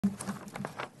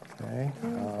Okay,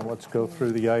 let's go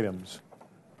through the items.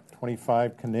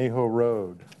 25 Conejo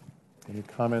Road. Any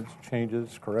comments,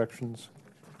 changes, corrections?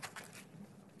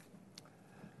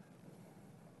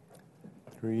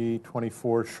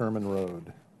 324 Sherman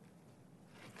Road.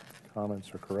 Comments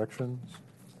or corrections?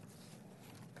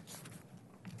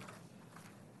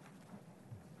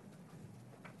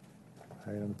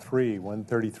 Item 3,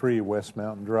 133 West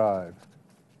Mountain Drive.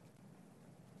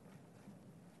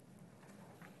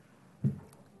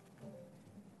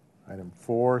 Item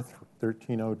 4,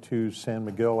 1302 San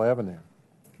Miguel Avenue.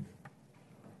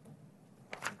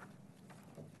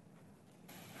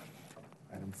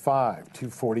 Item 5,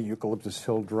 240 Eucalyptus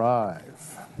Hill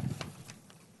Drive.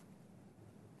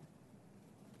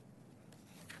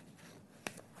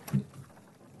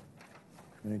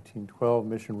 '12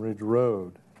 Mission Ridge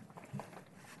Road.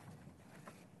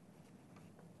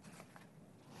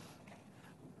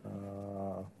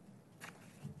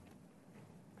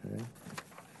 Okay.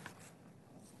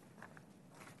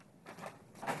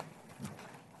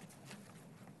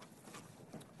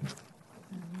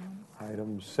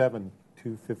 Item 7,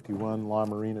 251 La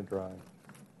Marina Drive.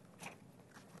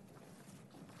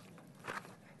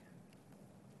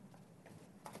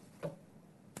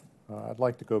 I'd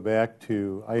like to go back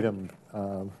to item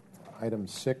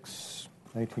 6,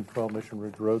 1912 Mission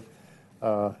Ridge Road.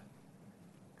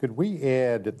 Could we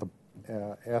add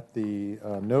at the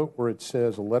note where it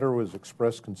says a letter was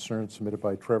expressed concern submitted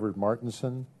by Trevor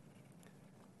Martinson?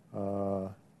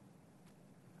 Could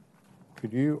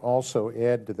you also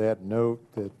add to that note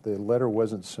that the letter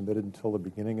wasn't submitted until the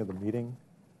beginning of the meeting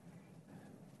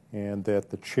and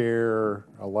that the chair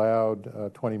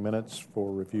allowed 20 minutes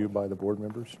for review by the board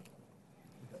members?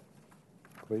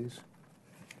 Please.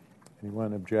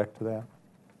 Anyone object to that?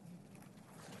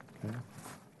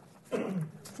 Okay.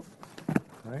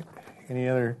 All right. Any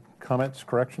other comments,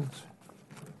 corrections?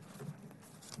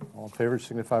 All in favor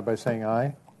signify by saying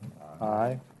aye.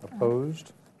 Aye.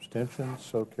 Opposed? Abstentions?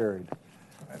 So carried.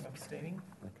 I'm abstaining.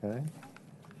 Okay.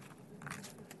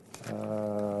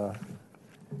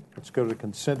 Let's go to the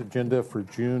consent agenda for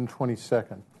June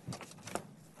 22nd.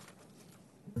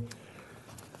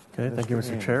 Okay, thank you,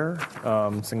 Mr. Chair.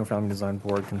 Single Family Design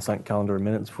Board consent calendar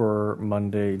minutes for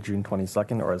Monday, June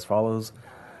 22nd are as follows.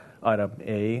 Item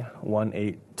A,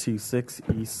 1826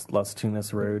 East Las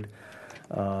Tunas Road.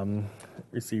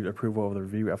 Received approval of the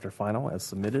review after final as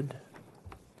submitted.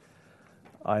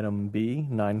 Item B,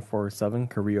 947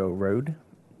 Carrillo Road.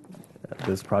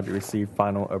 This project received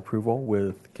final approval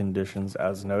with conditions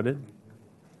as noted.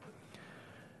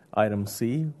 Item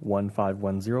C,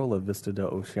 1510 La Vista de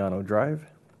Oceano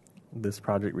Drive. This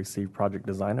project received project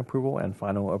design approval and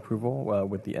final approval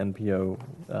with the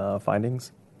NPO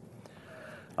findings.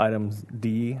 Items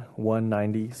D,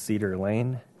 190 Cedar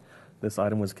Lane. This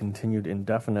item was continued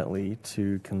indefinitely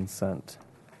to consent.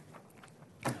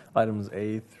 Items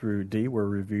A through D were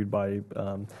reviewed by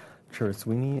Chair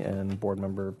Sweeney and Board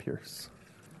Member Pierce.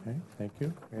 Okay, thank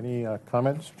you. Any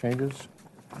comments, changes?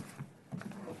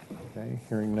 Okay,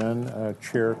 hearing none,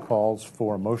 Chair calls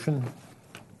for a motion.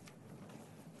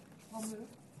 I'll move.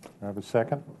 I have a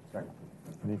second. Second.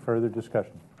 Any further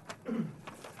discussion?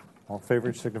 All in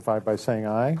favor signify by saying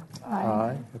aye.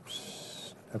 Aye.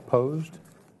 Opposed?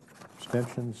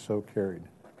 Abstentions? So carried.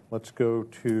 Let's go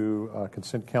to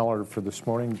consent calendar for this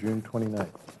morning, June 29th.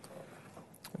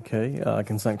 Okay,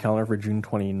 consent calendar for June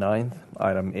 29th.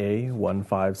 Item A,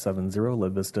 1570 La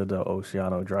Vista de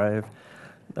Oceano Drive.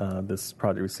 This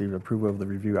project received approval of the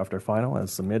review after final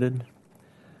as submitted.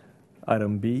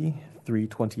 Item B,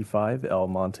 325 El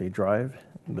Monte Drive.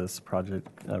 This project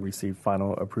received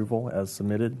final approval as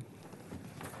submitted.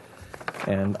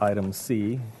 And item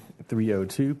C,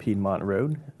 302 Piedmont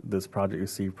Road. This project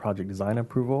received project design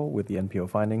approval with the NPO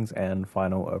findings and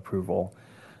final approval.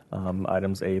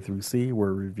 Items A through C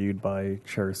were reviewed by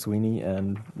Chair Sweeney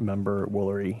and Member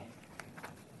Woolery.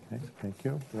 Okay, thank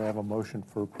you. Do I have a motion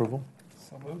for approval?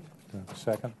 So moved. Do I have a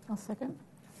second? I'll second.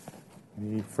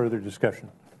 Any further discussion?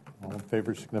 All in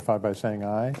favor signify by saying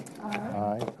aye.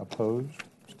 Aye. Opposed?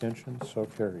 Abstentions? So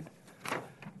carried.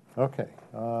 Okay.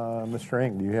 Mr.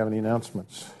 Ng, do you have any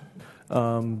announcements?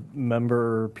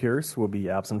 Member Pierce will be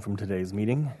absent from today's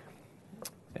meeting.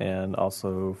 And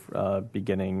also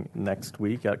beginning next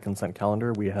week at consent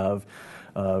calendar, we have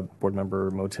Board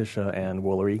Member Motisha and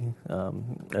Woolery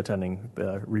attending,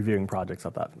 reviewing projects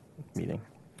at that meeting.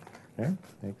 Okay,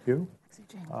 thank you.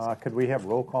 Could we have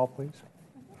roll call, please?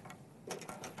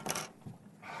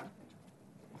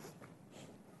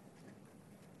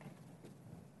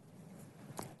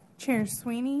 Chair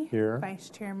Sweeney. Here. Vice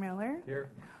Chair Miller. Here.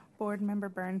 Board Member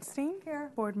Bernstein. Here.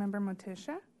 Board Member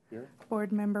Motisha. Here.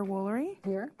 Board Member Woolery.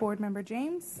 Here. Board Member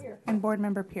James. Here. And Board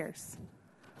Member Pierce.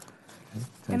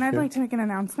 Thank And I'd you. like to make an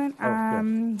announcement.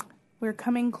 yeah. We're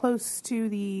coming close to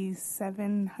the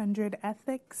 700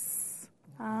 ethics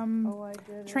Oh, I did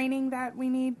it. training that we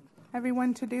need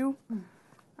everyone to do.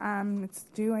 It's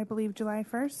due, I believe, July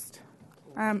 1st.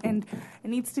 And it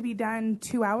needs to be done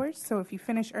 2 hours. So if you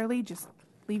finish early, just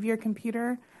leave your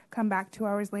computer, come back 2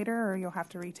 hours later, or you'll have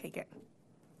to retake it.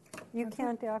 You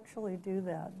can't actually do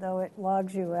that, though it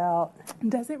logs you out.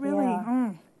 Does it really? Yeah.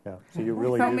 Mm. Yeah, so you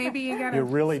really So do, maybe you gotta. you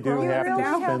really do scroll have it to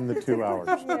down. spend the 2 hours.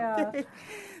 Yeah.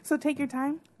 So take your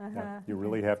time. Yeah, you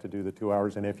really have to do the 2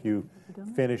 hours, and if you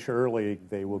finish early,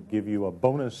 they will give you a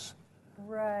bonus.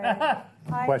 Right.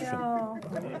 I Question. know.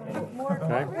 More,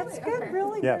 Okay. It's good,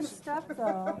 really Yes. good stuff,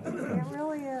 though. It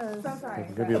really is. So sorry.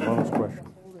 They'll give you a bonus question.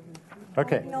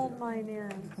 Okay, Filled mine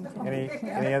in.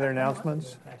 any other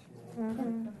announcements?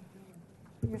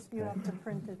 You have to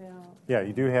print it out. Yeah,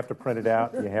 you do have to print it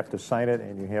out, you have to sign it,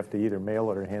 and you have to either mail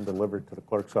it or hand deliver it to the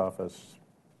clerk's office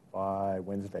by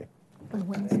Wednesday.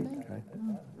 Okay?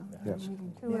 Yes.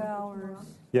 2 hours.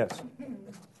 Yes.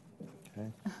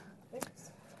 Okay.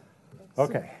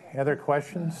 Okay, other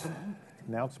questions,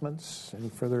 announcements, any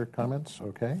further comments?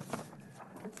 Okay.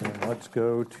 And let's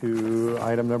go to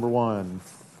item number 1,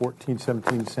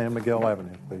 1417 San Miguel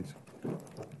Avenue, please.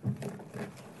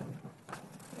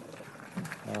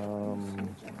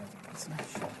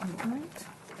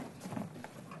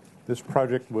 This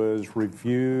project was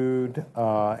reviewed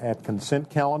at consent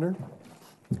calendar,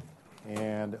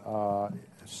 and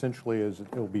essentially as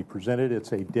it will be presented,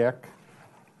 it's a deck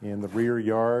in the rear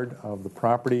yard of the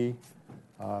property.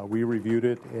 We reviewed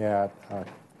it at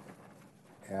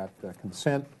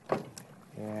consent,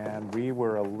 and we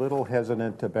were a little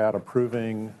hesitant about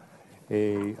approving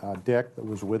a deck that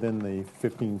was within the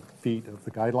 15 feet of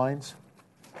the guidelines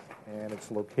and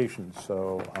its location,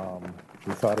 so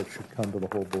we thought it should come to the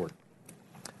whole board.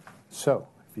 So,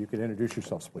 if you could introduce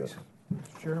yourselves, please.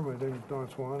 Mr. Chair, my name is Don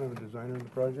Swan. I'm a designer in the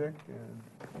project, and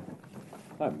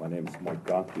Hi, my name is Mike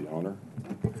Goff, the owner.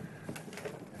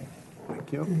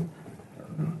 thank you.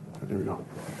 There we go.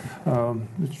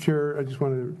 Mr. Chair, I just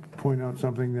wanted to point out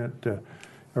something that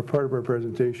our part of our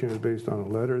presentation is based on a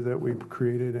letter that we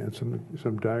created and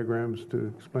some diagrams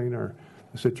to explain our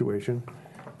situation.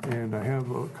 And I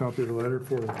have a copy of the letter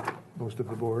for most of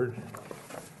the board.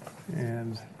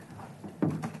 And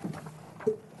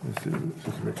this is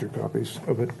extra copies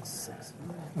of it.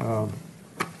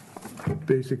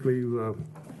 Basically,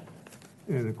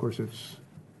 and of course it's,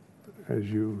 as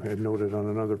you had noted on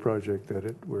another project,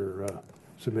 that we're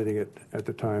submitting it at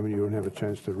the time and you don't have a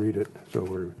chance to read it.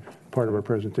 So part of our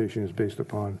presentation is based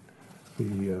upon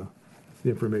the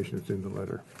information that's in the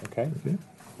letter. Okay? Okay?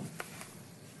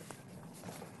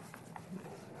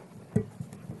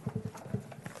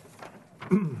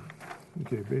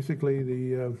 Okay, basically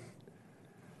the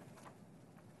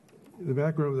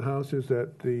background of the house is that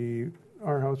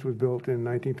our house was built in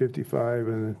 1955,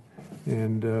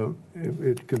 and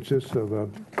it consists of a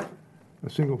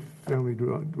single-family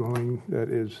dwelling that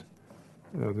is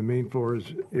the main floor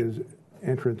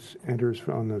enters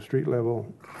on the street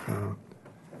level,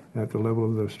 at the level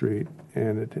of the street,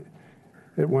 and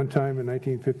at one time in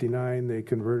 1959 they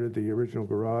converted the original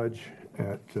garage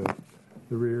at the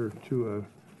rear to a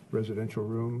residential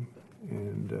room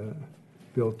and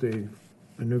built a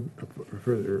new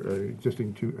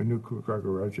car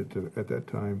garage at that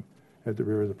time at the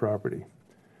rear of the property.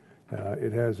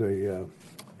 It has a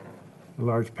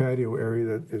large patio area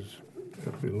that is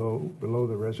below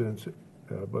the residence,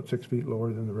 about 6 feet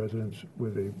lower than the residence,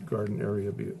 with a garden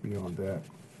area beyond that.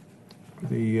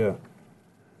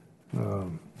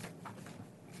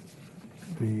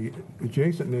 The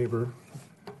adjacent neighbor,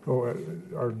 as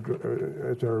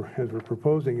we're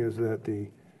proposing, is that the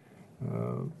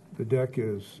deck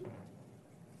is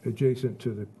adjacent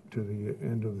to the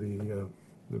end of the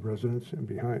residence and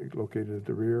located at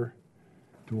the rear,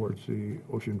 towards the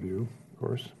ocean view, of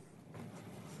course.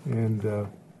 And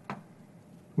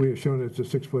we have shown it's a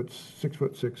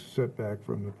 6'6" setback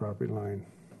from the property line,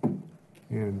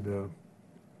 and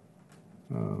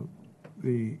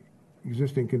the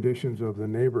existing conditions of the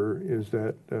neighbor is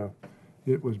that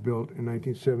it was built in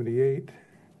 1978.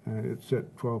 It's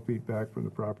set 12 feet back from the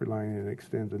property line and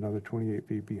extends another 28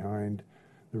 feet behind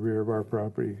the rear of our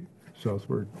property,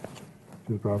 southward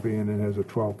to the property, and it has a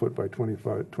 12-foot by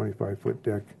 25-foot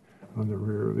deck on the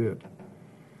rear of it.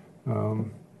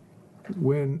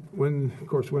 When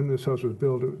this house was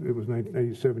built, it was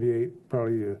 1978.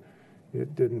 Probably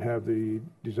it didn't have the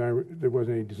design. There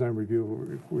wasn't any design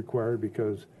review required,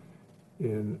 because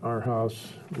in our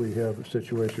house we have a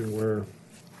situation where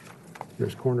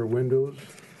There's corner windows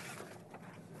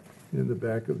in the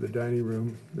back of the dining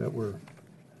room that were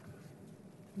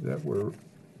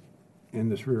in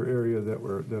this rear area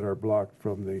that are blocked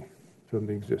from the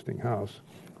existing house.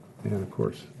 And of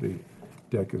course, the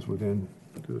deck is within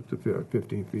the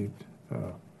 15 feet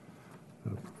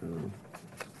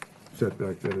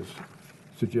setback that is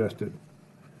suggested.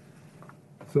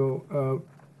 So,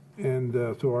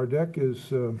 so our deck is,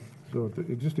 so the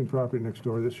existing property next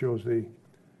door, this shows the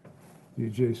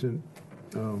adjacent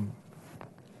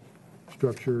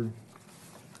structure,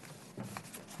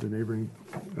 the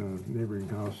neighboring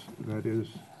house that is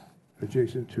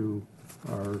adjacent to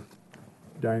our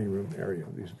dining room area.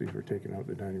 These were taken out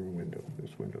the dining room window,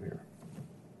 this window here.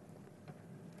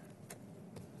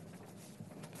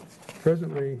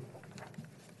 Presently,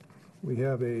 we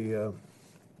have a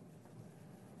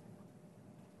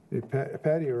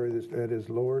patio area that is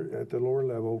lower at the lower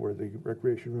level where the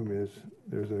recreation room is.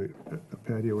 There's a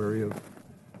patio area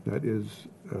that is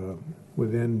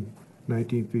within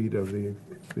 19 feet of the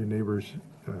neighbor's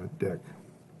deck.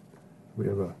 We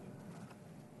have a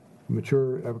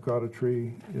mature avocado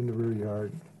tree in the rear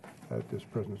yard at this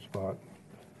present spot,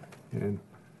 and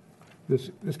this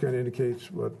kind of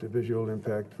indicates what the visual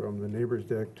impact from the neighbor's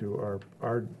deck to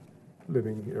our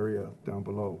living area down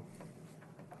below.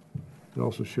 It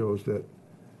also shows that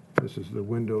this is the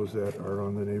windows that are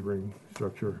on the neighboring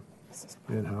structure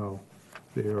and how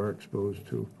they are exposed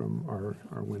to from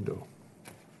our window.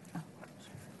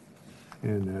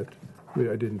 And that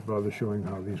I didn't bother showing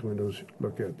how these windows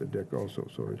look at the deck also,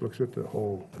 so it looks at the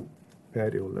whole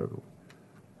patio level.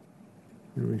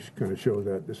 And we kind of show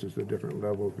that this is the different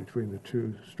level between the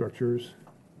two structures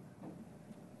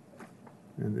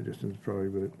and the distance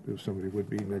probably if somebody would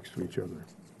be next to each other.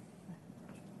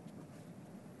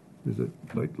 There's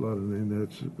a light lot, and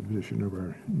that's the position of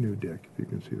our new deck, if you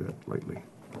can see that lightly.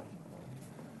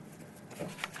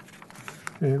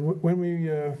 And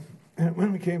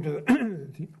when we came to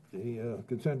the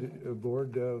consent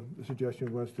board, the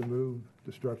suggestion was to move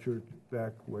the structure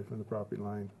back away from the property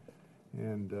line,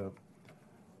 and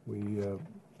we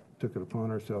took it upon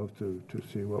ourselves to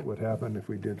see what would happen if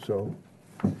we did so.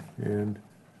 And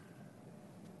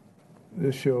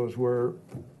this shows where,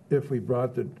 if we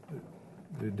brought the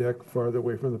deck farther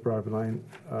away from the property line,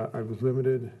 I was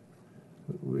limited.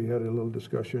 We had a little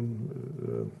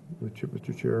discussion with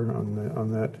Mr. Chair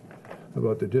on that,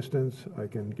 about the distance. I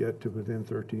can get to within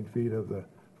 13 feet of the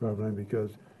property line,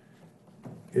 because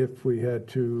if we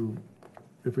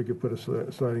could put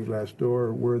a sliding glass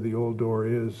door where the old door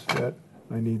is, that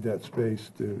I need that space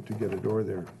to get a door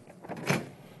there,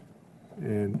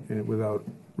 and without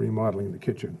remodeling the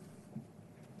kitchen.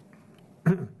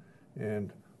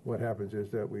 And what happens is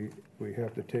that we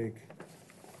have to take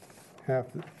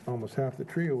almost half the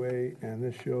tree away, and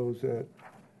this shows that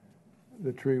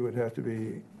the tree would have to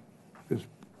be, this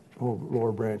whole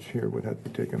lower branch here would have to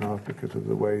be taken off because of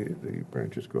the way the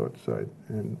branches go outside,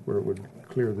 and where it would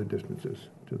clear the distances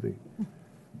to the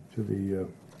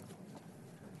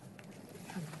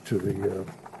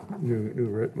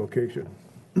new location.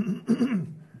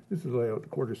 This is layout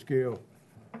quarter scale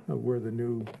of where the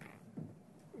new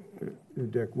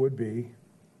deck would be,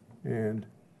 and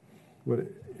what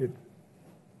it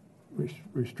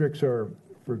restricts our,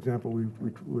 for example, we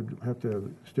would have to have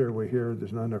a stairway here.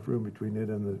 There's not enough room between it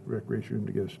and the recreation room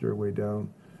to get a stairway down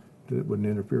that wouldn't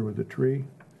interfere with the tree.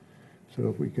 So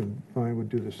if we can find, we'd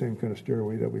do the same kind of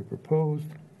stairway that we proposed.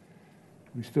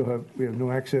 We have no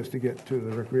access to get to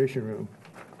the recreation room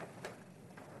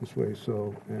this way,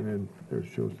 so, and then there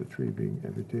shows the tree being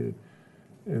amputated.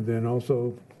 And then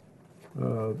also,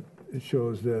 it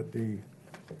shows that the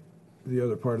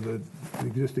other part of the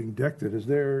existing deck that is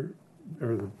there,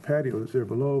 or the patio that's there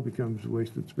below, becomes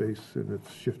wasted space, and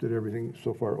it's shifted everything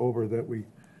so far over that we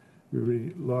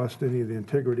really lost any of the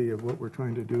integrity of what we're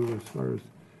trying to do as far as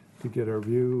to get our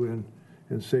view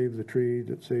and save the tree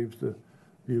that saves the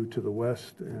view to the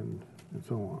west and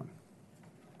so on.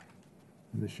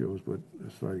 And this shows what a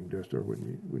sliding glass door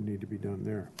would need to be done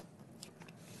there.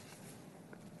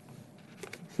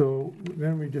 So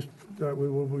then we just thought we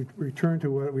will return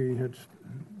to what we had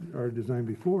our design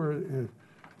before,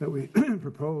 that we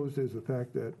proposed is the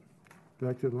fact that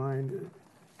back to the line,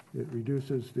 it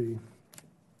reduces the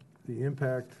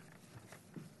impact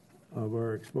of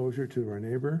our exposure to our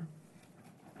neighbor.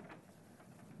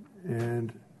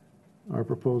 And our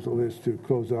proposal is to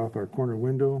close off our corner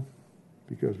window,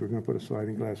 because we're going to put a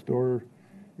sliding glass door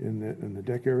in the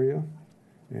deck area,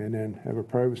 and then have a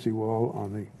privacy wall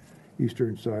on the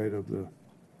eastern side of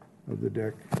the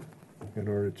deck in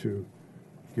order to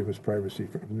give us privacy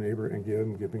from the neighbor and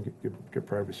get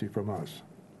privacy from us.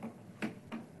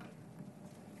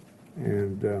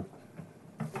 And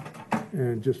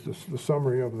just the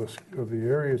summary of the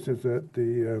areas is that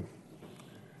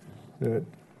that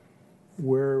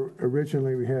where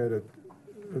originally we had a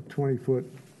 20-foot,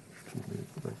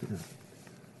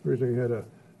 originally we had a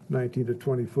 19 to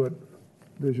 20-foot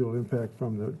visual impact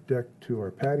from the deck to our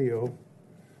patio,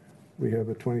 we have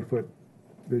a 20-foot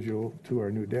visual to our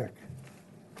new deck.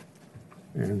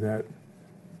 And that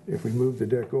if we move the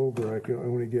deck over, I can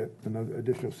only get another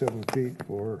additional 7 feet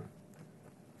for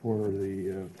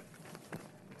the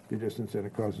distance, and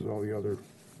it causes all the other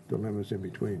dilemmas in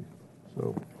between.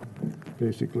 So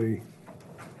basically,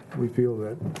 we feel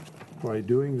that by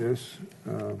doing this,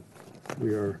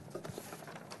 we are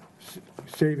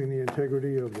saving the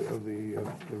integrity of the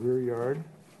rear yard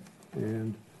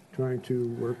and trying to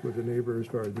work with the neighbor as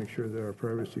far as make sure that our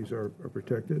privacies are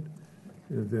protected.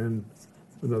 And then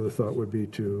another thought would be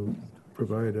to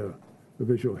provide a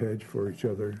visual hedge for each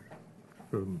other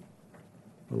from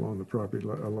along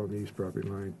the east property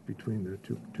line between the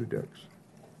two decks.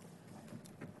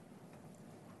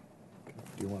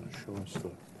 Do you want to show us the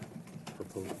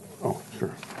proposal? Oh,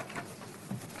 sure.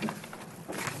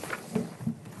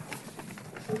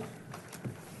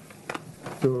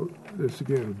 So this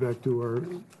again, back to our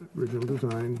original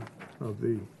design of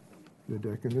the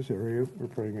deck in this area. We're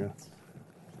putting a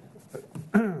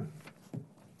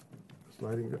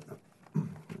sliding,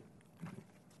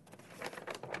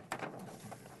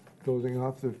 closing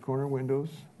off the corner windows,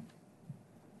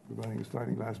 providing a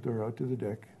sliding glass door out to the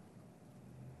deck,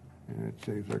 and it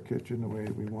saves our kitchen the way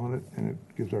we want it, and it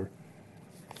gives our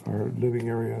living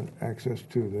area access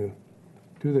to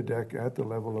the deck at the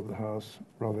level of the house,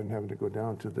 rather than having to go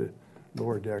down to the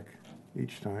lower deck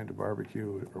each time to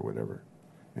barbecue or whatever,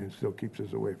 and it still keeps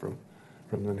us away from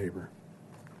the neighbor.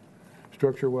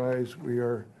 Structure-wise,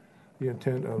 the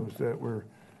intent is that we're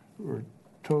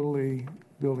totally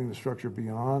building the structure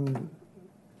beyond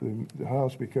the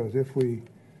house, because if we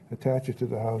attach it to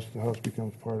the house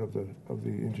becomes part of the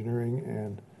engineering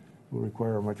and will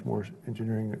require much more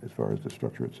engineering as far as the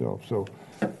structure itself. So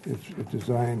it's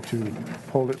designed to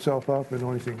hold itself up, and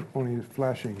only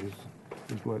flashing is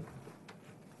what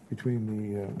between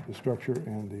the structure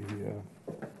and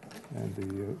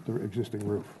the existing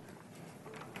roof.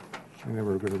 And then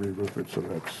we're going to re-roof it, so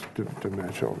that's to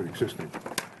match all the existing.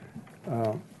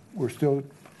 We're still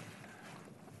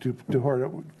to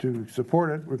support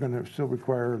it. We're going to still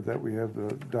require that we have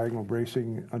the diagonal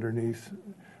bracing underneath.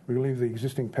 We're going to leave the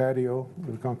existing patio,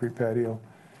 the concrete patio,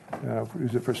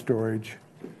 use it for storage,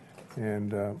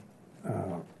 and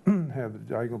have the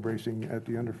diagonal bracing at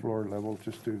the underfloor level,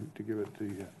 just to give it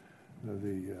the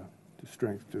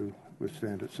strength to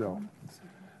withstand itself.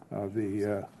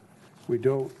 We're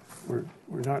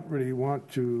not really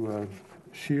want to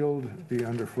shield the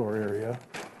underfloor area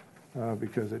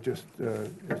because it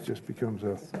just becomes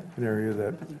an area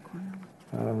that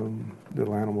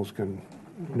little animals can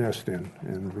nest in,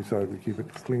 and we thought we'd keep it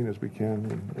clean as we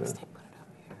can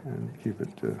and keep it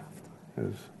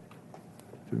as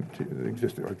to the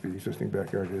existing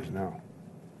backyard is now.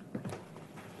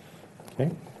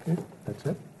 Okay, that's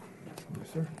it?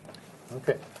 Yes, sir.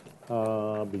 Okay.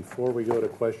 Before we go to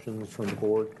questions from the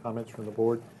board, comments from the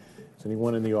board, is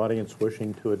anyone in the audience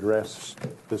wishing to address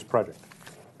this project?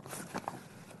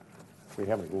 Do we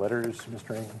have any letters,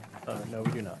 Mr. Ang? No,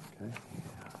 we do not. Okay.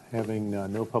 Having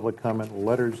no public comment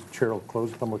letters, the chair will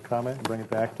close public comment and bring it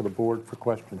back to the board for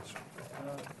questions.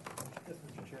 Yes,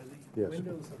 Mr. Chair, Yes. the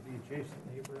windows of the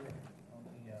adjacent neighbor on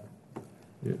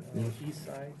Yeah, the yes. east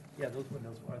side, yeah, those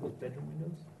windows, are those bedroom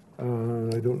windows?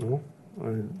 I don't know.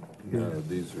 No,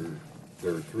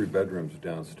 there are 3 bedrooms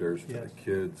downstairs for Yes. the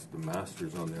kids, the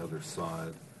master's on the other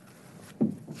side.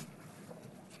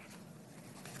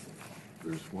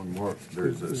 There's one more,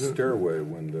 there's a stairway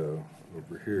window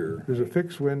over here. There's a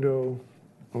fixed window.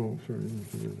 Oh, sorry, let me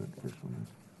see where that first one is.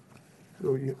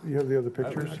 So you have the other I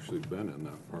pictures? haven't actually been in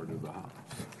that part of the house.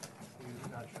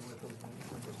 You're not sure what those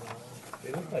windows are?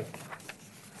 They look like,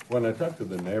 When I talked to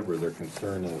the neighbor, their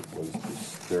concern was the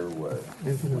stairway.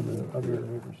 Anything on the other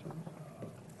neighbor's side?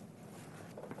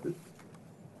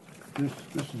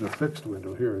 This is a fixed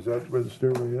window here. Is that where the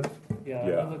stairway is? yeah,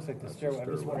 Yeah, it looks like the that's the stairway. I'm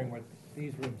just stairway. wondering what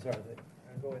these rooms are. They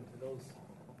go into those.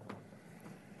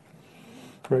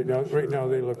 Right now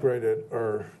they look right at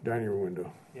our dining room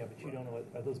window. Yeah, but you don't know what,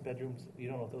 are those bedrooms? You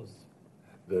don't know what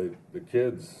those, The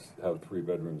kids have 3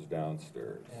 bedrooms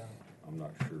downstairs. yeah. I'm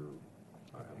not sure.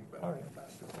 I haven't been All in right. the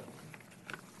master bedroom.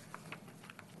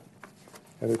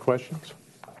 Other questions?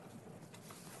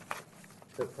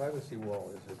 The privacy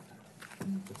wall,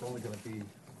 it's only going to be,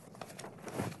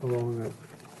 Along that,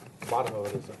 the bottom of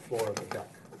it is the floor of the deck.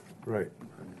 right.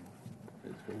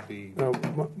 It's going to be, Now,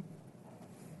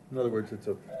 in other words, it's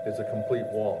a complete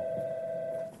wall.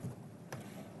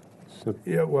 So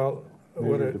yeah, well,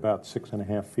 measured about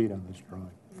 6.5 feet on this drawing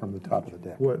from the top of the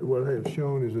deck. what I have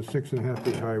shown is a 6.5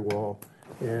 feet high wall.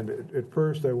 And at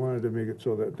first, I wanted to make it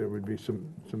so that there would be some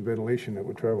ventilation that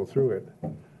would travel through it.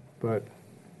 But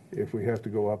if we have to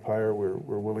go up higher,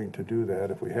 we're willing to do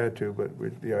that if we had to. But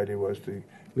the idea was to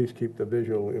at least keep the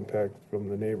visual impact from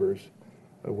the neighbors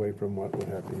away from what would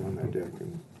happen on that deck.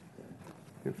 And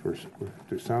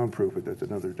to soundproof it, that's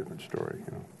another different story,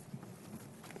 you know.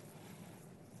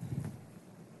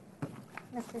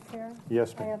 Mr. Chair?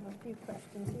 Yes, I ma'am. have a few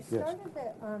questions. You Yes. started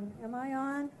to, am I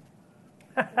on?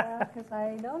 Yeah, because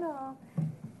I don't know.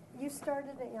 You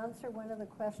started to answer one of the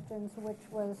questions, which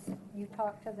was you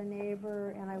talked to the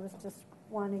neighbor, and I was just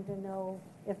wanting to know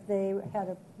if they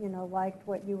had liked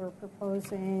what you were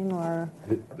proposing, or.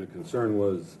 The concern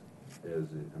was,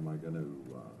 am I going to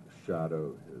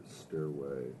shadow his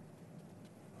stairway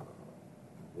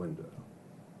window?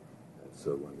 And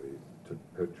so when we took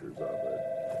pictures of it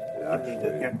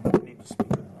actually,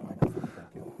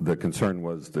 the concern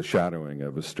was the shadowing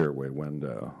of a stairway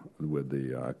window with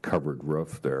the covered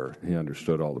roof there. He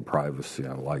understood all the privacy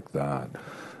and liked that.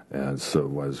 And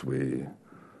so as we're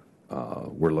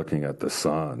looking at the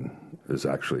sun, is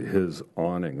actually his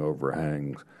awning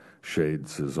overhangs,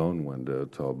 shades his own window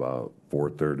till about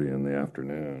 4:30 in the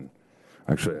afternoon.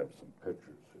 Actually, I have some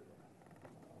pictures here.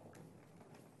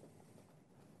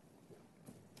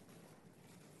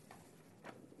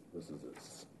 This is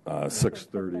at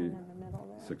 6:30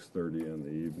 in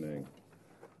the evening.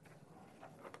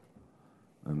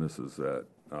 And this is at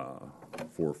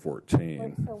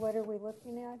 4:14. So what are we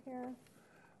looking at here?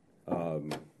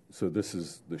 So this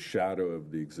is the shadow of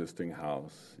the existing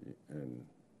house, and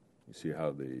you see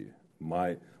how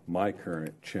my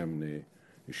current chimney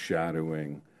is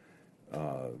shadowing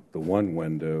the one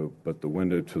window, but the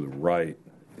window to the right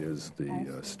is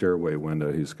the stairway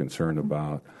window he's concerned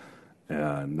about,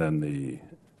 and then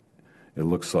it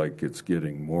looks like it's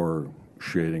getting more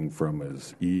shading from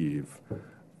his eave,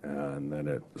 and then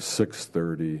at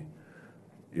 6:30,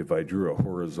 if I drew a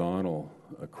horizontal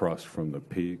across from the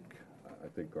peak, I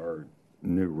think our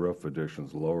new roof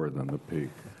addition's lower than the peak.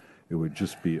 It would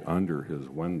just be under his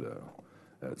window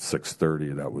at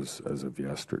 6:30. That was as of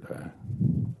yesterday.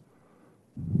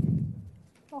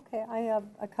 Okay, I have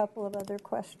a couple of other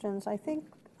questions. I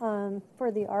think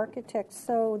for the architect,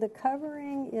 so the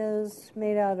covering is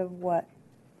made out of what?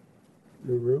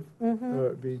 The roof,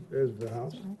 be as the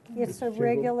house. It's a shingle.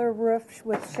 regular roof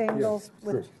with shingles.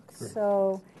 Yes, correct.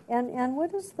 So, and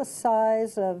what is the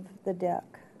size of the deck?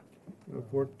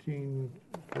 14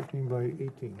 by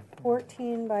 18.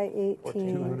 14 by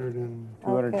 18.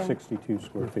 262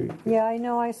 square feet. Yeah, I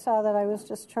know. I saw that. I was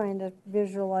just trying to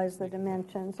visualize the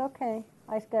dimensions. Okay,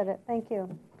 I got it. Thank you.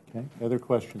 Okay, other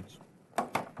questions?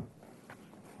 Okay.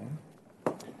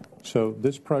 So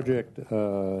this project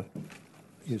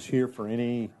is here for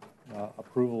any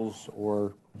approvals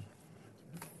or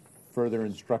further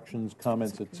instructions,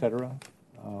 comments, etc.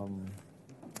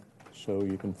 So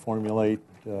you can formulate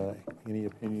any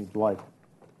opinion you'd like.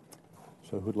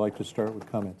 So who'd like to start with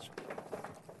comments?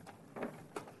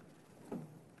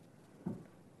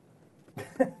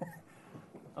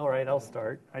 All right, I'll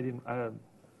start. It's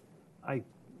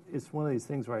one of these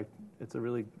things where it's a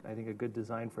really, I think, a good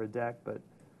design for a deck, but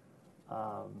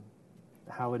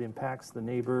how it impacts the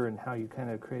neighbor and how you kind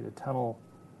of create a tunnel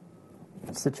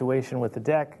situation with the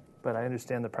deck, but I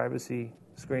understand the privacy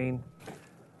screen.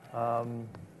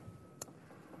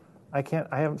 I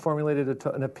haven't formulated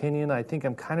an opinion. I think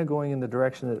I'm kind of going in the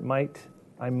direction that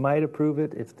I might approve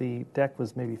it if the deck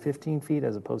was maybe 15 feet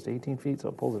as opposed to 18 feet, so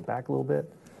it pulls it back a little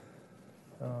bit.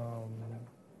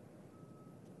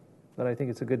 But I think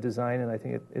it's a good design, and I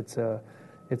think it's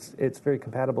very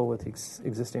compatible with the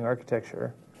existing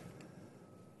architecture.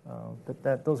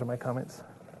 But those are my comments.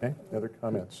 Okay, other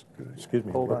comments? Excuse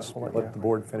me. Hold on, Let the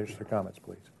board finish their comments,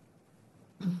 please.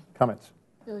 Comments?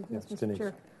 Yes, Yes, Mr. Denise.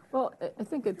 Chair. Well, I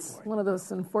think it's one of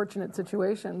those unfortunate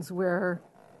situations where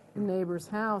the neighbor's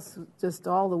house, just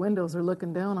all the windows are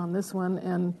looking down on this one,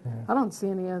 and I don't see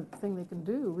anything they can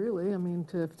do, really. I mean,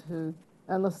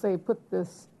 unless they put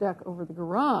this deck over the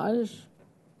garage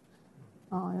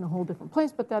in a whole different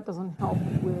place, but that doesn't help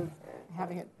with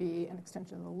having it be an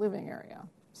extension of the living area.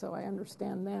 So I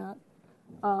understand that.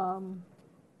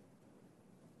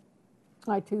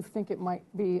 I too think it might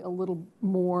be a little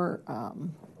more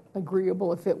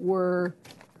agreeable if it were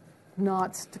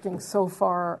not sticking so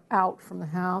far out from the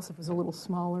house, if it was a little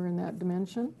smaller in that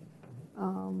dimension.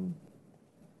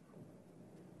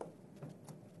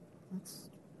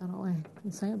 That's all I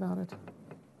can say about it.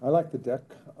 I like the deck.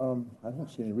 I don't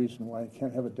see any reason why you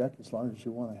can't have a deck as long as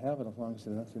you want to have it, as long as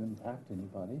it doesn't impact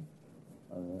anybody.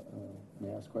 May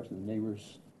I ask a question? The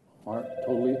neighbors aren't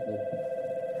totally.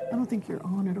 I don't think you're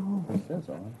on at all. It says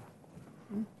on.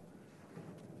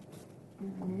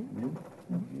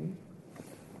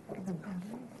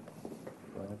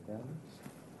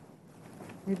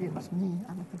 Maybe it was me.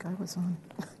 I don't think I was on.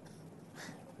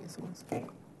 Yes, it was.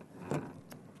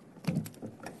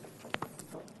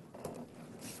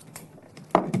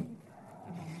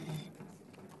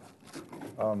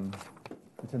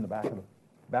 It's in the back of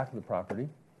the property.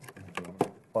 It's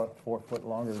about 4 foot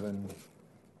longer than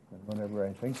whatever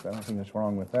I think. I don't think there's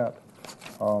wrong with that.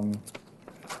 And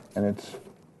it's,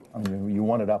 I mean, you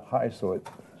want it up high so it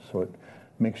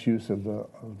makes use of the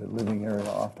living area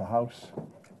off the house.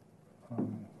 I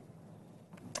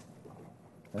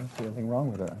don't see anything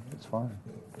wrong with it. It's fine.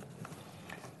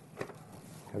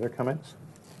 Other comments?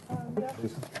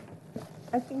 Lisa?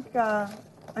 I think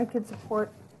I could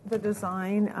support the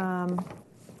design,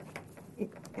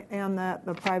 and that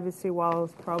the privacy wall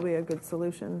is probably a good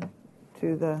solution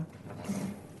to the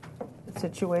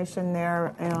situation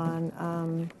there. And I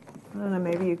don't know,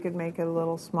 maybe you could make it a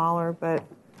little smaller, but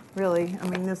really, I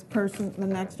mean, this person, the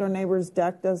next door neighbor's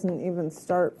deck doesn't even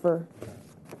start for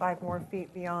 5 more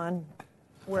feet beyond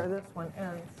where this one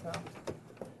ends. So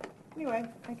anyway,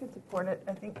 I could support it.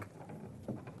 I think.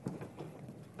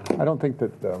 I don't think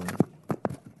that.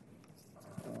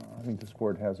 I think this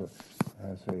board has a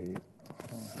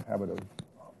habit of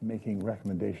making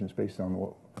recommendations based on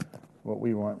what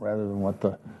we want rather than what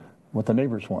the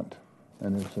neighbors want.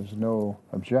 And there's no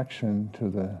objection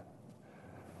to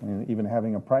even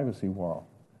having a privacy wall.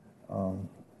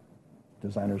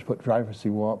 Designers put privacy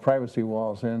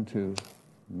walls in to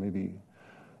maybe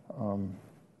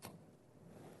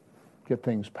get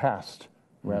things passed,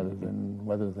 rather than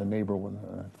whether the neighbor,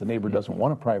 if the neighbor doesn't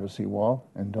want a privacy wall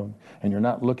and you're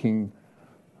not looking,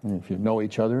 if you know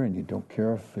each other and you don't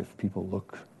care if people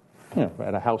look,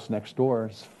 at a house next door,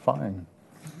 it's fine.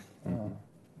 I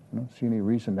don't see any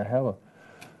reason to have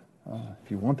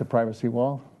if you want the privacy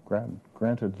wall,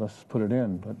 granted, let's put it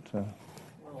in. But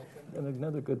and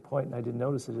another good point, and I didn't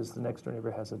notice it, is the next door neighbor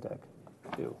has a deck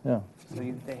too. yeah, So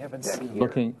they have a deck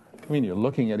here. you're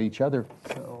looking at each other.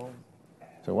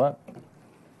 So what?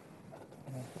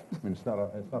 I mean, it's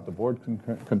not the board's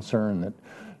concern that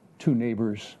 2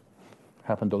 neighbors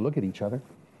happen to look at each other.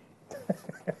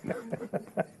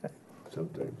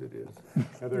 Sometimes it is.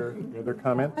 Other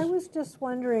comments? I was just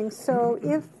wondering, so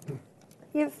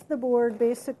if the board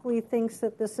basically thinks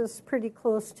that this is pretty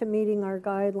close to meeting our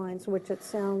guidelines, which it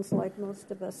sounds like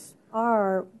most of us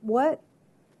are,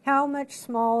 how much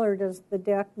smaller does the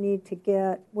deck need to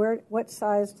get? What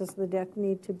size does the deck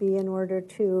need to be in order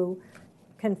to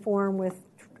conform with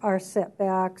our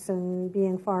setbacks and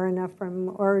being far enough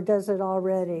from, or does it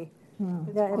already?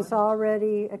 That it's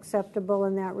already acceptable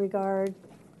in that regard?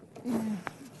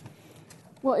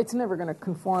 Well, it's never going to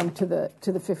conform to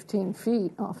the 15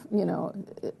 feet off.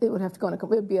 It would have to go in. It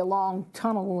would be a long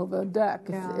tunnel of a deck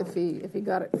if he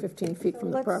got it 15 feet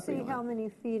from the property line. Let's see how many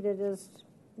feet it is.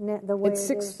 The way it's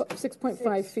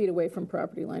 6.5 feet away from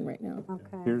property line right now.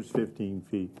 Okay. Here's 15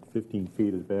 feet. 15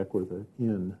 feet is back where the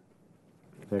inn,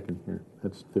 back in here.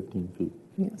 That's 15 feet.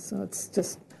 Yeah, so it's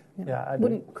just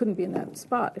couldn't be in that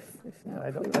spot if that.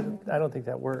 I don't think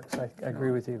that works. I agree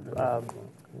with you.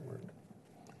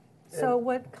 So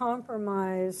what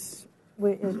compromise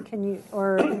can you,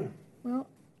 or? Well,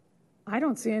 I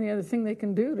don't see any other thing they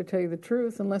can do, to tell you the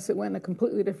truth, unless it went in a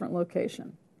completely different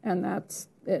location. And that's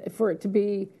for it to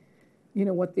be,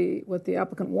 what the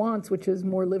applicant wants, which is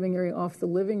more living area off the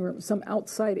living room, some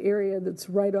outside area that's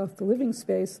right off the living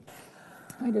space.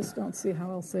 I just don't see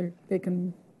how else they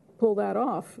can pull that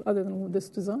off other than with this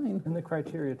design. And the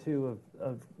criteria, too,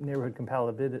 of neighborhood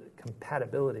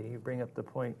compatibility, you bring up the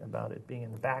point about it being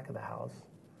in the back of the house.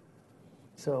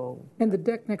 And the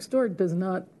deck next door does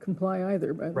not comply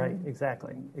either, by the way. Right,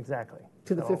 exactly.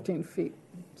 To the 15 feet,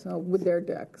 so with their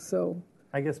deck. So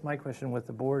I guess my question with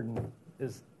the board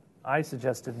is, I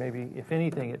suggested maybe, if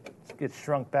anything, it gets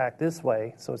shrunk back this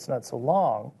way so it's not so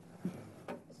long,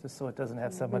 just so it doesn't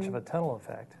have so much of a tunnel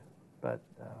effect. But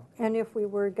and if we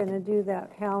were going to do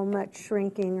that, how much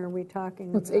shrinking are we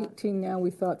talking about? It's 18 now. We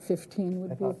thought 15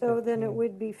 would be. So then it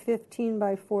would be 15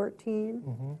 by 14?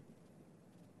 Mm-hmm.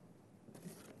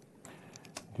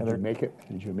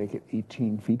 Did you make it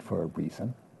 18 feet for a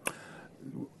reason?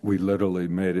 We literally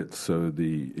made it so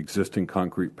the existing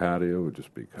concrete patio would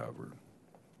just be covered.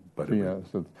 But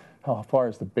So how far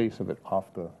is the base of it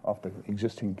off the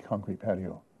existing concrete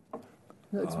patio?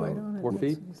 That's right on it. 4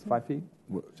 feet, 5 feet?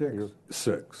 Six.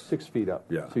 6. 6 feet up.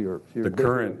 Yeah. So you're The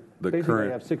current- basically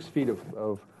have 6 feet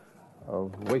of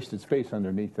wasted space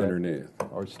underneath that. Underneath.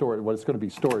 Or storage. Well, it's going to be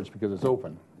storage because it's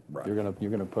open. Right. You're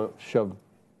going to shove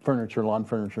furniture, lawn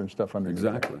furniture, and stuff underneath.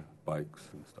 Exactly. Bikes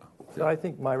and stuff. So I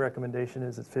think my recommendation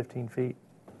is it's 15 feet.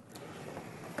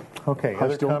 Okay,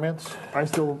 other comments? I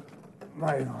still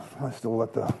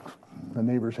let the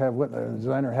neighbors have what the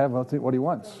designer have what he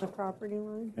wants. The property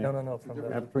line? No, from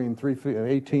the, Between 3 feet,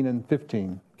 18 and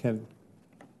 15. Ken,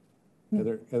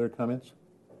 other comments?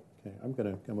 Okay, I'm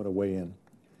gonna weigh in.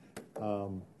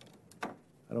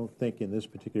 I don't think in this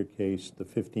particular case the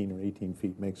 15 or 18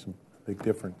 feet makes a big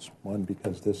difference. One,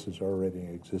 because this is already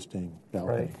an existing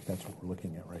balcony. Right. That's what we're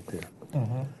looking at right there.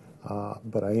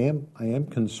 But I am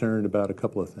concerned about a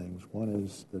couple of things. One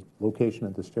is the location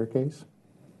of the staircase,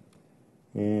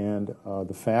 and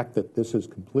the fact that this is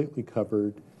completely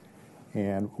covered.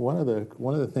 And one of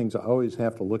the things I always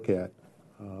have to look at,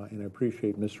 and I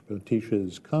appreciate Mr.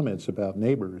 Botisha's comments about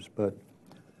neighbors, but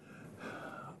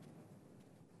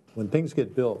when things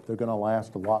get built, they're going to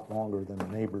last a lot longer than the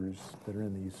neighbors that are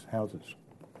in these houses,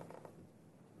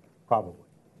 probably.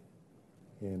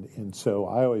 And so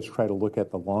I always try to look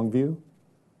at the long view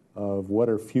of what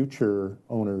are future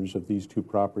owners of these two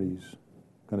properties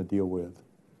going to deal with,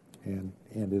 and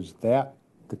is that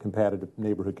the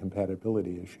neighborhood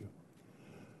compatibility issue?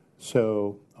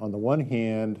 So on the one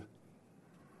hand,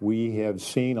 we have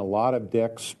seen a lot of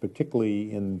decks,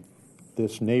 particularly in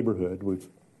this neighborhood,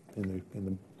 in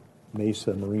the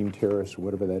Mesa Marine Terrace, or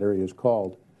whatever that area is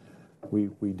called. We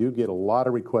do get a lot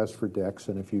of requests for decks,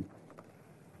 and if you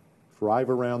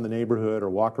drive around the neighborhood or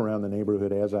walk around the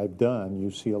neighborhood, as I've done, you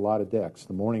see a lot of decks.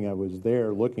 The morning I was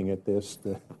there looking at this,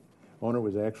 the owner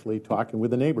was actually talking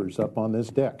with the neighbors up on this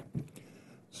deck.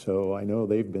 So I know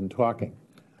they've been talking.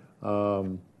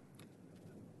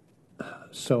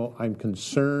 So I'm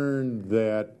concerned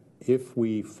that if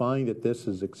we find that this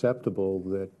is acceptable,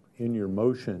 that in your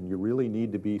motion you really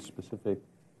need to be specific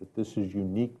that this is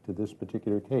unique to this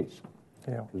particular case.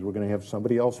 yeah. Because we're going to have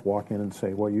somebody else walk in and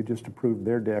say, well, you just approved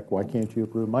their deck, why can't you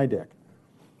approve my deck?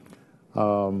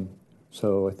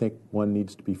 So I think one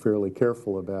needs to be fairly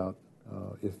careful about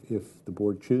if the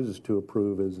board chooses to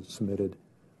approve as it's submitted,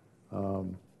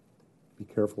 be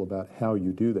careful about how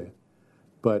you do that.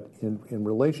 But in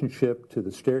relationship to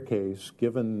the staircase,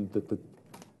 given that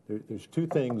there's two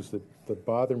things that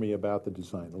bother me about the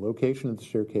design: the location of the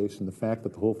staircase and the fact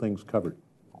that the whole thing's covered.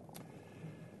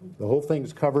 The whole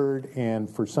thing's covered, and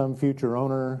for some future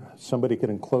owner, somebody could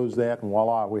enclose that, and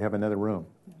voila, we have another room.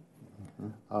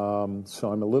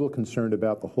 So I'm a little concerned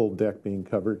about the whole deck being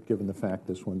covered, given the fact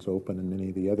this one's open and many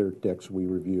of the other decks we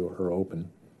review are open.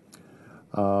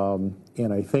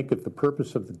 And I think if the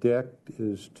purpose of the deck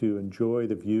is to enjoy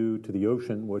the view to the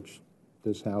ocean, which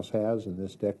this house has and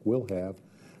this deck will have,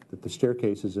 that the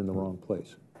staircase is in the wrong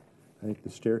place. I think the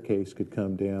staircase could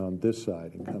come down this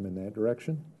side and come in that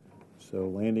direction. So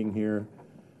landing here,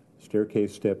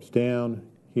 staircase steps down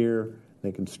here.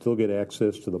 They can still get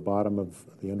access to the bottom of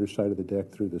the underside of the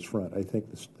deck through this front. I think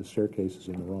the staircase is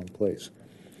in the wrong place.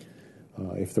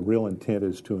 If the real intent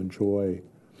is to enjoy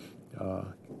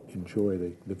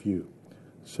the view.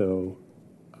 So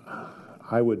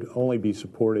I would only be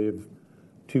supportive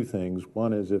two things.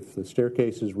 One is if the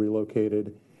staircase is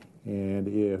relocated and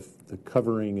if the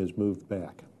covering is moved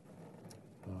back.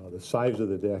 The size of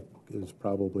the deck is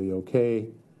probably okay,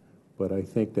 but I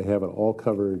think to have it all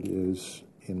covered is,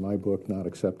 in my book, not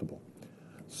acceptable.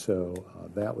 So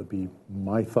that would be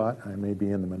my thought. I may be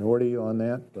in the minority on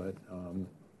that, but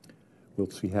we'll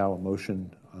see how a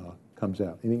motion comes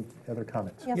out. Any other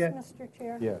comments? Yes, Yeah. Mr.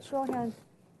 Chair? Yes. Go ahead.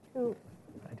 I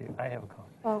do. I have a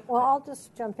comment. Well, I'll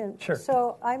just jump in. Sure.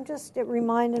 So it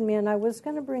reminded me, and I was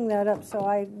going to bring that up, so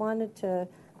I wanted to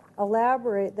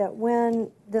elaborate that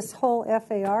when this whole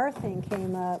FAR thing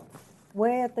came up,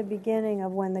 way at the beginning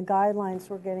of when the guidelines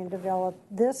were getting developed,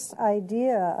 this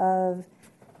idea of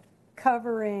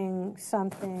covering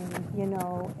something,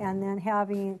 and then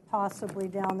having possibly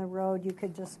down the road you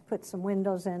could just put some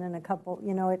windows in and a couple,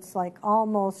 it's like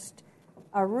almost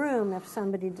a room if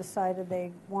somebody decided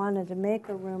they wanted to make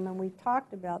a room, and we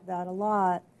talked about that a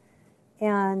lot.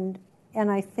 And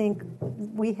I think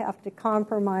we have to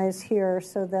compromise here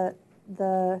so that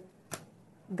the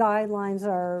guidelines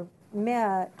are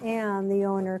met and the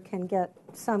owner can get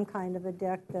some kind of a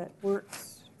deck that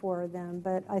works for them.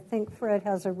 But I think Fred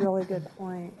has a really good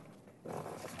point.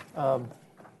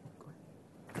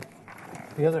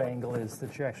 The other angle is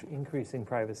that you're actually increasing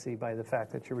privacy by the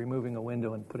fact that you're removing a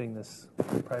window and putting this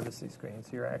privacy screen. So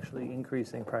you're actually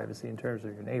increasing privacy in terms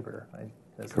of your neighbor.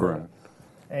 Correct.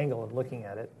 angle and looking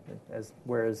at it.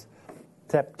 Whereas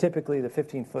typically the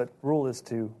 15-foot rule is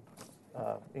to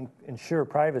ensure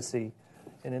privacy,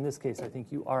 and in this case, I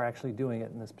think you are actually doing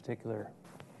it in this particular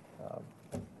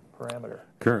parameter.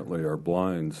 Currently, our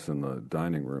blinds in the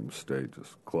dining room stay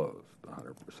just closed 100%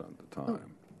 of the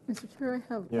time. Mr. Chair,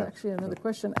 I have Yes. actually another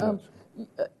question. Yes.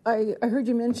 I heard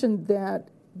you mention that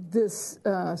this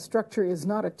structure is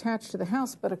not attached to the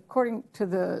house, but according to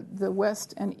the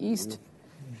west and east,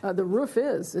 the roof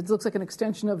is. It looks like an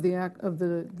extension of the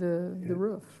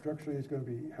roof. Structurally, it's going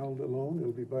to be held alone.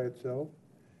 It'll be by itself.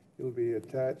 It'll be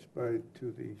attached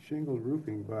to the shingled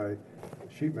roofing by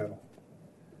sheet metal.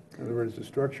 In other words, the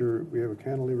structure, we have a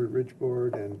cantilevered ridge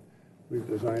board, and we've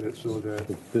designed it so that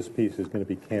This piece is going to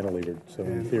be cantilevered, so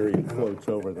in theory it floats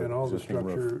over the and all the existing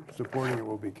roof. structure supporting it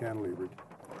will be cantilevered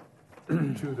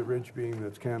to the ridge beam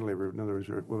that's cantilevered. In other words,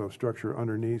 we'll have structure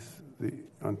underneath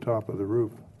on top of the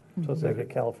roof. So it's like a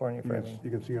California Yes, framing. you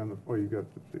can see you got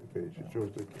the page. It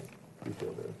shows the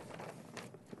detail there.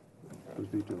 Those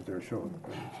details there shown.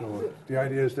 So the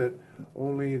idea is that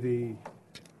only the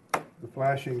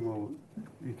flashing will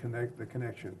be the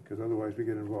connection, because otherwise we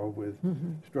get involved with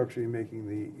structurally making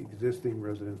the existing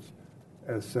residence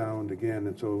as sound again,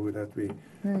 and so it would have to be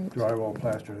drywall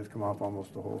plaster that's come off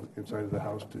almost the whole inside of the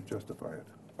house to justify it.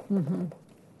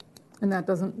 And that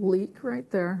doesn't leak right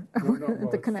there, No, well, the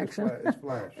it's connection. It's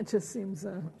flash. It just seems.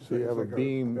 So you have a It's like a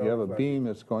beam. You belt have a flash. beam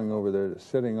that's going over there, that's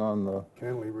sitting on the.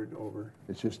 Cantilevered over.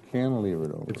 It's just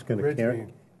cantilevered over. It's going Ridge to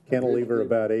beam. cantilever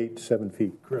about 8-7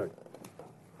 feet. Correct.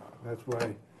 That's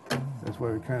why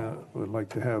we kind of would like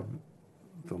to have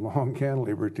the long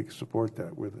cantilever to support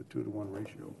that with a 2-to-1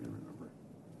 ratio, if you remember.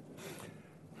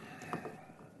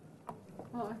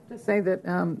 Well, I have to say that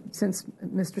since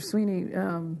Mr. Sweeney,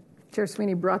 Chair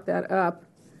Sweeney brought that up,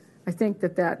 I think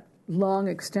that long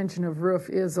extension of roof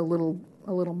is a little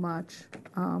much,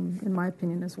 in my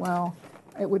opinion as well.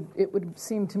 It would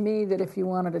seem to me that if you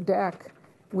wanted a deck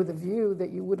with a view, that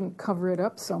you wouldn't cover it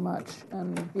up so much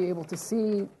and be able to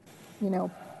see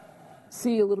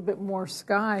a little bit more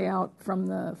sky out from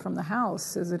the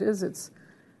house. As it is, it's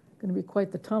going to be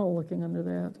quite the tunnel looking under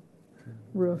that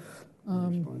roof.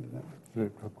 Respond to that.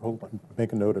 Hold on.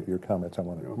 Make a note of your comments. I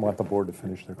want the board to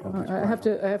finish their comments. I have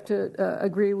to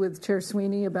agree with Chair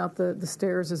Sweeney about the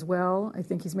stairs as well. I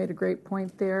think he's made a great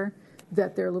point there,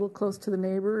 that they're a little close to the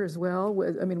neighbor as well.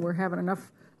 I mean, we're having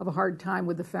enough of a hard time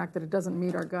with the fact that it doesn't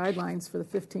meet our guidelines for the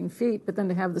 15 feet, but then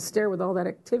to have the stair with all that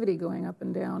activity going up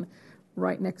and down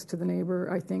right next to the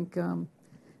neighbor, I think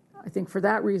for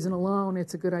that reason alone,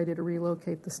 it's a good idea to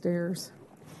relocate the stairs.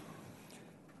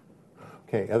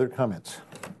 Okay, other comments?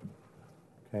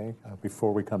 Okay,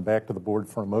 before we come back to the board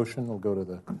for a motion, we'll go to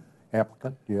the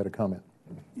applicant. You had a comment.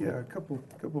 Yeah, a couple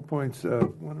points.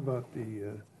 One about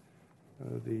the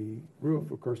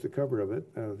roof, of course, the cover of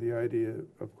it. The idea,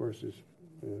 of course, is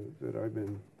that I've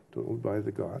been told by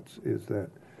the Gotts is that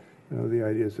the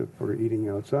idea is for eating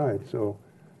outside. So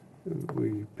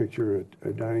we picture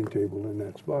a dining table in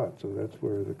that spot. So that's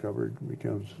where the cover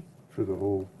becomes for the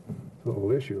whole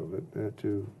issue of it.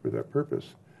 For that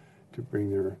purpose, to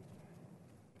bring their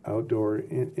outdoor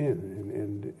in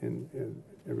and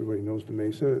everybody knows the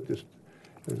Mesa just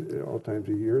all times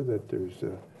of year that there's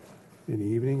in the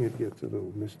evening it gets a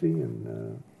little misty and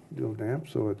a little damp,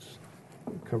 so it's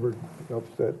covered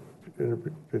helps that in a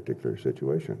particular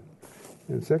situation.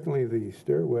 And secondly, the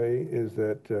stairway is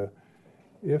that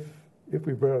if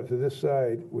we brought it to this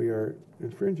side, we are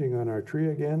infringing on our tree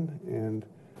again, and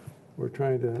we're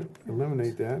trying to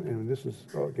eliminate that. And this is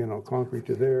again all concrete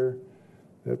to there.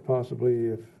 That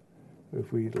possibly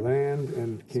if we land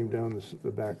and came down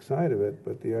the back side of it,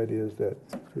 but the idea is that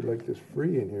we'd like this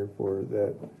free in here for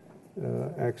that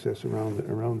access around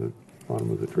the bottom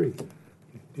of the tree.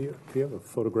 Do you have a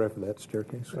photograph of that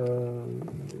staircase?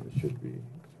 It should be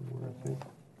somewhere, I think.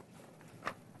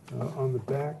 On the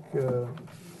back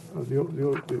of the old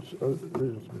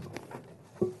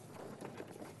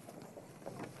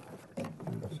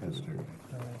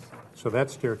So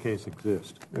that staircase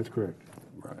exists. That's correct.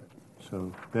 Right.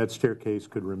 So that staircase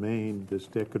could remain, this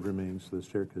deck could remain, so the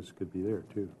staircase could be there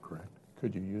too, correct?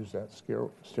 Could you use that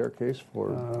staircase for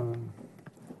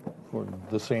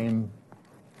the same,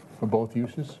 for both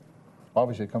uses?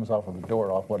 Obviously, it comes off of the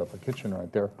door, off the kitchen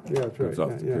right there. Yeah, that's right. Comes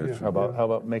off the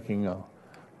kitchen.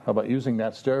 How about using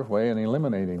that stairway and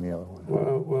eliminating the other one?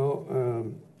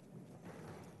 Well,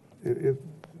 if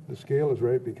the scale is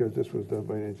right, because this was done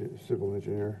by a civil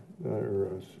engineer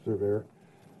or a surveyor,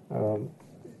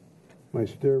 my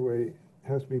stairway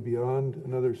has to be beyond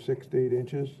another 6 to 8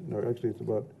 inches. No, actually, it's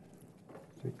about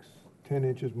 10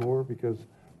 inches more because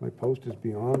my post is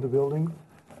beyond the building.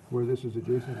 where this is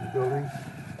adjacent to the building,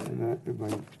 and that, if my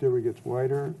stairway gets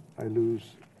wider, I lose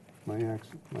my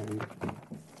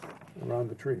around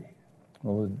the tree.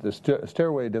 Well, the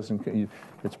stairway doesn't,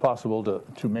 it's possible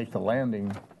to make the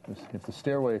landing, if the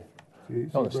stairway, See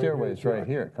no, the right stairway here, is right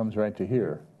here, it comes right to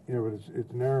here. Yeah, but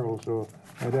it's narrow, so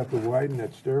I'd have to widen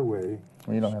that stairway.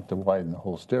 Well, you don't have to widen the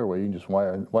whole stairway, you can just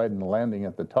widen the landing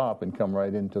at the top and come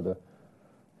right into the,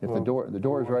 if Well, the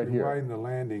door is right here. Widen the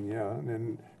landing, yeah, and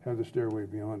then have the stairway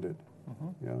beyond it.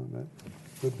 Yeah, that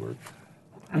could work.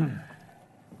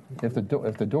 If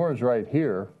the door is right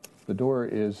here, the door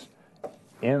is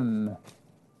in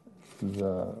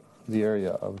the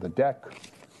area of the deck.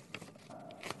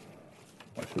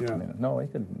 Yeah. No,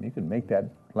 you could make that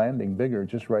landing bigger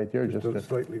just right there. Just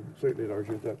slightly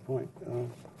larger at that point.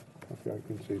 Okay, I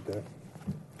can see that.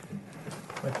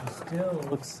 But it still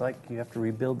looks like you have to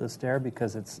rebuild the stair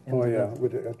because it's into Oh, yeah, the,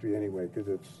 would have to be anyway, because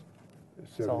it's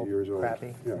 70 all years old.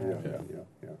 crappy. Yeah.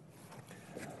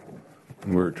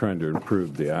 We're trying to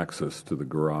improve the access to the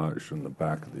garage in the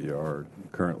back of the yard.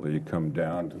 Currently, you come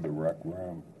down to the rec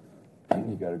room,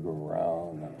 you got to go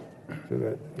around So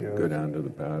that, and go down to the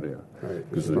patio. Right.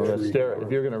 Because Well, the that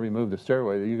if you're going to remove the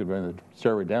stairway, you could bring the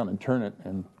stairway down and turn it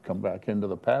and come back into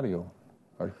the patio,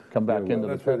 or come back into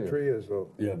the That's where the patio. tree is, though.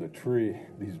 Yeah, the tree,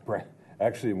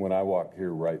 actually, when I walk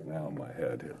here right now, my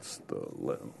head hits the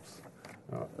limbs.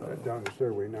 Down the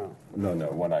stairway now. No,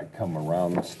 when I come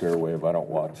around the stairway, if I don't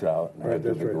watch out and Right, head to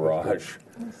that's the right, garage.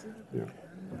 Yeah.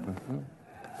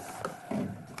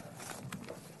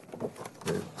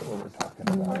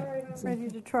 All right, I'm ready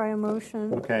to try a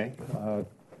motion. Okay.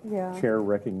 Yeah. Chair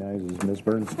recognizes Ms.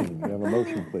 Bernstein. You have a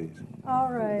motion, please.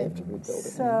 All right.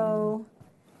 So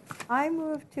I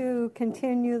move to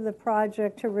continue the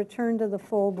project to return to the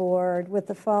full board with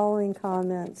the following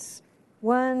comments.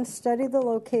 1, study the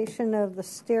location of the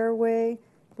stairway,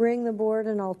 bring the board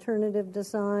an alternative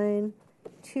design.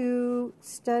 2,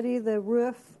 study the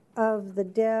roof of the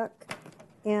deck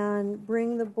and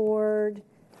bring the board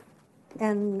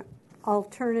an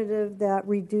alternative that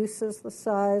reduces the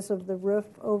size of the roof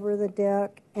over the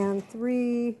deck. And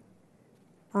 3,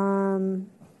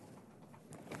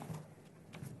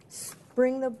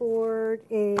 bring the board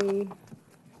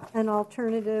an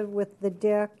alternative with the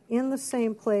deck in the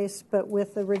same place, but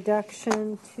with a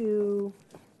reduction to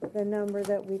the number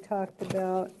that we talked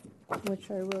about, which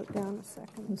I wrote down a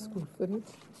second ago. Square footage.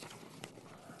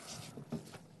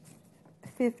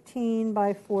 15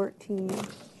 by 14. Is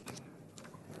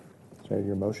that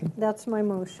your motion? That's my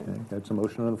motion. Okay, that's a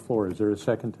motion on the floor. Is there a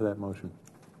second to that motion?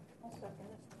 I'll second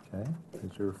it. Okay.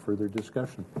 Is there further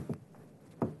discussion?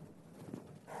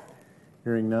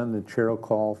 Hearing none, the chair will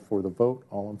call for the vote.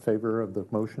 All in favor of the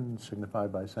motion signify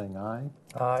by saying aye.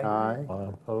 Aye. Aye.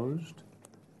 Opposed?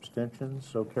 Abstentions?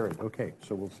 So carried. Okay,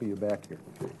 so we'll see you back here.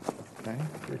 Okay?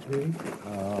 Next meeting?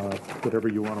 Whatever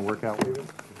you want to work out with it.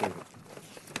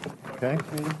 Okay?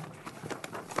 Next meeting?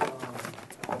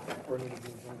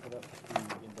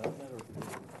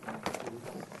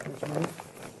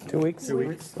 2 weeks? 2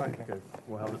 weeks. Fine. Okay,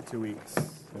 we'll have it 2 weeks.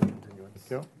 Continuance.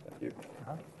 Yep.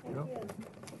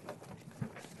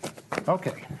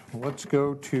 Okay, let's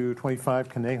go to 25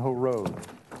 Conejo Road.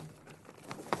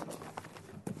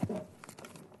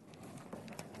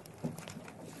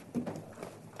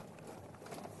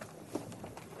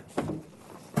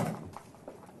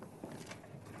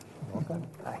 Welcome.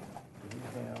 Hi. Do you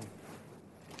have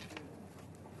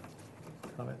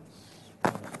comments?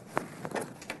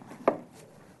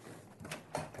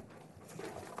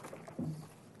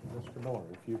 Mr. Miller,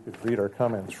 if you could read our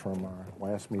comments from our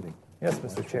last meeting. Yes,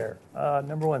 Mr. Chair.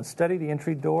 Number 1, study the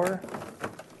entry door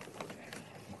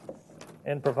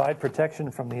and provide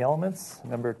protection from the elements.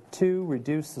 Number 2,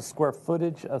 reduce the square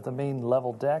footage of the main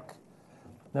level deck.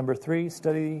 Number 3,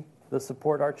 study the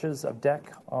support arches of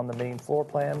deck on the main floor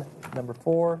plan. Number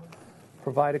 4,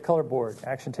 provide a color board.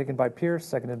 Action taken by Pierce,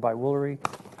 seconded by Woolery.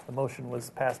 The motion was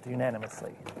passed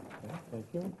unanimously. Okay, thank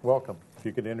you. Welcome. If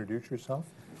you could introduce yourself.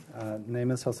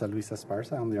 Name is Jose Luis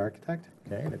Esparza. I'm the architect.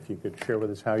 Okay, and if you could share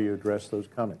with us how you address those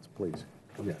comments, please.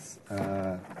 Yes.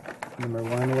 Number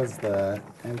 1 was the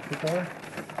entry door.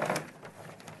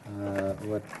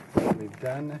 What we've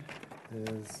done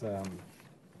is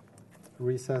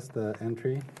recess the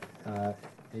entry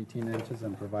 18 inches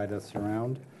and provide a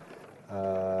surround.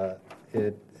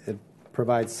 It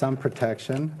provides some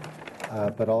protection,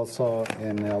 but also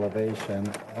in elevation.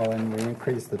 And we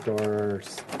increased the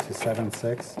doors to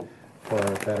 7.6 for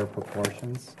better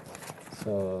proportions.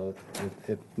 So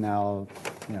it now,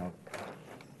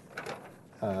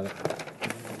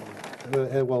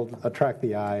 it will attract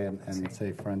the eye and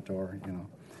say front door,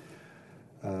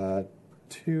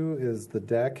 2 is the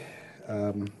deck.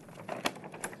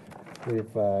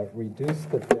 We've reduced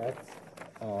the deck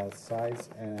size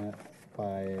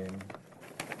by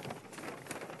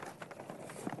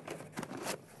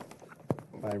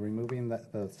removing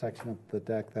the section of the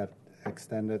deck that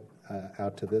extended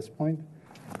out to this point.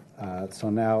 So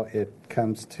now it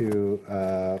comes to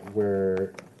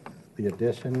where the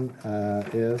addition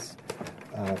is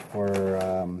for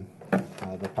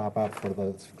the pop-out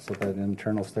so that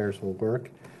internal stairs will work.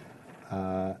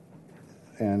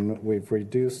 And we've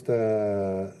reduced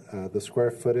the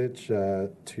square footage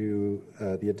to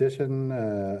the addition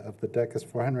of the deck is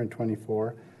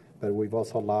 424, but we've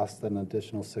also lost an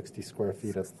additional 60 square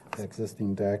feet of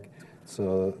existing deck.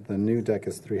 So the new deck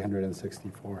is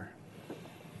 364.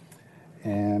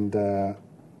 And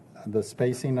the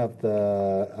spacing of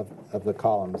the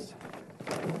columns.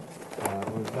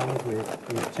 What we've done is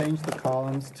we've changed the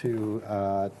columns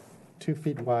to 2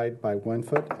 feet wide by 1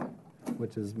 foot,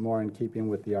 which is more in keeping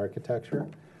with the architecture.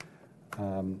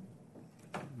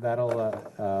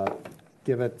 That'll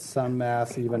give it some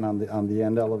mass even on the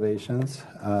end elevations,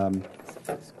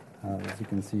 as you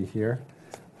can see here.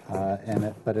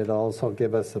 But it'll also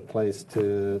give us a place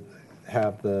to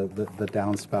have the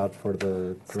downspout for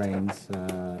the drains,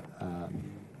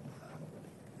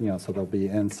 so they'll be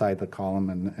inside the column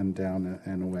and down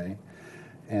and away.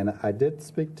 And I did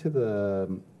speak to the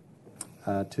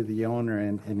owner,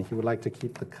 and he would like to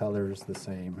keep the colors the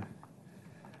same.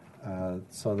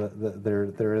 So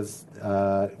there is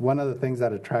one of the things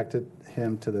that attracted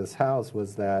him to this house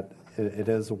was that it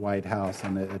is a white house,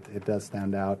 and it does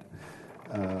stand out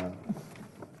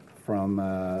from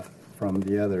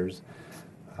the others.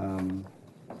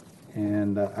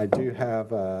 And I do have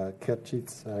cut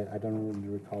sheets. I don't really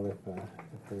recall if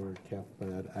they were kept,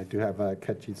 but I do have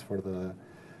cut sheets for the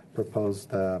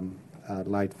proposed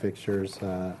light fixtures.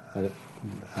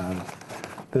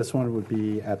 This one would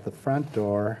be at the front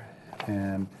door,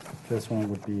 and this one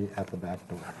would be at the back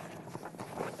door.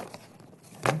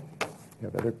 You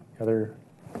have other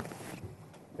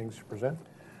things to present?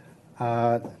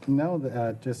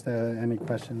 No, just any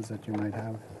questions that you might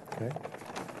have. Okay.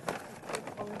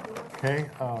 Okay.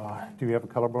 Do you have a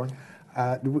color board?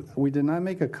 We did not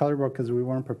make a color board because we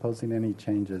weren't proposing any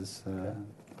changes.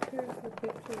 Here's the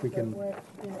pictures We can- of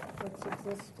what's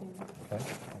existing. Okay,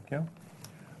 thank you.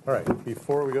 All right,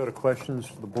 before we go to questions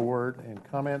for the board and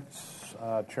comments,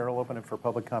 Chair will open it for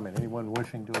public comment. Anyone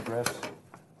wishing to address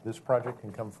this project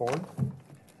can come forward.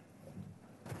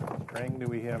 Trang, do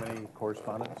we have any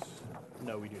correspondence?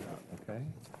 No, we do not. Okay.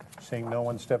 Seeing no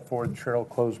one step forward, Chair will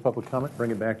close public comment,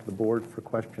 bring it back to the board for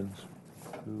questions.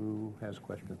 Who has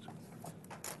questions?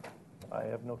 I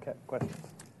have no questions.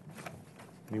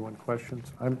 Anyone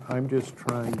questions? I'm just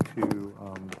trying to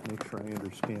make sure I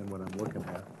understand what I'm looking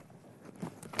at.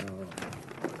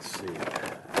 Let's see.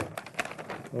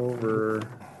 Over,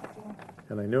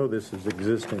 and I know this is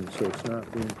existing, so it's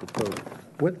not being proposed.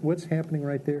 What's happening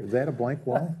right there? Is that a blank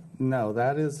wall? No,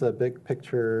 that is a big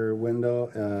picture window.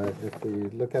 If we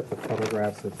look at the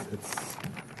photographs,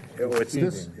 It's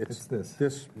this. It's this.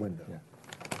 This window. Yeah.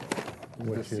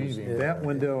 Which is that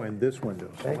window and this window.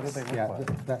 So what do they look Yeah,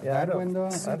 like? that window.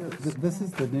 This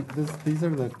is the new, these are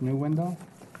the new window,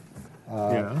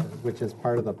 Yeah. which is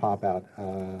part of the pop out.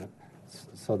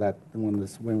 So that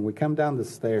when we come down the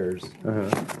stairs,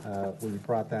 we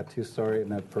brought that 2-story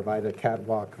and it provided a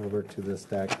catwalk over to this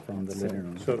deck from the living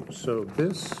room. So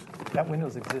this. That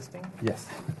window's existing? Yes,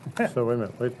 So wait a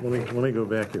minute. Let me go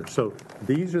back here. So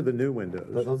these are the new windows.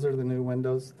 those are the new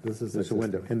windows. This is This is a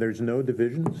window, existing. and there's no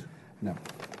divisions, No.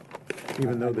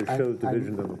 even though there shows I-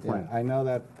 divisions on the plan. Yeah, I know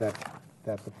that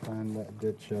the plan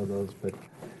did show those, but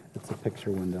it's a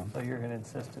picture window. So you're going to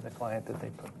insist to the client that they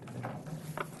put division?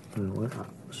 You know what?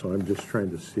 So I'm just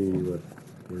trying to see where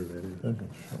that is.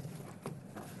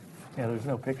 Yeah, there's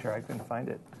no picture. I couldn't find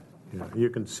it. Yeah, you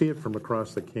can see it from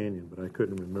across the canyon, but I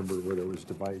couldn't remember whether it was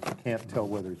divided. You can't tell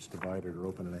whether it's divided or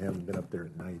open, and I haven't been up there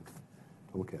at night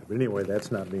to look at it. But anyway,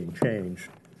 that's not being changed.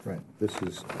 Right. This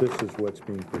is what's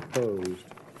being proposed.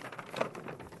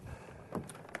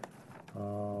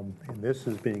 And this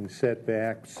is being set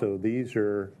back, so these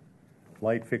are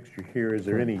light fixture here. Is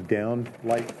there any down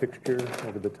light fixture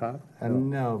over the top?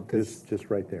 No, because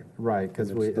Just right there. right, because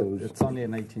And it's those- it's only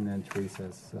an 18-inch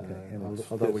recess. and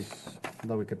it's Although this-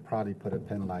 we could probably put a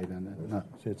pin light in it. No,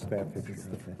 it's that fixture.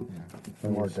 Okay.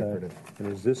 More And is, decorative. And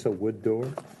is this a wood door?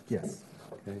 Yes.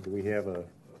 Okay, do we have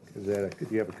do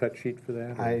you have a cut sheet for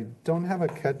that? or- I don't have a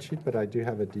cut sheet, but I do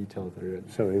have a detail through it.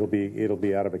 So it'll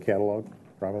be out of a catalog,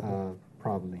 probably?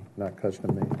 probably. Not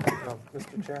custom made.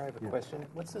 Mr. Chair, I have a question.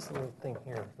 What's this little thing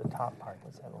here, the top part?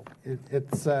 What's that little?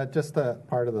 It's just a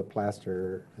part of the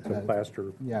plaster. It's a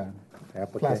plaster Yeah,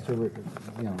 applique. plaster.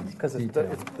 Because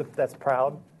detail. that's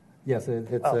proud. Yes,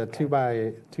 it's Oh, a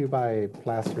okay. two by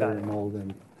plaster Got it. mold,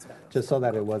 and just so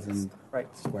that it wasn't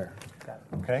Right. square. Got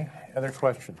it. Okay, other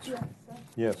questions?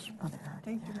 Yes.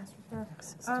 Thank you,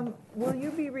 Mr. Chair. Will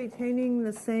you be retaining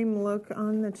the same look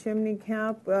on the chimney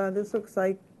cap? This looks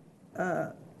like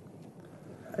a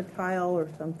tile or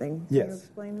something. Can you Yes.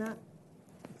 explain that?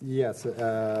 Yes,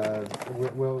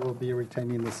 we'll be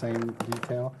retaining the same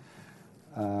detail.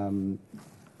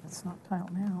 It's not tile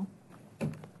now.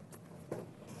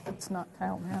 It's not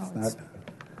tile now. Not,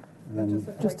 then,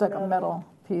 Just like a metal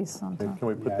piece on top. Can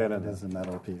we put yeah, that it in? is a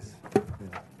metal piece.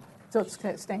 So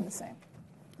it's staying the same.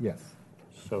 Yes.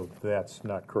 So that's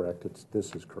not correct.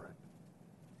 This is correct.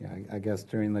 Yeah, I guess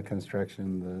during the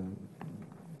construction,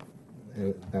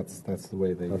 that's the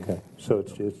way they. Okay, so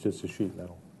it's just a sheet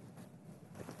metal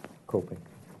coping.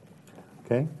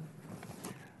 Okay.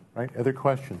 Right. Other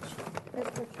questions?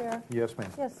 Mr. Chair? Yes, ma'am.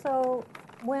 Yes, so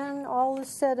when all is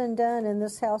said and done and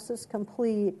this house is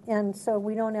complete, and so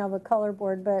we don't have a color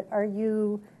board, but are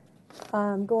you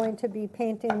going to be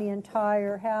painting the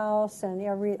entire house and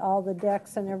all the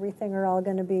decks and everything are all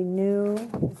going to be new?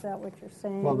 Is that what you're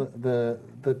saying? Well, the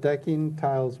decking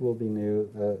tiles will be new.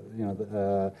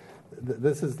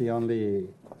 This is the only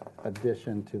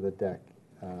addition to the deck.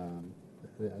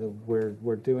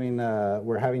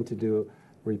 We're having to do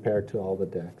repair to all the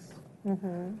decks.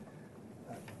 Mm-hmm.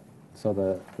 So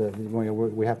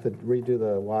we have to redo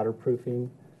the waterproofing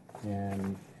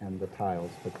and the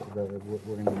tiles, but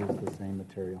we're going to use the same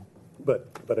material.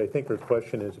 But I think her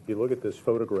question is, if you look at this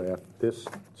photograph, this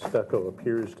stucco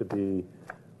appears to be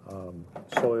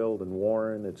soiled and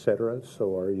worn, etc.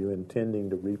 So are you intending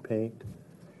to repaint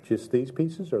just these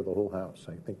pieces or the whole house?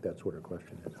 I think that's what her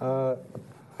question is.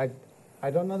 I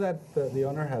don't know that the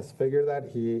owner has figured that.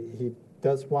 He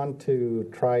does want to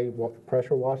try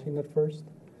pressure washing it first,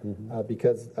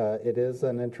 because it is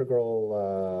an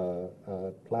integral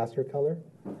plaster color,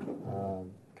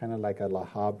 kind of like a La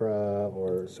Habra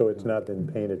or. So it's not been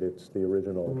painted; it's the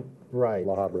original right.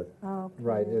 La Habra. Okay.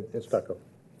 Right, it's stucco.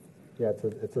 Yeah,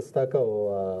 it's a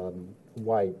stucco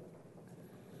white,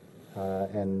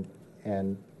 and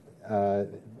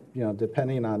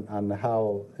depending on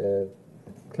how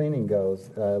cleaning goes,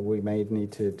 we may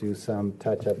need to do some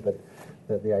touch up, but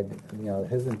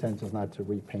his intention is not to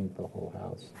repaint the whole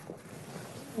house.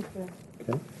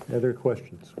 Okay. Other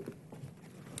questions?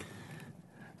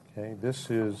 Okay. This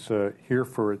is here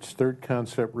for its third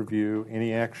concept review.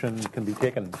 Any action can be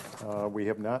taken. We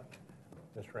have not.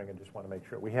 Mr. Ring, I just want to make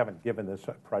sure we haven't given this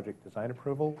project design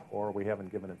approval, or we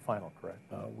haven't given it final, correct?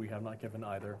 We have not given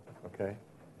either. Okay.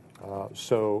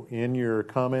 So in your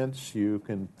comments, you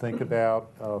can think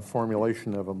about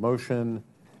formulation of a motion.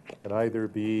 It could either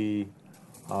be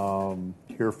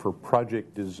here for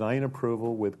project design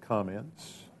approval with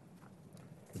comments.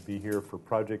 It could be here for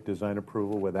project design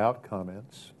approval without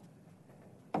comments.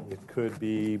 It could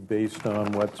be based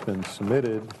on what's been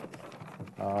submitted,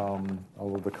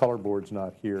 although the color board's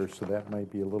not here, so that might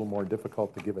be a little more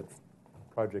difficult to give it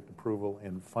project approval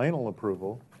and final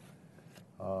approval,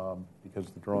 because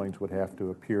the drawings would have to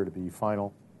appear to be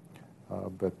final.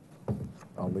 But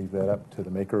I'll leave that up to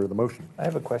the maker of the motion. I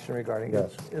have a question regarding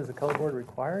Yes. this. Is the color board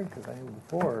required? Because I knew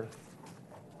before,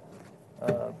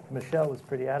 Michelle was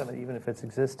pretty adamant, even if it's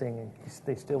existing,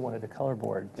 they still wanted a color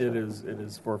board. So. It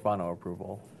is for final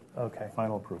approval. Okay.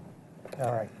 Final approval.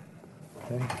 All right.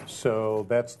 Okay. So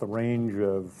that's the range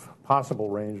of possible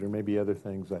range. There may be other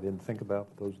things I didn't think about,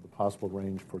 but those are the possible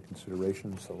range for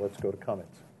consideration. So let's go to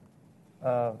comments.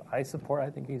 I support.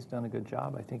 I think he's done a good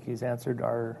job. I think he's answered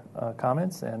our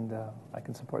comments, and I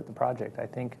can support the project. I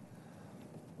think,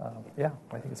 I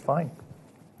think it's fine.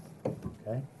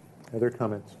 Okay. Other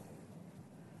comments?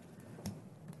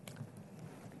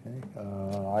 Okay.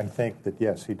 I think that,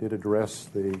 yes, he did address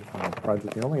the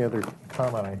project. The only other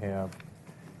comment I have,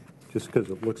 just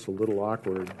because it looks a little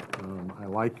awkward,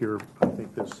 I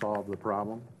think this solved the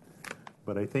problem.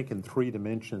 But I think in 3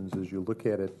 dimensions, as you look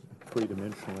at it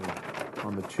 3-dimensionally,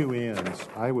 on the 2 ends,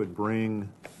 I would bring,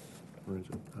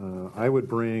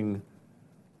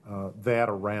 that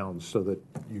around so that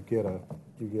you get a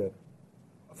 1.5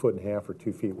 foot or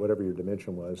 2 feet, whatever your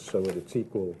dimension was, so that it's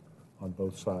equal on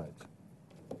both sides.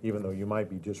 Even though you might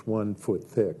be just 1 foot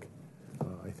thick,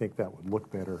 I think that would look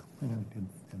better in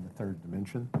the 3rd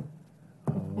dimension.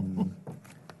 If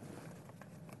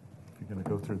you're going to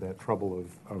go through that trouble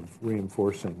of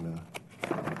reinforcing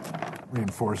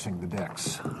the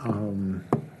decks.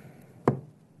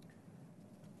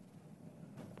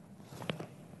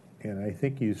 And I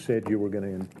think you said you were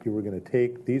going to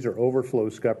take, these are overflow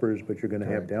scuppers, but you're going to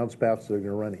have downspouts that are going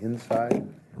to run inside,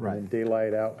 Right. and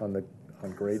daylight out on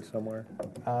grade somewhere.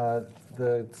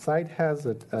 The site has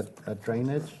a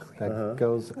drainage that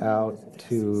goes out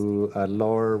to a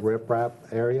lower riprap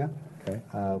area, Okay.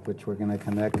 which we're going to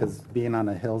connect, because being on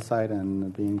a hillside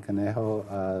and being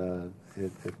Conejo,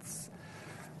 it's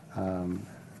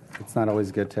not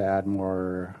always good to add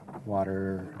more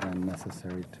water than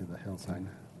necessary to the hillside.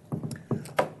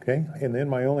 Okay, and then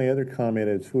my only other comment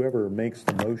is whoever makes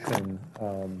the motion,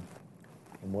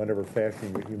 in whatever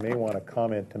fashion, you may want to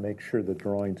comment to make sure the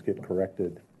drawings get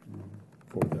corrected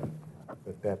for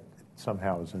that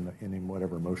somehow is in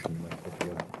whatever motion you might put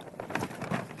together.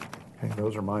 Okay,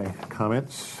 those are my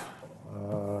comments.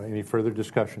 Any further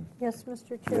discussion? Yes, Mr.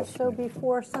 Chair. Yes, So ma'am.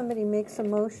 before somebody makes a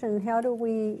motion, how do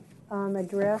we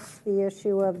address the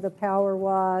issue of the power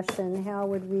wash, and how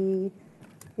would we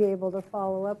be able to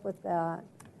follow up with that?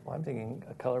 Well, I'm thinking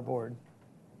a color board.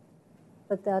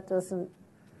 But that doesn't,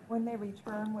 When they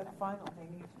return with final, they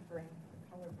need to bring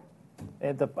the color board.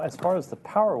 And as far as the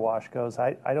power wash goes,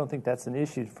 I don't think that's an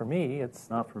issue for me. It's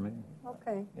Not for me.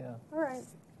 okay, yeah. all right.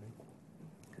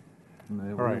 All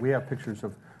right. We have pictures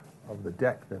of the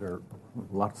deck that are,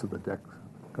 lots of the deck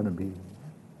going to be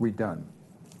redone.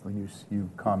 When you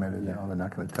commented, Yeah. they're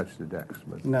not going to touch the decks,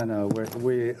 but No,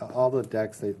 we all the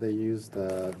decks, they use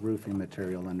the roofing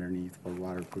material underneath for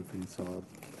waterproofing, so,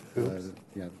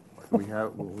 yeah. we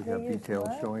have They use details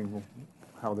what? showing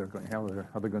how they're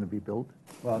going to be built.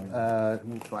 Well,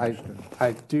 Flashed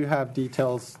I do have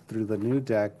details through the new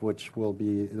deck, which we'll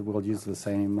use the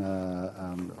same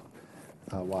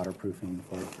waterproofing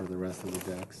for the rest of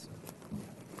the decks.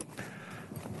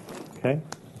 Okay.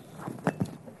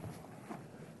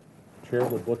 Chair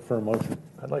would look for a motion.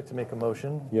 I'd like to make a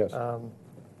motion. Yes.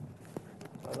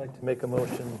 I'd like to make a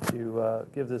motion to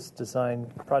give this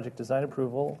project design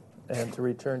approval and to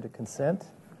return to consent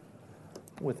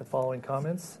with the following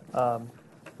comments.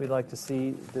 We'd like to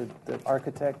see the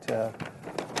architect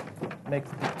make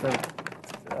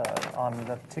on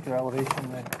the particular elevation,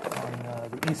 on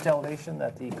the east elevation,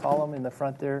 that the column in the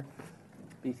front there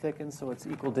be thickened so it's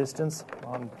equal distance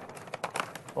on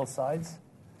both sides,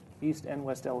 east and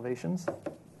west elevations.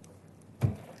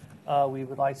 We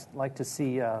would like to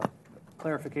see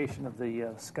clarification of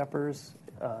the scuppers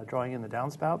drawing in the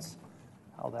downspouts,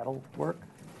 how that'll work.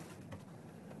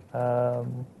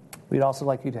 We'd also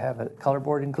like you to have a color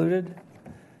board included.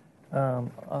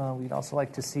 We'd also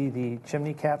like to see the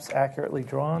chimney caps accurately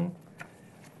drawn,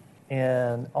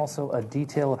 and also a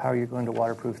detail of how you're going to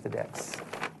waterproof the decks.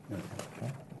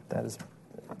 Okay. That is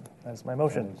my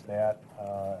motion. Is that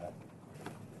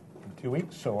in 2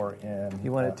 weeks or in?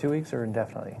 You want it 2 weeks or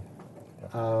indefinitely?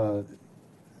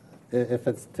 If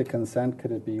it's to consent,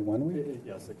 could it be 1 week?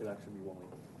 Yes, it could actually be 1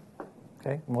 week.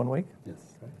 Okay, in 1 week? Yes.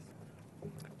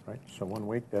 Right, so 1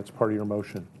 week, that's part of your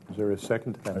motion. Is there a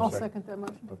second to that? I'll second that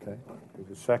motion. Okay,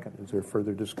 there's a second. Is there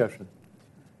further discussion?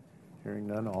 Hearing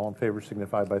none, all in favor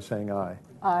signify by saying aye.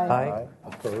 Aye.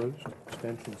 Opposed,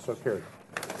 abstentions, so carried.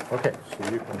 Okay, so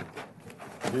you can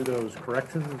do those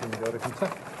corrections and go to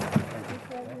consent.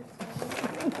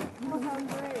 Oh, how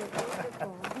great,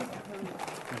 wonderful.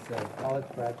 He's a college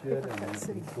graduate, and he's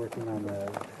going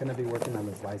to be working on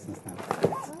his license now.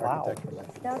 Wow. Architecture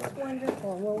license. That's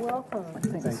wonderful. Well, welcome.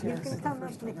 Thank You can come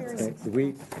up and hear Okay,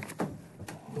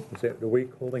 is that the week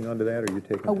holding on to that, or are you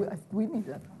taking? Oh, we need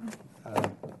that.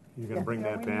 You going to bring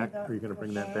that back? Are you going to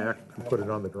bring that back and put it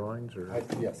on the drawings, or?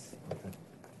 Yes.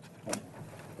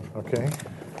 Okay.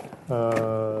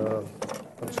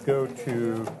 Let's go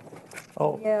to,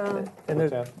 Oh, Yeah. and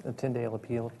there's What's a 10-day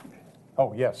appeal.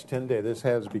 oh, yes, 10-day. This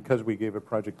has, because we gave a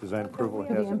project design approval, it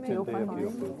has a The MPO 10-day appeal.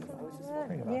 findings.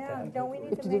 Yeah, don't we need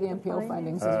To to do make the MPO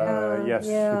findings. Yes,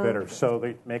 you Yeah. better. So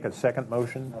they make a second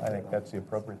motion. I think that's the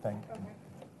appropriate thing.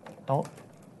 I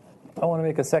want to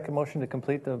make a second motion to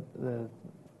complete the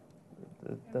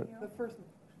first.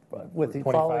 with the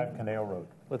 25 following Canal Road.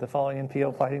 with the following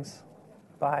NPO findings.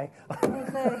 Bye.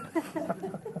 Okay.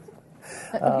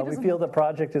 We feel the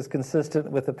project is consistent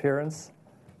with appearance,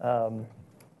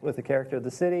 with the character of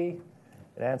the city.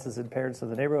 It enhances the appearance of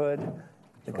the neighborhood.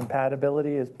 The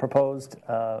compatibility is proposed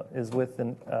is with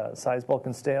the size, bulk,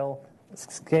 and scale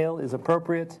is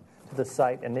appropriate to the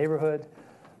site and neighborhood.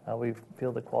 We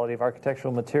feel the quality of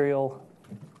architectural material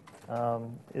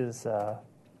is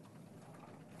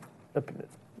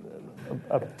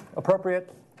appropriate,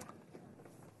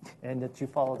 and that you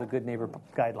follow the good neighbor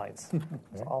guidelines.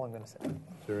 That's all I'm going to say.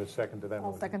 Is there a second to that I'll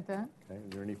motion? second that. Okay.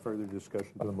 Is there any further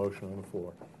discussion to the motion on the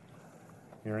floor?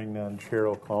 Hearing none, Chair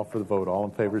will call for the vote. All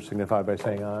in favor signify by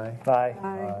saying aye. Bye.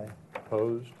 Aye.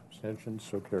 Opposed? Abstentions,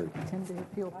 so carried. 10-day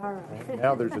appeal. All right.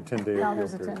 Now there's a 10-day Now appeal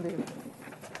there's a period.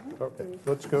 10-day. Okay,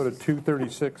 let's go to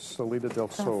 236 Salida del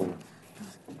Sol.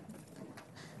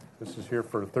 This is here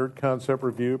for a third concept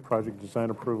review. Project design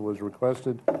approval is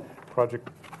requested. Project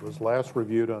was last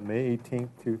reviewed on May 18th,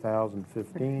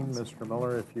 2015. Mr.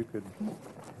 Miller, if you could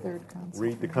Third concept.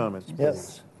 read the comments, please.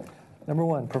 Yes. Number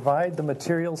 1, provide the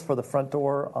materials for the front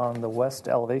door on the west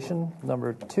elevation.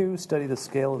 Number 2, study the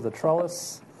scale of the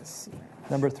trellis.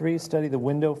 Number 3, study the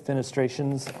window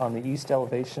fenestrations on the east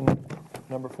elevation.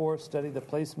 Number 4, study the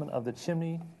placement of the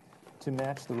chimney to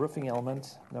match the roofing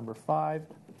element. Number 5,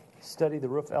 study the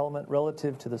roof element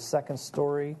relative to the second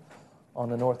story on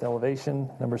the north elevation.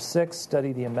 Number 6,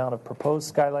 study the amount of proposed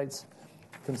skylights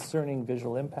concerning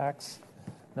visual impacts.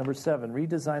 Number 7,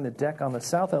 redesign the deck on the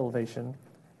south elevation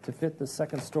to fit the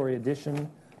second story addition.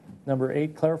 Number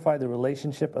 8, clarify the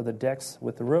relationship of the decks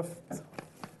with the roof.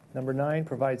 Number 9,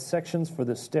 provide sections for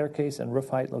the staircase and roof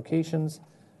height locations.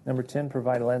 Number 10,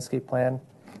 provide a landscape plan.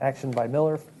 Action by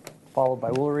Miller, followed by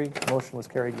Woolery. Motion was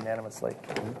carried unanimously.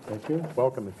 Thank you.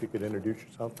 Welcome. If you could introduce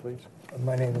yourself, please.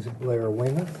 My name is Blair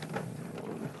Weymouth.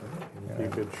 If you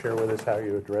could share with us how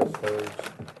you address those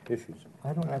issues.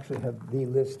 I don't actually have the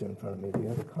list in front of me. Do you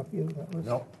have a copy of that list?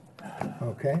 No.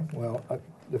 Okay. Well,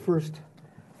 the first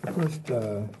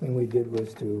thing we did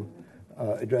was to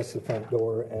address the front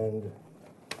door, and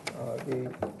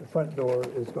the front door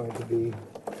is going to be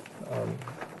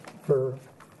fir.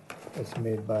 It's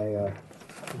made by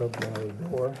Love Valley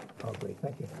Door. Oh, great.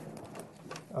 Thank you.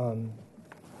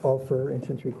 All fir, 1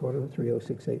 3/4,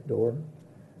 3068 door,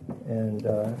 and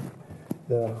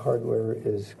the hardware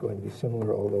is going to be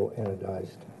similar, although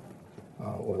anodized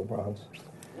oil bronze.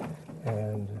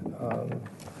 And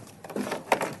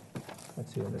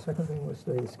let's see. And the second thing was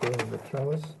the scale of the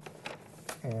trellis,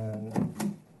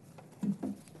 and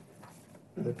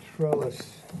the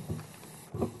trellis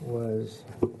was,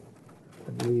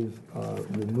 I believe,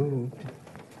 removed.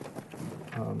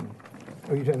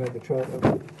 Are you talking about the trellis?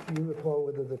 Do you recall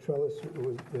whether the trellis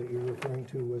that you're referring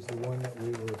to was the one that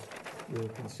we were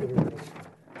considering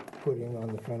putting on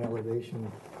the front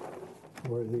elevation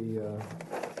for the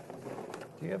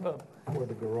Do you have a, for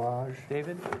the garage?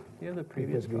 David, do you have the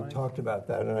previous Because we drawing? talked about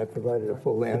that, and I provided a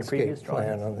full landscape previous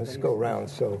plan drawings on this that you go-round,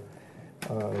 so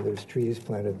there's trees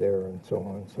planted there and so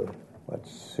on, so.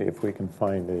 Let's see if we can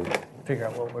find a... Figure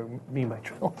out what we mean by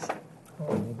trellis.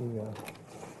 Oh, maybe,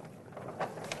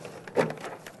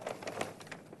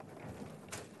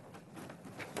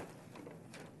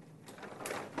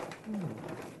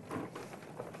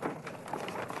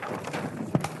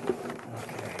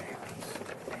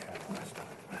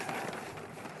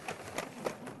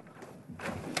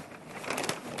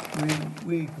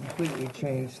 we completely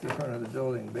changed the front of the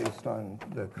building based on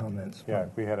the comments. Yeah,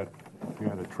 we had a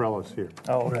trellis here.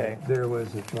 Oh, okay. Right, there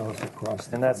was a trellis across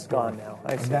the And that's front gone door. now.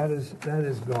 I And see. that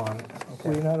is gone.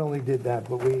 We not only did that,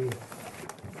 but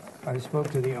I spoke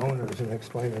to the owners and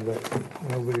explained to them that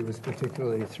nobody was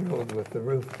particularly thrilled with the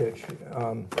roof pitch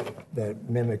that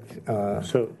mimicked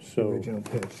the original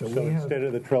pitch. So instead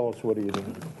of the trellis, what are you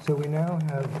doing? So we now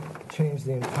have changed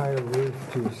the entire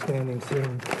roof to standing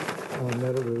seam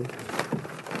metal roof.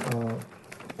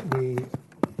 We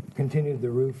continued the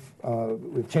roof.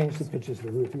 We've changed the pitches of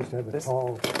the roof. It used to have a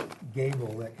tall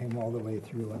gable that came all the way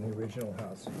through on the original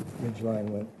house. Ridge line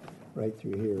went right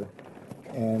through here.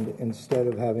 And instead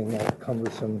of having that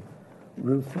cumbersome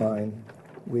roof line,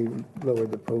 we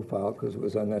lowered the profile because it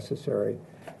was unnecessary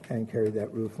and carried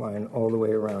that roof line all the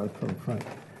way around from front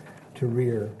to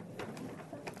rear.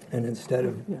 And instead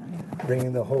of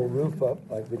bringing the whole roof up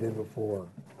like we did before,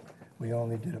 we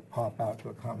only did a pop out to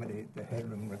accommodate the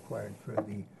headroom required for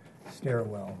the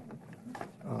stairwell.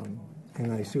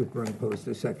 And I superimposed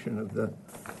a section of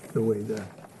the way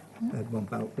that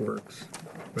bump out works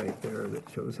right there that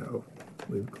shows how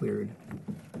we've cleared.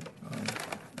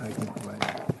 I can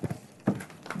provide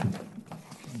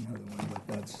another one, but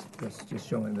that's just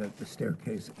showing that the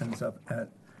staircase ends up at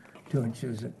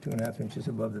 2.5 inches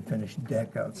above the finished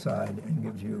deck outside and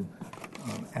gives you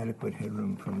adequate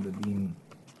headroom from the beam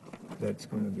that's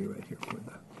going to be right here for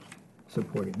the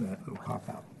supporting that little pop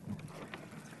out.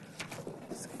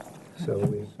 So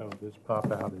this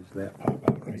pop out is that pop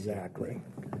out. Right? Exactly.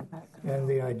 And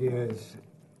the idea is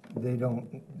they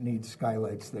don't need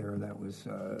skylights there. That was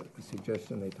a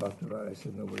suggestion they talked about. I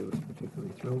said nobody was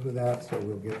particularly thrilled with that, so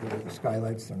we'll get rid of the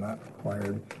skylights. They're not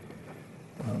required,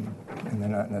 and they're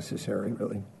not necessary,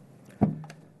 really.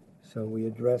 So we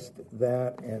addressed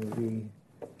that, and we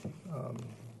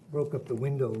broke up the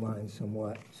window lines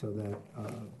somewhat so that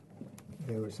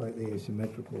they were slightly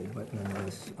asymmetrical, but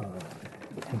nonetheless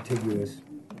contiguous.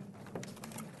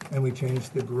 And we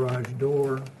changed the garage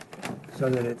door so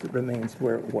that it remains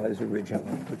where it was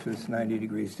originally, which was 90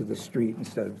 degrees to the street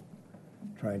instead of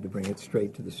trying to bring it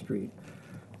straight to the street.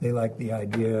 They like the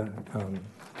idea.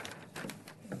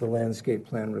 The landscape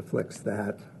plan reflects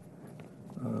that.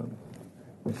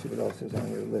 Let's see what else is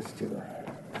on your list here.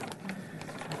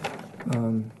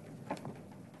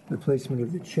 The placement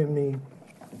of the chimney.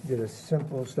 Did a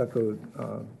simple stucco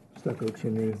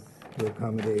chimney to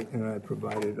accommodate, and I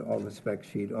provided all the spec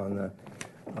sheet on the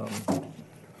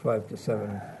 5 to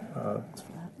 7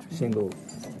 single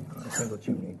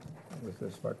chimney with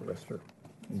the spark arrestor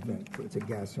vent. So it's a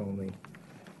gas only,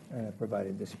 and I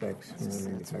provided the specs from the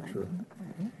manufacturer.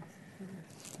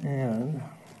 And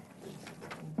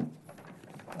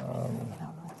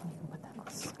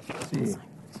let's see.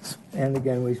 And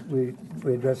again,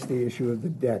 we addressed the issue of the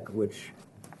deck, which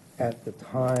at the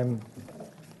time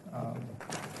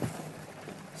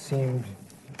seemed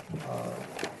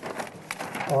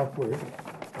awkward.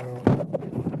 I don't know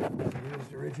what it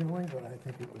used originally, but I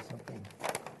think it was something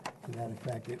to that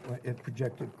effect. It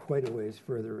projected quite a ways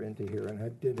further into here, and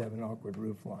it did have an awkward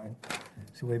roof line.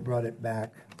 So we brought it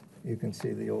back. You can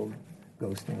see the old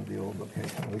ghosting of the old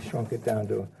location. We shrunk it down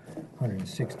to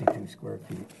 162 square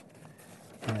feet.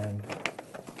 And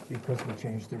because we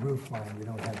changed the roof line, we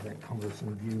don't have that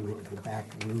cumbersome view of the back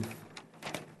roof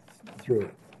through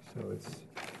it. So it's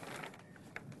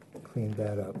cleaned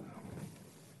that up.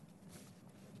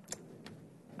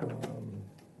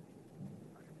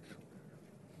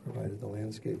 Provided the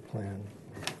landscape plan.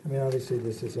 I mean, obviously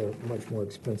this is a much more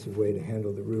expensive way to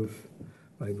handle the roof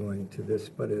by going to this,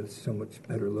 but it's so much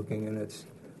better looking, and it's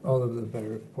all of the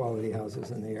better quality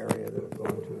houses in the area that have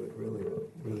gone to it really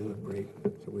look great.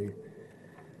 So we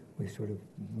sort of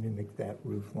mimicked that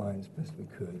roof line as best we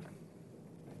could.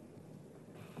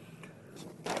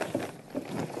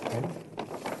 Okay.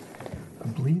 I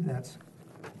believe that's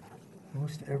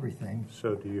most everything.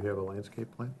 So do you have a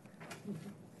landscape plan?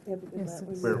 Yeah, because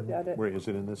we Where, looked at it. where is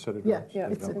it in this set of Yeah, drawings? Yeah,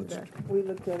 it's No, in let's- there. We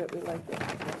looked at it, we liked it.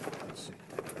 Let's see.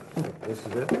 This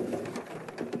is it?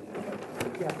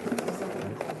 Yeah.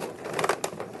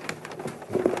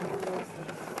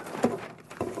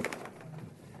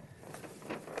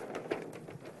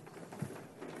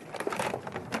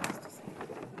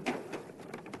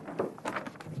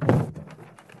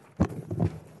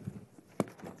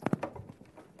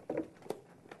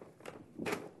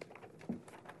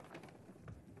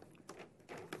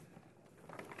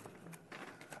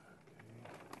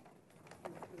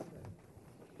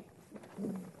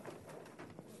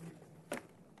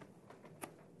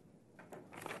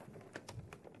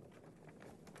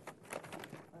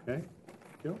 Okay,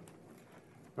 thank you.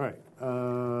 All right.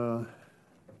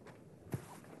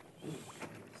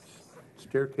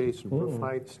 Staircase and roof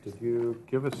heights, did you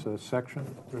give us a section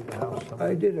through the house?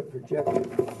 I did a projected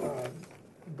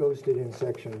ghosted in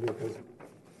section because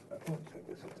I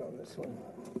guess it's on this one.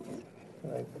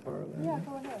 Can I borrow that? Yeah,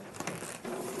 go ahead.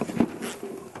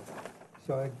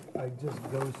 So I just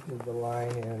ghosted the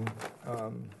line in.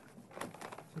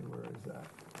 See, where is that?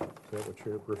 Is that what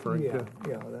you're referring to?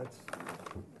 Yeah, that's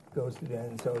ghosted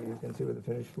in, so you can see where the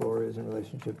finished floor is in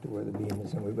relationship to where the beam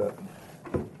is, and we've got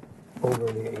over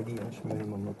the 80-inch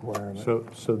minimum requirement.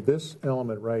 So this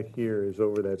element right here is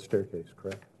over that staircase,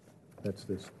 correct? That's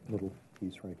this little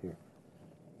piece right here.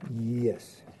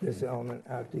 Yes, this element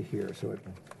out to here, so it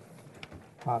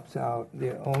pops out.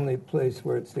 The only place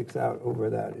where it sticks out over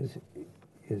that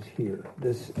is here.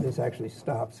 This actually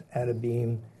stops at a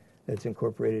beam that's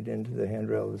incorporated into the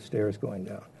handrail of the stairs going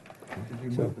down.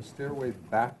 Did you move the stairway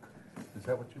back? Is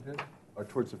that what you did? Or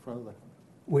towards the front of the...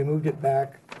 We moved it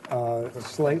back,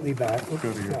 slightly back. Go to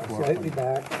your floor Slightly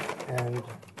back, and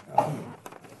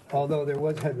although there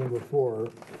was headroom before,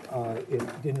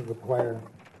 it didn't require,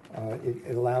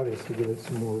 it allowed us to give it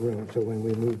some more room. So when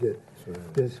we moved it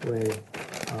this way,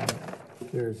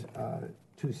 there's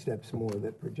 2 steps more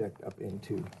that project up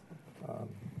into.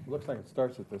 Looks like it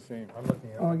starts at the same. I'm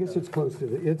looking at. Oh, I guess it's close to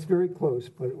it's very close,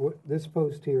 but this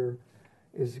post here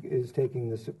is taking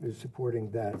this, is supporting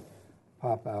that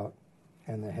pop out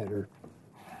and the header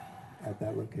at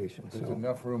that location. There's So,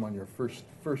 enough room on your first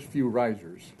few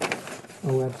risers.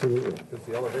 oh, absolutely. Because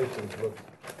the elevations look,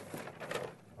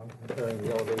 I'm comparing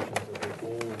the elevations of the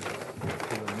old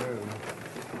to the new.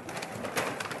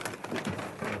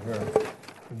 And here.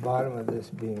 The bottom of this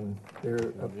beam, they're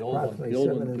The old, approximately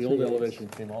one, 7 the old 3/8. elevation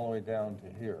came all the way down to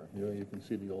here. You can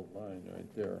see the old line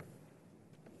right there.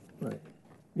 Right.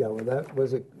 Yeah, well, that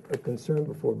was a concern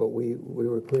before, but we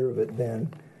were clear of it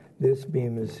then. This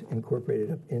beam is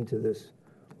incorporated up into this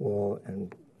wall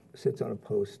and sits on a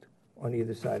post on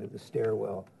either side of the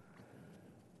stairwell.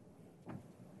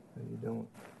 you don't.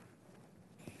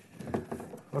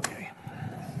 Okay.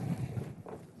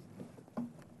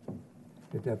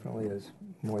 It definitely is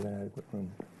more than adequate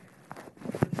room.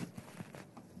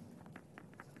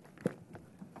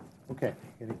 Okay.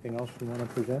 Anything else you want to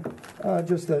present?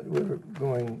 Just that we're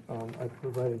going, I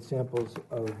provided samples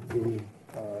of the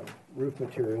roof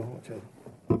material,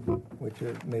 which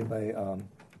are made by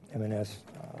M&S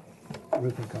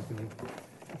Roofing Company.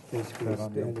 Basically, Is that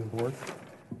on your standing board?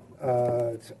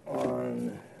 It's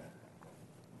on.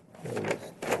 There it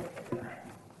is.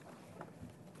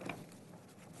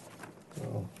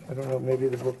 So, I don't know. Maybe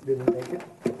the book didn't make it.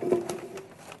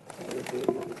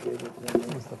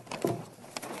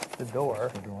 The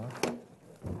door.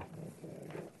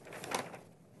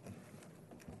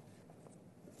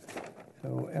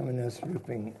 So M&S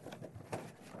Roofing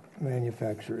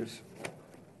manufacturers.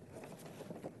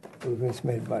 It's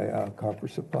made by Copper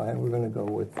Supply, and we're going to go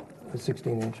with a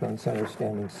 16-inch on center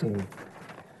standing seam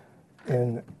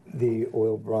in the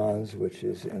oil bronze, which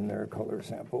is in their color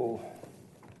sample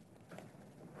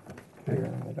here,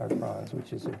 in the dark bronze,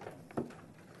 which is a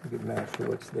good match for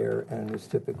what's there and is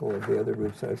typical of the other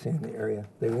roofs I've seen in the area.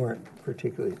 They weren't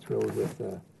particularly thrilled with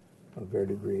a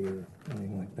verdigris or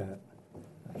anything like that.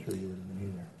 Not sure you would have been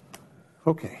either.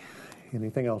 Okay.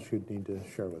 Anything else you'd need to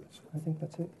share with us? I think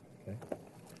that's it. Okay.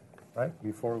 All right.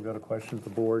 Before we go to questions of the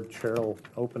board, Chair will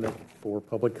open it for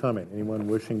public comment. Anyone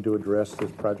wishing to address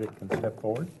this project can step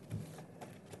forward.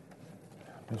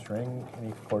 Mr. Ng,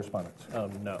 any correspondence?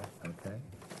 No. Okay.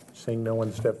 Seeing no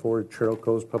one step forward, Chair will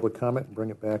close public comment and bring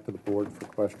it back to the board for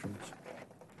questions.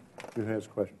 Who has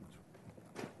questions?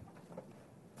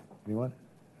 Anyone?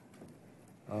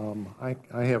 I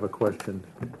have a question.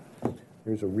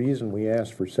 There's a reason we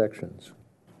ask for sections,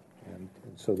 and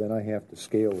so then I have to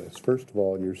scale this. First of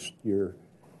all, your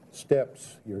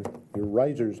steps, your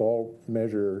risers all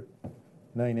measure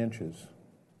 9 inches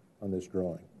on this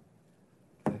drawing.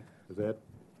 Is that?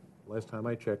 Last time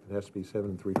I checked, it has to be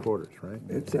 7 3/4, right?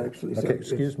 It's actually okay.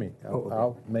 Excuse me.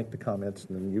 I'll make the comments,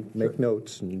 and then you make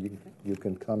notes, and you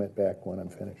can comment back when I'm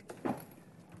finished.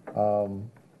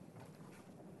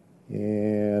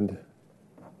 And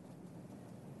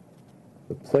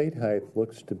the plate height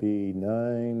looks to be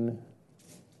 9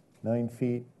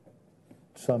 feet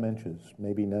some inches,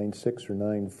 maybe 9.6 or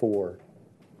 9.4.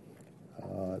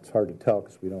 It's hard to tell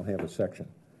because we don't have a section.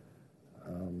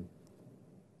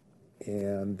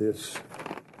 And this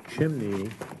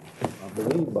chimney, I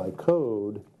believe by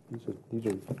code, these are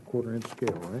 1/4 inch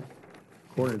scale, right?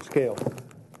 1/4 inch scale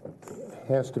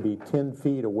has to be 10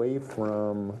 feet away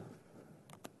from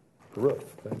the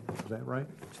roof. Is that right?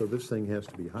 So this thing has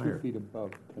to be higher. 2 feet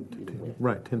above, 10 feet away.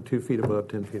 Right, 2 feet above,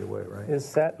 10 feet away, right?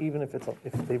 Is that even if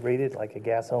they rate it like a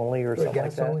gas only or something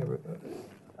like that? Only,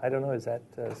 I don't know. Does that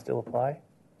still apply?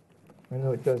 I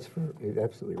know it does. You're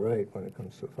absolutely right when it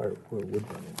comes to fire or wood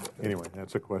burning. Anyway,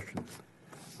 that's a question.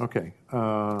 Okay.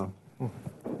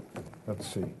 Let's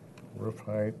see. Roof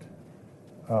height.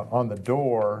 On the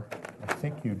door, I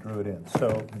think you drew it in. So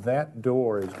that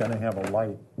door is going to have a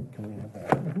light. Can we have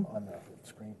that on the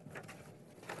screen?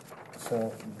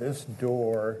 So this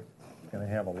door is going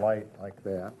to have a light like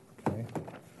that. Okay.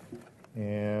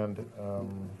 And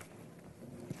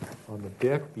on the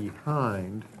deck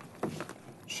behind,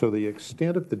 so the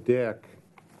extent of the deck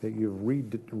that you've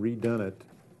redone it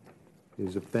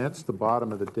is if that's the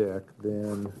bottom of the deck,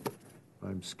 then if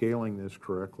I'm scaling this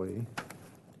correctly,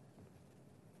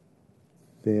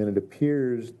 then it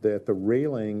appears that the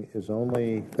railing is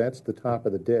only, that's the top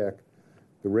of the deck,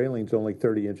 the railing's only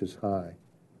 30 inches high.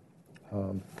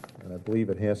 And I believe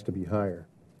it has to be higher.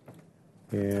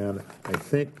 And I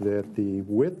think that the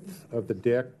width of the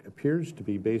deck appears to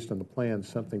be, based on the plan,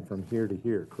 something from here to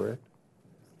here, correct?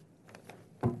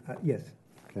 Yes.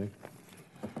 Okay.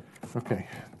 Okay.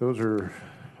 Those are,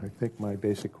 I think, my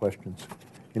basic questions.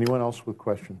 Anyone else with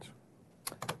questions?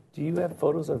 Do you have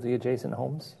photos of the adjacent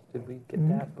homes? Did we get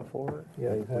that before?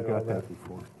 Yeah, you've had We all got that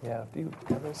before. Yeah. Do you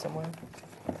have those somewhere?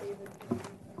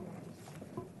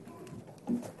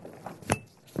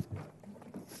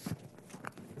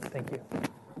 Thank you.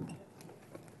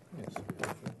 Yes.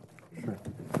 Sure.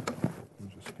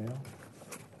 There's a scale.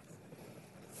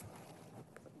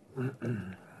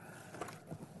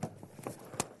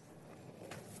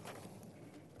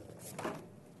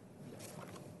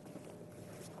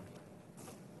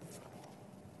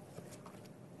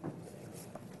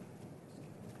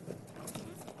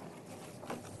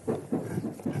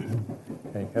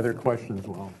 Okay, other questions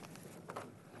while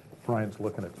Brian's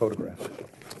looking at photographs?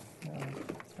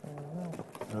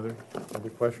 Other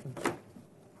questions?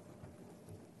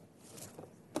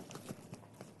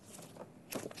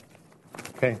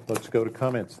 Okay, let's go to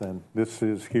comments then. This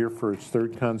is here for its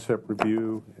third concept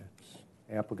review. It's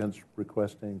applicants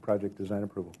requesting project design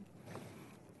approval.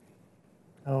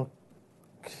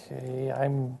 Okay,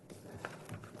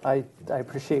 I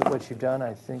appreciate what you've done.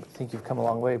 I think you've come a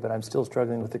long way, but I'm still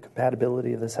struggling with the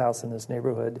compatibility of this house in this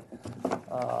neighborhood.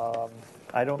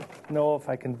 I don't know if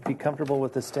I can be comfortable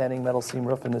with the standing metal seam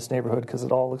roof in this neighborhood because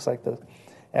it all looks like the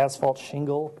asphalt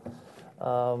shingle.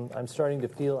 I'm starting to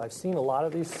feel, I've seen a lot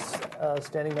of these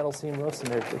standing metal seam roofs,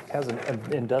 and it has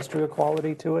an industrial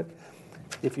quality to it.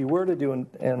 If you were to do,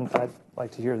 and I'd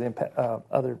like to hear the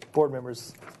other board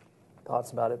members'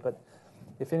 thoughts about it, but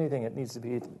if anything, it needs to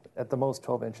be at the most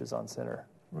 12 inches on center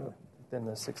than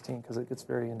the 16 because it gets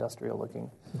very industrial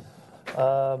looking.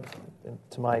 To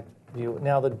my view.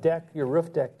 Now the deck, your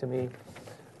roof deck to me,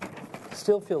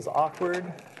 still feels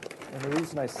awkward. And the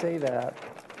reason I say that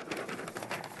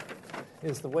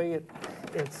is the way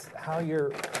it's how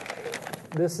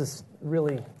this is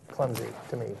really clumsy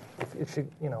to me. If it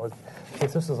should,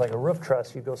 if this was like a roof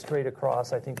truss, you go straight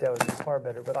across. I think that would be far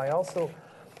better. But I also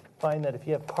find that if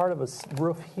you have part of a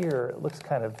roof here, it looks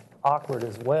kind of awkward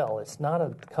as well. It's not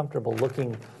a comfortable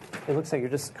looking. It looks like you're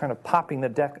just kind of popping the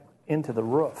deck into the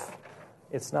roof.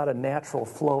 It's not a natural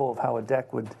flow of how a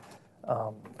deck would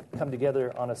come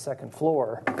together on a second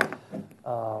floor.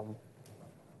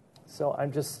 So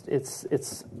I'm just, it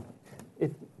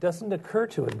doesn't occur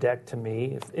to a deck to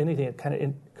me. If anything, it kind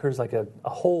of occurs like a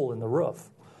hole in the roof.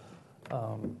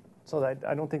 So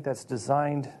I don't think that's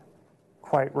designed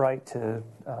quite right to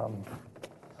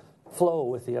flow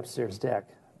with the upstairs deck.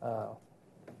 It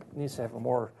needs to have a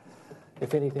more,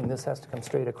 if anything, this has to come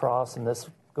straight across, and this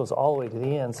goes all the way to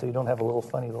the end, so you don't have a little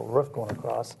funny little roof going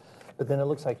across. But then it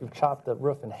looks like you've chopped the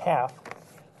roof in half.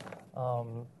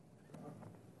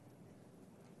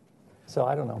 So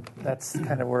I don't know. That's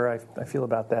kind of where I feel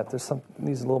about that.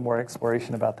 Needs a little more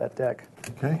exploration about that deck.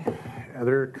 Okay.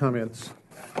 Other comments?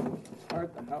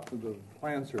 The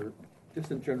plans are,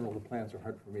 just in general, the plans are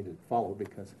hard for me to follow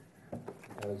because,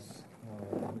 as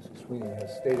Mrs. Sweeney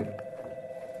has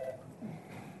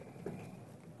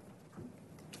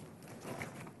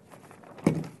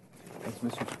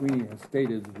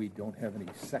stated, we don't have any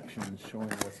sections showing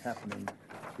what's happening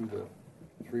through the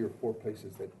 3 or 4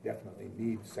 places that definitely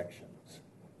need sections.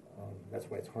 That's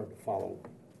why it's hard to follow.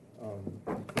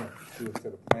 You can't do a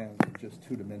set of plans with just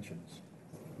 2 dimensions.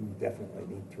 You definitely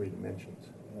need 3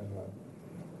 dimensions.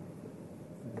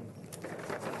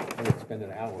 I would spend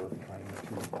an hour trying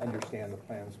to understand the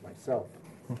plans myself.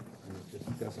 And it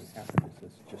just doesn't happen.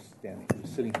 It's just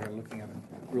sitting here looking at them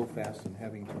real fast and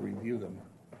having to review them.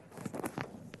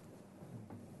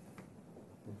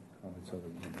 Comments other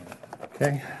than that.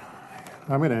 Okay.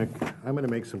 I'm gonna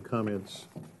make some comments.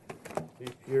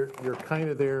 You're kind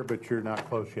of there, but you're not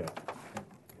close yet.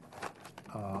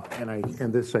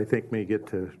 And this I think may get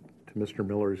to Mr.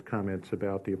 Miller's comments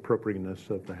about the appropriateness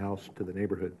of the house to the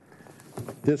neighborhood.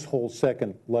 This whole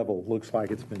second level looks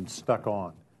like it's been stuck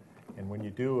on. And when you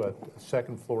do a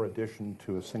second floor addition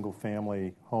to a single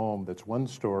family home that's 1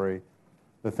 story,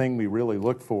 the thing we really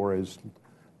look for is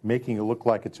making it look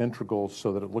like it's integral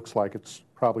so that it looks like it's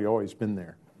probably always been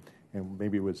there. And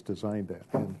maybe it was designed that.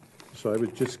 And so I was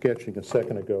just sketching a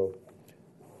second ago.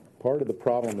 Part of the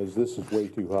problem is this is way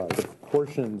too high. The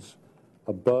portions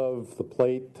above the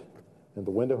plate and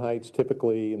the window heights,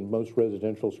 typically in most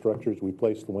residential structures, we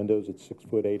place the windows at 6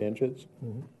 foot 8 inches,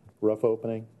 rough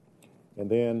opening. And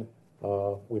then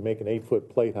we make an 8 foot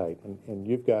plate height. And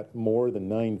you've got more than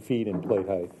 9 feet in plate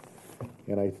height.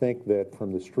 And I think that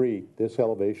from the street, this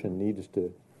elevation needs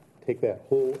to take that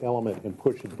whole element and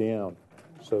push it down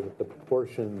so that the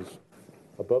portions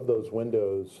above those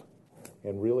windows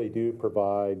and really do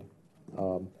provide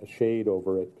a shade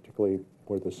over it, particularly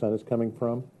where the sun is coming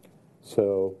from.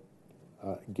 So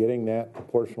getting that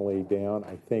proportionally down,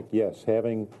 I think, yes,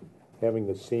 having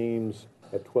the seams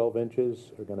at 12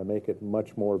 inches are going to make it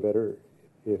much more better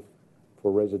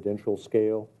for residential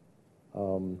scale.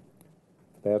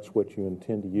 That's what you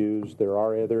intend to use. There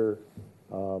are other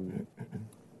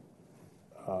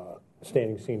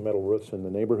standing seam metal roofs in the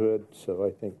neighborhood, so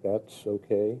I think that's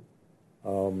okay.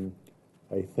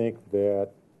 I think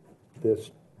that this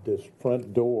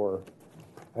front door,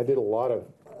 I did a lot of,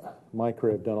 my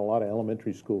career, I've done a lot of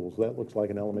elementary schools. That looks like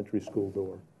an elementary school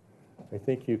door. I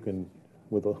think you can,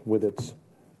 with its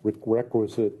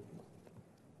requisite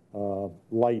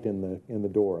light in the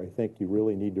door, I think you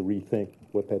really need to rethink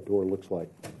what that door looks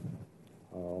like.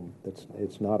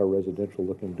 It's not a residential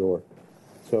looking door.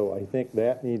 So I think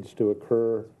that needs to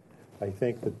occur. I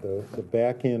think that the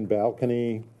back end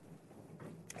balcony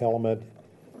element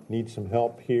needs some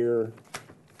help here.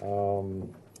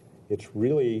 it's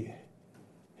really,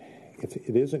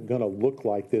 it isn't going to look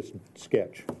like this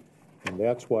sketch. And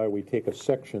that's why we take a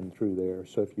section through there.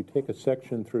 So if you take a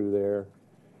section through there,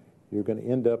 you're going to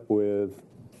end up with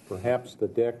perhaps the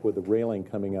deck with the railing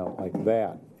coming out like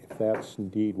that, if that's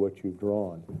indeed what you've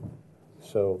drawn.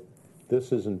 So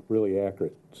this isn't really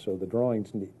accurate. So the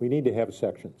drawings, we need to have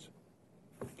sections.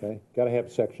 Okay? Got to have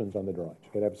sections on the drawings.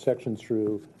 Got to have sections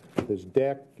through this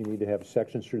deck. You need to have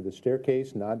sections through the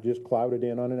staircase, not just clouded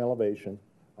in on an elevation.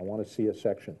 I want to see a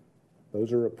section.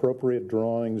 Those are appropriate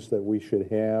drawings that we should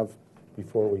have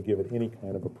before we give it any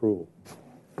kind of approval.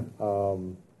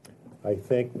 I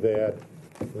think that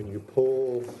when you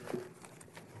pull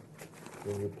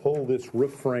this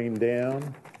roof frame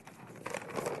down,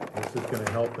 this is going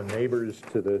to help the neighbors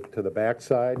to the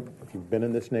backside. If you've been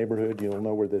in this neighborhood, you'll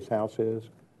know where this house is.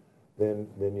 Then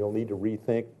you'll need to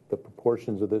rethink the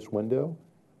proportions of this window.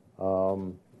 I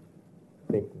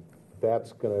think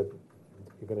that's you're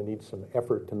going to need some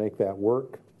effort to make that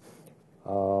work.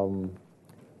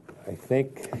 I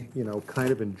think,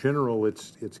 kind of in general,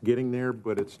 it's getting there,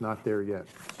 but it's not there yet.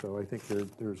 So I think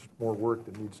there's more work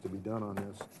that needs to be done on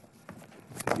this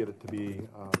to get it to be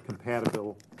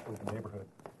compatible with the neighborhood.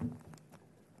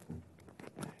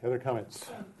 Other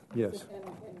comments? Yes. And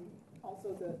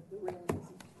also the railing is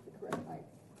the correct height.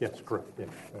 Yes, correct. Yeah,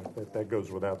 that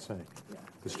goes without saying. Yeah.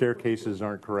 The staircases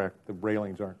aren't correct. The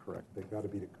railings aren't correct. They've got to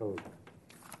be to code.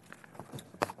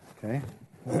 Okay.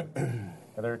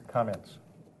 Other comments?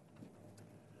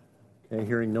 Okay,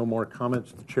 hearing no more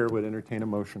comments, the chair would entertain a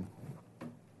motion.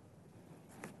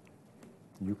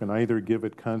 You can either give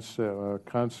it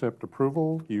concept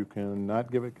approval, you can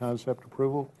not give it concept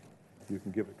approval, you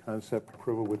can give it concept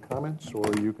approval with comments, or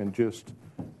you can just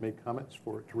make comments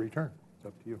for it to return. It's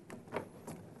up to you.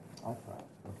 I'll try.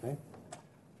 Okay.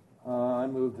 I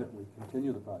move that we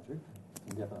continue the project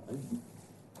indefinitely,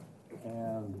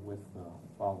 and with the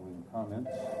following comments.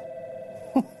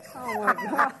 Oh my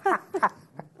God.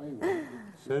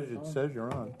 It says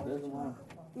you're on.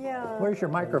 Yeah. Where's your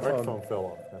The microphone? microphone fell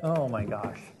off. That's Oh my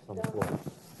gosh. on the floor.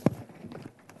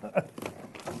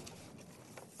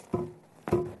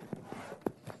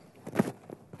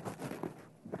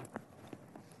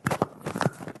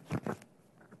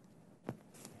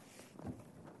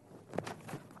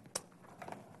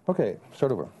 Okay,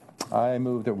 start over. I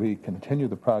move that we continue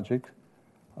the project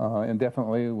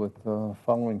indefinitely with the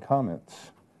following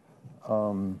comments.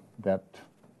 That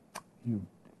you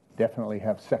definitely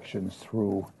have sections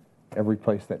through every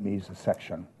place that needs a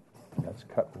section. That's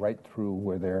cut right through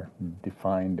where they're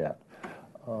defined at.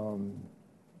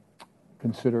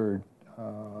 Consider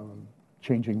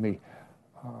changing the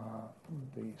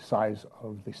size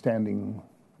of the standing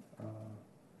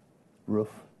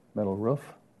roof, metal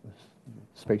roof, the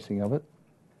spacing of it.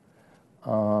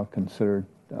 Consider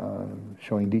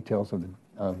showing details of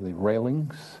the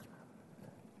railings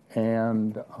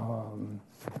and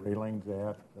Railings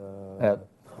at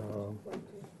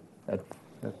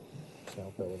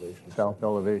south elevation. south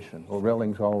elevation, or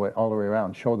railings all the way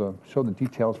around. Show the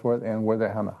details for it and where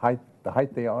they're on the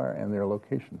height they are and their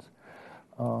locations.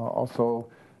 Also,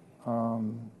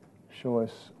 show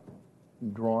us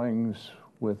drawings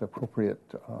with appropriate.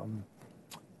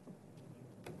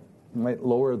 Might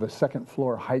lower the second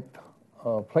floor height,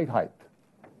 plate height,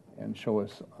 and show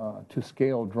us to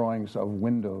scale drawings of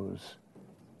windows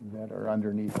that are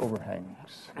underneath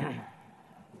overhangs.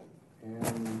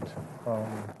 And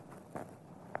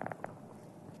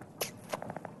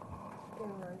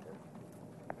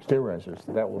stair risers.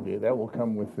 That will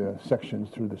come with the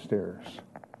sections through the stairs.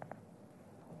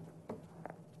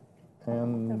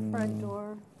 And The front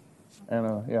door. and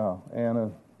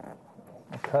a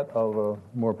cut of a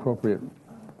more appropriate,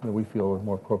 that we feel a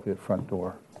more appropriate front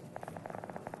door.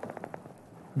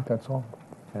 I think that's all.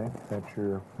 Okay, that's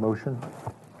your motion.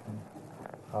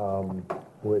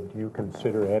 Would you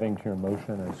consider adding to your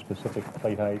motion a specific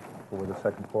plate height for the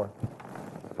second floor?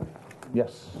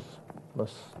 Yes.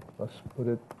 Let's put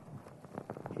it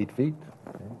 8 feet.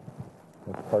 Okay.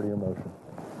 That's part of your motion.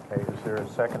 Okay, is there a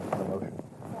second for the motion?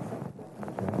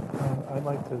 I'd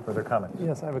like to. Further comments?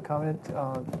 Yes, I have a comment.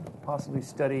 Possibly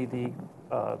study the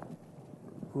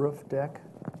roof deck.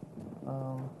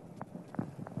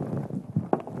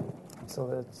 So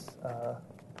that's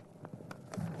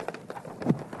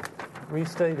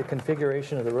restudy the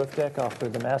configuration of the roof deck off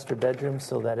of the master bedroom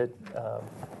so that it I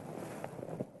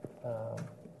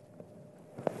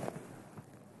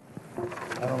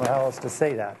don't know how else to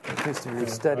say that. Just to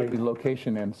restudy The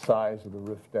location and size of the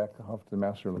roof deck off the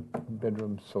master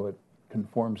bedroom so it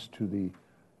conforms to the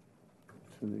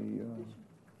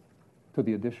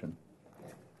addition.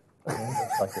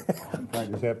 Like it. Right,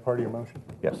 is that part of your motion?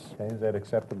 Yes. Okay, is that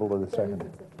acceptable to the second?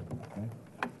 Okay.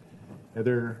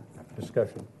 Other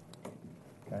discussion?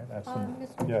 Okay, that's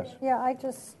Mr. yes. Chair, yeah,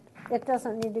 it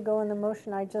doesn't need to go in the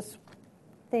motion. I just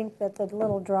think that the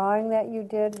little drawing that you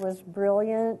did was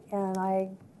brilliant, and I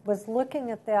was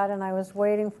looking at that, and I was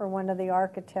waiting for one of the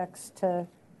architects to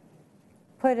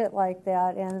put it like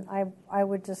that, and I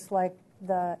would just like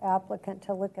the applicant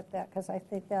to look at that, because I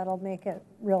think that'll make it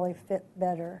really fit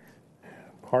better.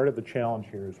 Part of the challenge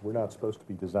here is we're not supposed to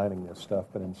be designing this stuff,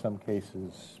 but in some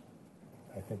cases,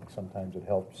 I think sometimes it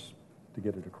helps to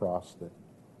get it across that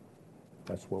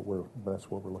that's what we're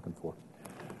looking for.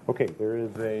 Okay, there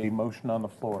is a motion on the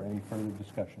floor. Any further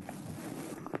discussion?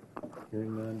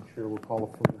 Hearing none, Chair will call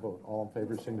for the vote. All in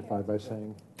favor signify by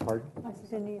saying pardon.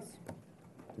 Denise.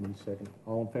 Denise second.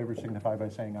 All in favor signify by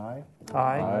saying aye.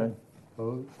 Aye.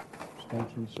 Opposed?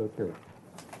 Abstentions? So carried.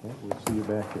 Okay, we'll see you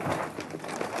back here. All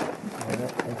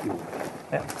right, thank you.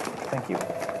 Yeah, thank you.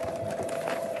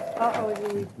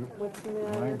 What's the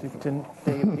matter? Didn't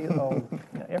they appeal? Oh,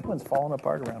 yeah, everyone's falling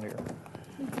apart around here.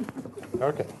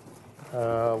 Okay.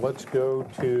 Let's go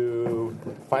to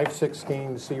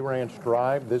 516 Sea Ranch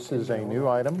Drive. This is a new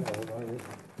item.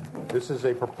 This is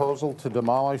a proposal to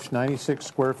demolish 96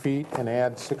 square feet and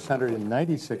add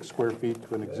 696 square feet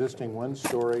to an existing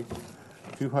one-story,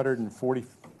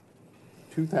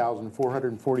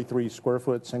 2,443 square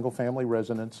foot single-family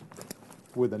residence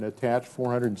with an attached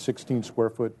 416 square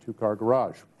foot two-car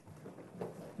garage.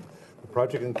 The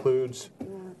project includes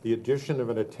the addition of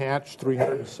an attached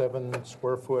 307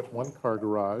 square foot one-car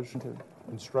garage,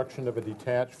 construction of a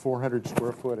detached 400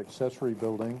 square foot accessory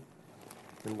building,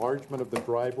 enlargement of the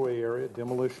driveway area,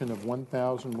 demolition of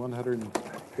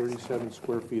 1,137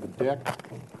 square feet of deck,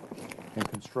 and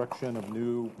construction of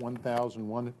new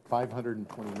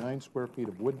 1,529 square feet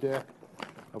of wood deck,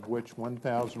 of which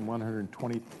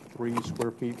 1,123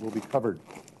 square feet will be covered.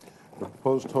 The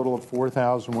proposed total of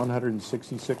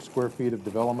 4,166 square feet of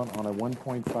development on a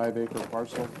 1.5 acre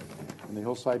parcel in the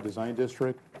Hillside Design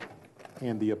District,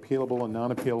 and the appealable and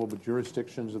non-appealable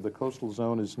jurisdictions of the coastal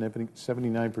zone is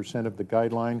 79% of the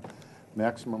guideline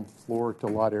maximum floor to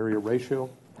lot area ratio.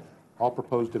 All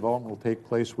proposed development will take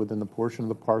place within the portion of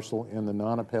the parcel in the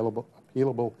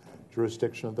non-appealable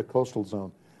jurisdiction of the coastal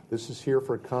zone. This is here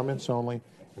for comments only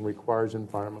and requires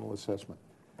environmental assessment.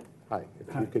 Hi,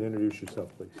 if you could introduce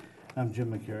yourself, please. I'm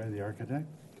Jim McCary, the architect.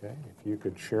 Okay, if you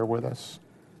could share with us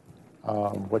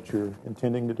what you're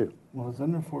intending to do. Well, it's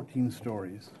under 14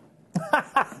 stories.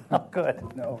 Oh, good.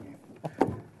 No,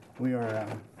 we are,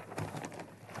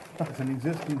 it's an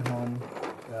existing home.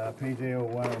 Page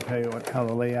A01 will tell you how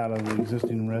the layout of the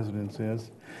existing residence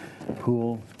is,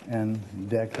 pool and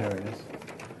deck areas.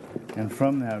 And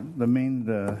from that,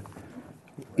 the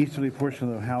easterly portion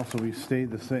of the house will be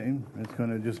stayed the same. It's going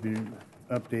to just be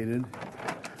updated,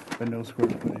 but no square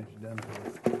footage done to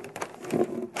it.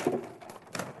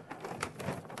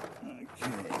 Okay,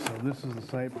 so this is the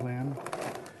site plan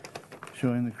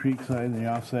showing the creek side and the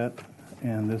offset,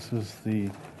 and this is the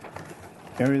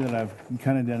area that I've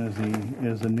kind of done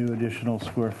is the new additional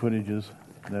square footages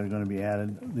that are going to be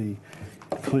added. The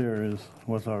clear is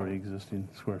what's already existing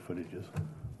square footages.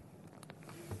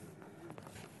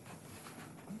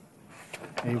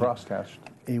 Crosshatched.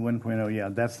 A1.0, yeah,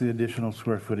 that's the additional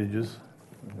square footages.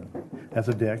 That's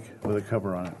a deck with a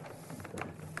cover on it.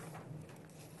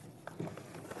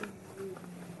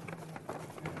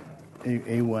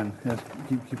 A1. Yes,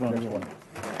 keep on going.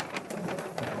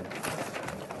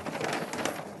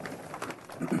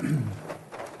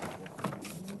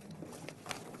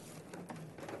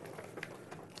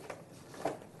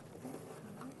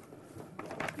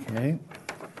 Okay.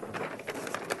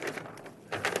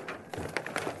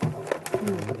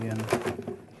 Again,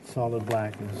 solid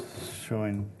black is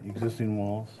showing existing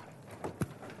walls,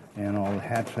 and all the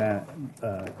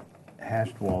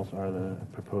hashed walls are the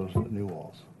proposed new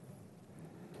walls.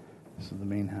 This is the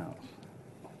main house.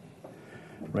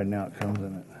 Right now it comes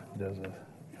and it does a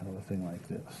kind of a thing like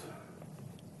this.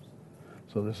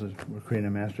 So this is, we're creating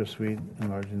a master suite,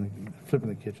 enlarging, flipping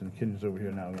the kitchen. The kitchen's over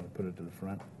here now. We're going to put it to the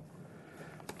front.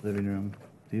 Living room.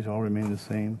 These all remain the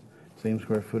same. Same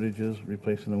square footages,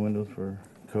 replacing the windows for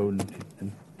code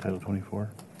and Title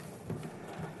 24.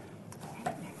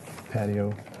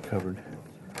 Patio covered.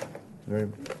 The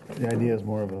idea is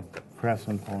more of a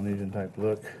Craftsman Polynesian type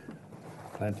look.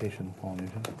 Plantation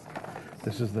Polynesian.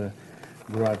 This is the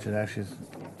garage that actually is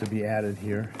to be added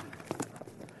here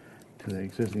to the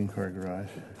existing car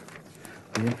garage.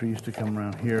 The entry used to come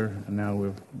around here, and now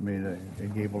we've made a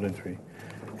gabled entry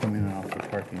coming in off the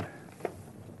parking.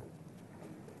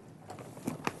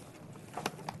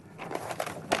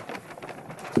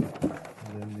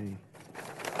 And then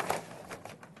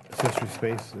the accessory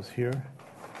space is here,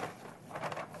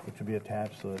 which would be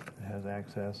attached so it has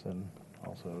access, and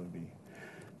also it would be.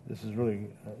 This is really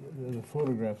the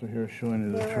photographs are here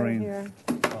showing the They're right terrain. here.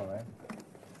 All right.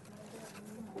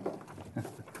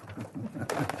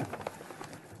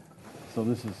 So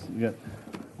this is, you got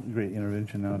great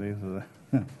intervention nowadays of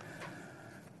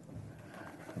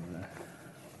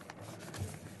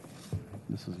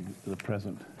this is the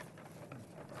present.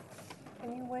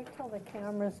 Can you wait till the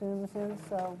camera zooms in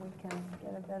so we can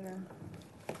get a better?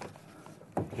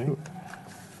 Okay.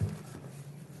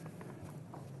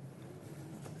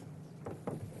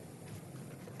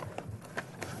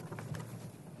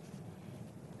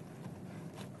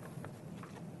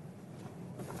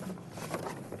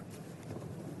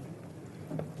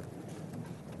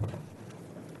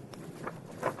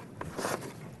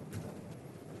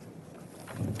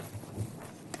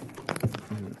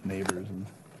 Neighbors and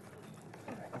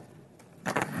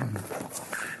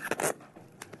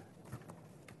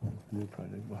new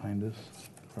project behind us,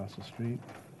 across the street,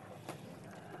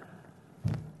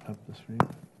 up the street.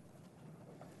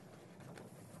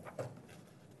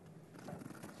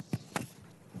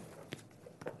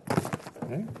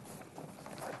 Okay.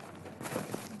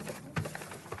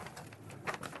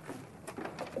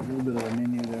 A little bit of a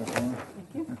menu there for them.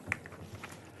 Thank you.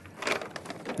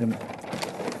 And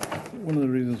one of the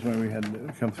reasons why we had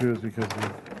to come through is because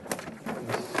the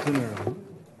center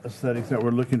aesthetics that we're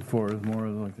looking for is more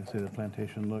of, like I say, the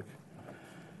plantation look,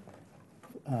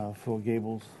 full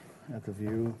gables at the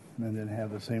view, and then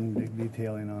have the same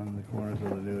detailing on the corners of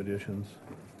the new additions.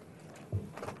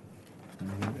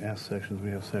 And we ask sections,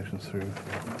 we have sections through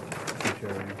each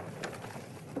area.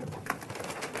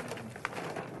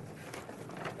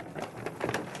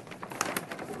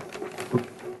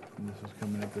 And this is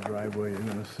coming up the driveway. You're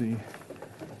going to see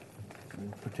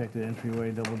protected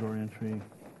entryway, double door entry,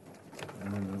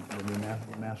 and then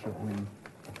the master wing.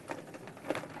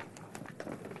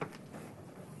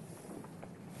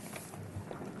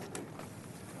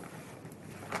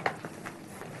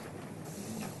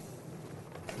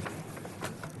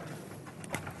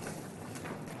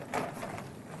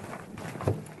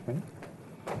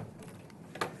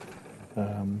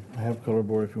 I have color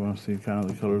board if you want to see kind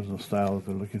of the colors and style that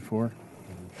they're looking for.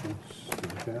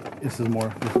 This is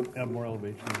more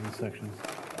elevations in sections.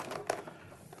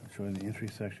 Showing the entry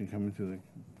section coming through the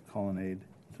colonnade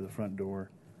to the front door,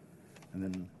 and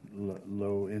then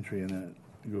low entry, and then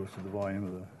it goes to the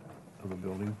volume of the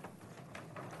building.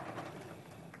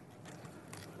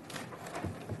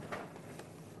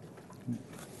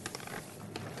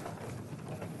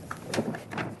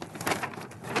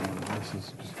 And this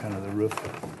is just kind of the roof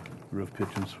pitch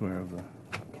and square of the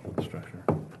structure.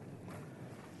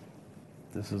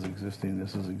 This is existing,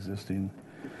 this is existing,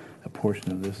 a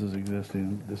portion of this is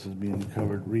existing, this is being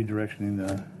covered, redirectioning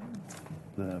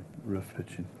the roof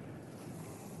pitching.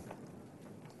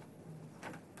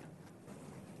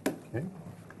 Okay.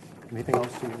 Anything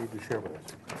else you need to share with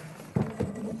us?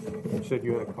 You said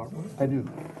you had a comment? I do.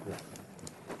 Yeah.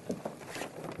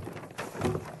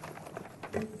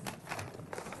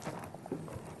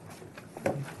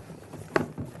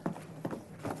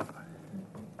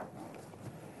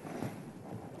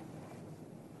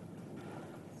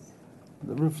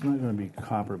 The roof's not going to be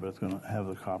copper, but it's going to have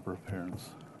the copper appearance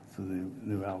to the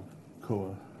new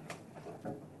Alcoa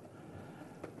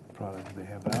product they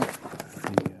have out.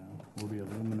 The will be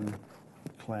aluminum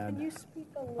clad. Can you speak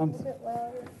a little bit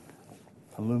louder?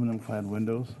 Aluminum clad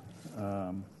windows,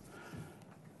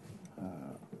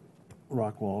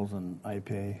 rock walls, and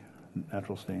IPA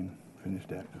natural stain finished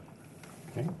deck.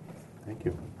 Okay, thank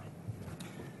you.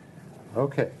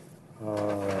 Okay.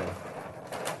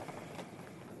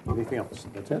 Anything else?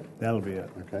 That's it? That'll be it.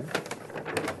 Okay.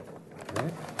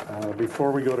 All right.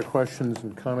 Before we go to questions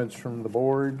and comments from the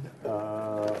board,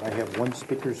 I have one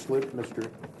speaker slip. Mr.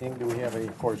 Ing, do we have any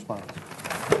correspondence?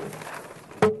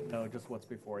 No, just what's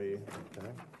before you.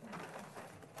 Okay.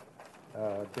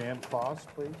 Dan Kloss,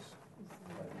 please.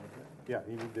 Yeah,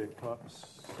 you need to come up and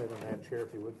sit in that chair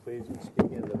if you would, please, and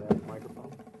speak into that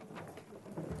microphone.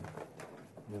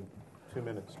 And then 2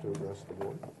 minutes to address the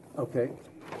board. Okay,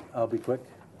 I'll be quick.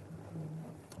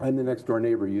 I'm the next door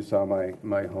neighbor. You saw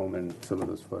my home in some of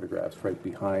those photographs right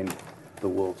behind the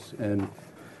wolves. And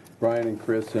Brian and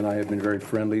Chris and I have been very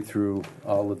friendly through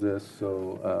all of this,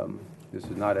 so this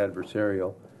is not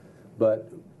adversarial.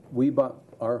 But we bought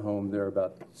our home there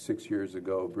about 6 years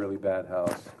ago, really bad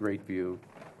house, great view.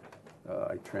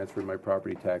 I transferred my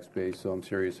property tax base, so I'm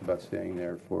serious about staying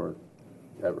there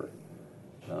forever.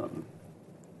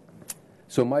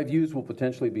 So my views will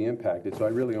potentially be impacted, so I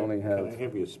really only have... Can I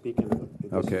have you speak into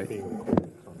the... Okay. This is being recorded.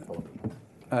 It's on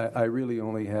television. I really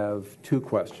only have two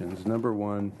questions. Number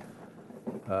one,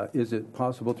 is it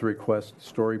possible to request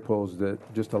story poles that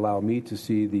just allow me to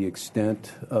see the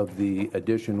extent of the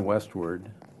addition westward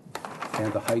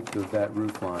and the height of that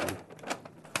roof line?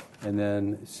 And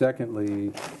then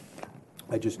secondly,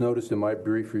 I just noticed in my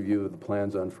brief review of the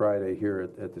plans on Friday here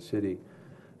at the city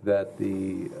that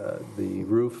the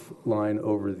roof line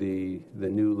over the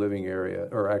new living area,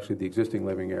 or actually the existing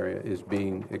living area, is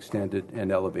being extended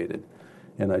and elevated.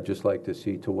 And I'd just like to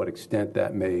see to what extent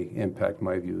that may impact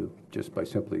my view just by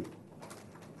simply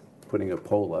putting a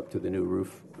pole up to the new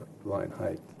roof line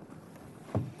height.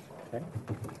 Okay.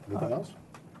 Anything else?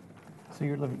 So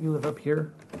you live up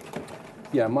here?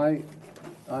 Yeah,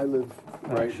 I live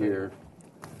right here.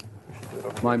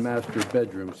 My master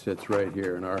bedroom sits right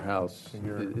here, and our house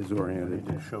is oriented.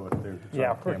 You show it there. It's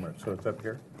Yeah, on camera. So it's up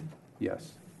here?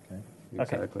 Yes. Okay.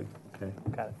 Exactly. Okay.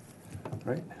 Got it.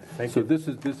 Right. Thank So you. this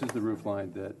is the roof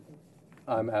line that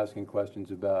I'm asking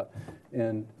questions about.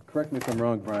 And correct me if I'm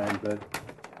wrong, Brian, but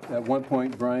at one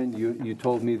point, Brian, you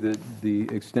told me that the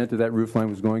extent of that roof line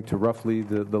was going to roughly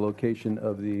the location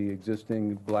of the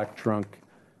existing black trunk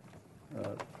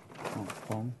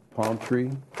palm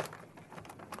tree.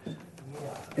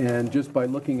 And just by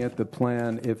looking at the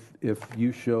plan, if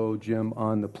you show, Jim,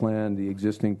 on the plan the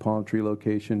existing palm tree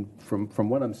location, from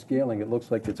what I'm scaling, it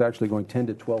looks like it's actually going 10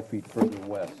 to 12 feet further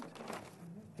west.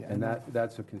 And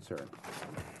that's a concern.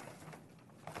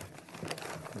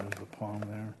 There's the palm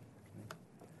there.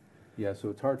 Yeah, so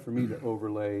it's hard for me to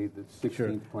overlay the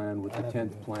 16th plan with the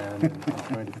 10th plan and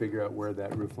trying to figure out where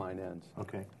that roof line ends.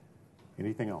 Okay.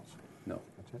 Anything else? No.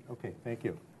 That's it? Okay. Thank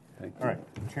you. Thank you. All right.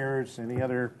 Chairs, any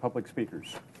other public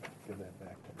speakers? Give that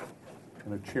back.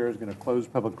 And the chair is going to close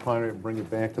public comment and bring it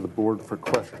back to the board for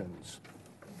questions.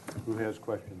 Who has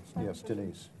questions? Yes,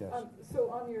 Denise. Yes.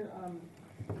 So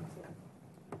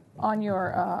on your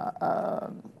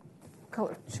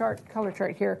color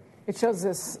chart here, it shows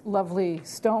this lovely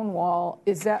stone wall.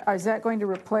 Is that going to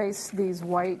replace these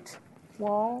white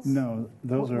walls? No,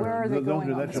 those are. Where are they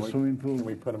going on That's this? a swimming pool. Can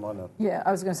we put them on the... Yeah,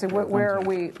 I was going to say, where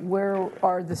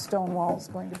are the stone walls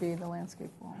going to be, the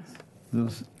landscape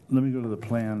walls? Let me go to the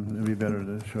plan. It'd be better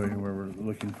to show you where we're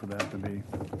looking for that to be.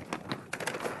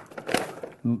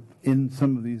 In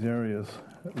some of these areas,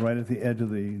 right at the edge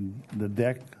of the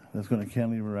deck that's going to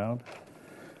cantilever out,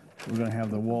 we're going to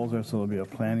have the walls there, so there'll be a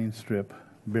planting strip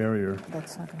barrier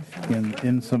That's not going to show.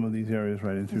 in some of these areas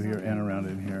right in through here and around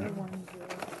in here.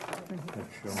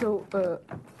 So,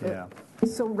 Yeah.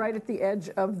 so right at the edge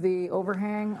of the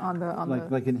overhang on the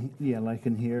Like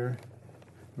in here,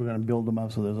 we're going to build them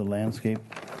up so there's a landscape.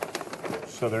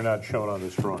 So they're not shown on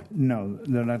this drawing? No,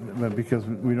 they're not, but because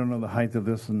we don't know the height of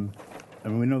this, and I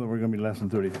mean, we know that we're going to be less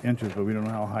than 30 inches, but we don't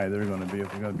know how high they're going to be,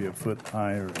 if they're going to be a foot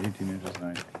high or 18 inches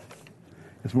high.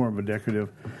 It's more of a decorative,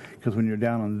 because when you're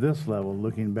down on this level,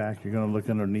 looking back, you're going to look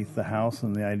underneath the house,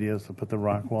 and the idea is to put the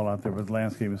rock wall out there with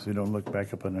landscaping so you don't look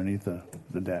back up underneath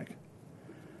the deck.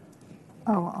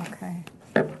 Oh, okay.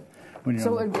 When you're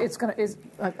So on the- it's going to,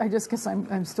 I just guess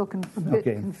I'm still a bit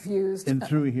Okay. confused. And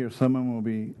through here, some of them will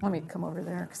be. Let me come over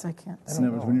there because I can't see. In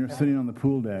other words, when you're sitting on the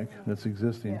pool deck that's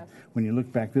existing, Yes. when you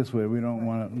look back this way, we don't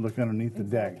want to look underneath the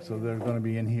deck. So they're going to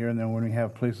be in here, and then when we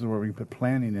have places where we can put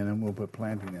planting in them, we'll put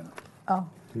planting in them. Oh.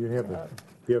 Do you have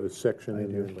a section in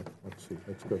here? Let's see.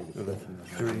 Let's go to the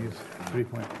section. 3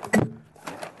 point.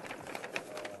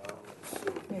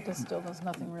 It just still does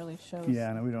nothing really shows. Yeah,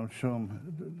 and we don't show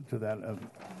them to that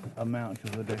amount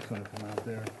because the deck's going to come out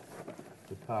there.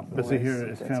 The top. But see here,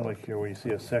 it's kind of like here where you see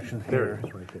a section There here. it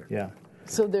is, right there. Yeah.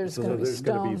 So there's So going to be there's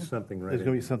going to be stone. something right There's in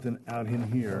going to be something out in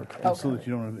here so Okay. that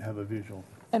you don't have a visual.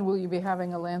 And will you be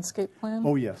having a landscape plan?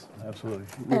 Oh, yes, absolutely.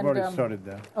 We've And, already started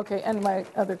that. Okay, and my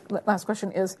other last question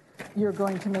is, you're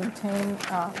going to maintain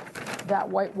that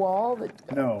white wall?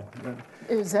 No.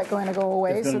 Is that going to go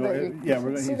away It's so gonna that go- you yeah, can we're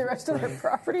gonna see the use- rest of their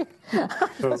property?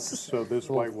 So this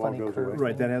white wall goes away?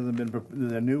 Right, that hasn't been,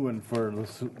 the new one for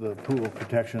the pool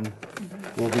protection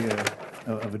will be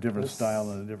of a different style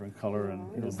and a different color,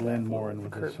 and it'll blend more in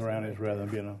with the surroundings rather than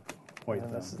being a white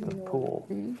thing. The pool.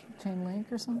 Chain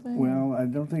link or something? Well, I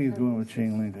don't think he's going with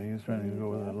chain link. He's trying to go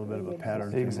with a little bit of a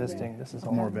pattern. The existing, this is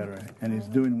all. More better. And he's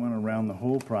doing one around the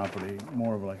whole property,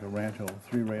 more of like a rancho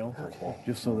 3-rail,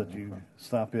 just so that you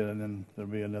stop it, and then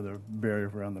there'll be another barrier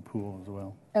around the pool as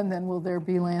well. And then will there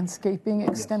be landscaping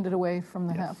extended away from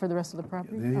the for the rest of the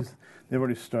property? They've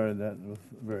already started that with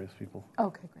various people.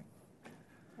 Okay, great.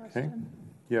 Okay.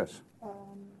 Yes.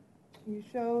 You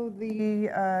show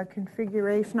the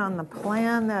configuration on the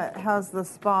plan that has the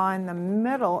spa in the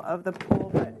middle of the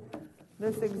pool, but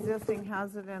this existing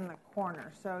has it in the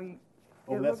corner. So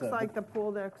it looks like the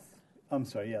pool deck's. I'm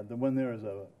sorry, yeah, the one there is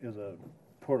a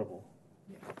portable.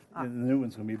 And the new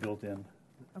one's going to be built in.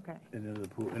 Okay. Into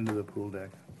the pool deck.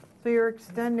 So you're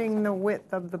extending the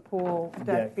width of the pool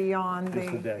deck beyond Just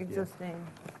the the deck, yeah. existing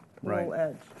Right. pool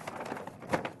edge.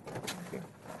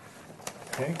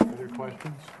 Okay, other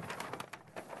questions?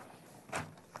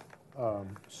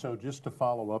 So just to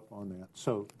follow up on that,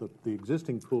 so the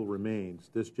existing pool remains,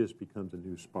 this just becomes a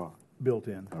new spa? Built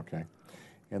in. Okay.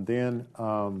 And then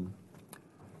all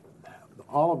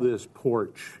of this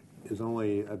porch is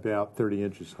only about 30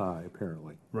 inches high,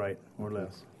 apparently. Right, or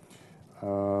less.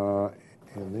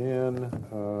 And then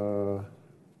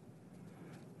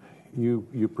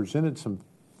you presented some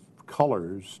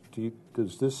colors.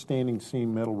 Does this standing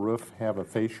seam metal roof have a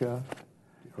fascia,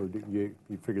 or did you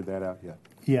figured that out yet?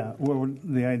 Yeah, well,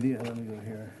 the idea, let me go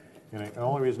here. And the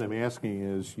only reason I'm asking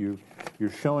is you're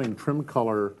showing trim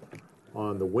color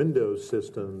on the window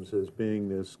systems as being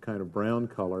this kind of brown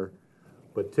color,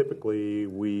 but typically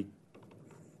we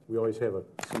always have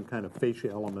some kind of fascia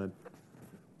element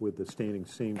with the standing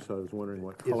seam, so I was wondering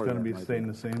what color It's going to be that might staying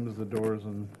the same as the doors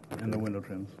and the window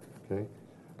trims. Okay.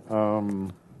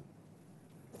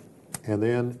 And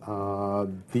then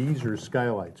these are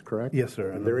skylights, correct? Yes,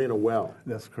 sir. And they're in a well.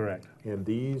 That's correct. And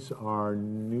these are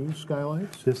new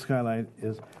skylights? This skylight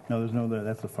is, no, there's no,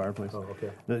 that's the fireplace. Oh,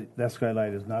 okay. That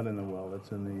skylight is not in the well.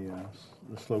 It's in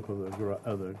the slope of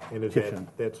the And is kitchen.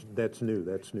 that's new?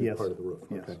 That's new Yes. part of the roof?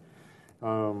 Yes. Okay.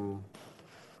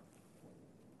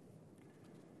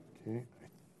 Okay.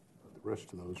 The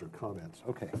rest of those are comments.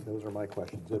 Okay, those are my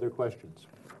questions. Other questions?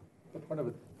 What part of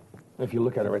it, if you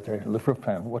look at it right there, the roof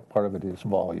plan, what part of it is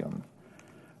volume?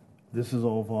 This is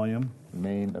all volume. The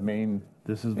main.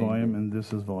 This is volume, and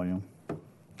this is volume. Okay.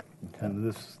 And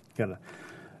this got a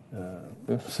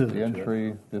this scissor the to it.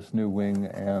 entry, this new wing,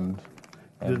 and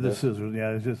The scissor,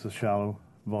 yeah, it's just a shallow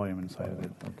volume inside of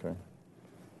it. Okay.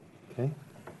 Okay.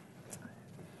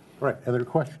 All right, other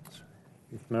questions?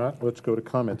 If not, let's go to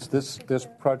comments. This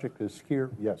project is here.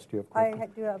 Yes, do you have questions? I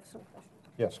do have some questions.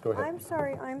 Yes, go ahead. I'm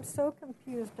sorry, I'm so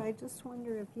confused. I just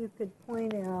wonder if you could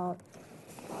point out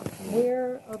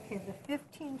where, okay, the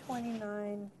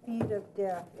 1529 feet of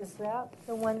deck, is that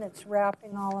the one that's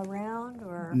wrapping all around,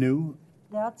 or? New.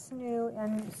 That's new,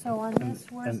 and so on this,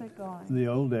 where's and it going? The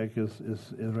old deck is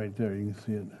right there. You can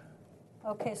see it.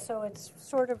 Okay, so it's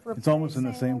sort of replacing It's almost in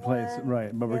the same place, one,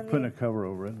 right? But we're and putting a cover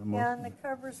over it. And the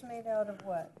cover's made out of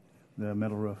what? The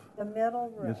metal roof. The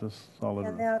metal roof. It's a solid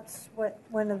And roof. that's what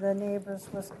one of the neighbors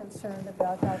was concerned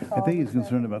about, how tall I think he's was that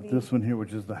concerned gonna about be? this one here,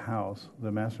 which is the house,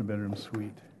 the master bedroom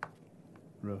suite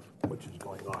roof. Which is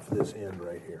going off this end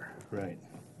right here. Right,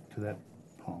 to that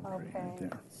palm tree right Okay,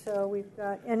 there. so we've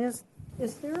got, and is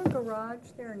there a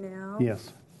garage there now?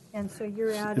 Yes. And so you're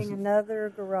Is- adding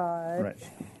another garage? Right.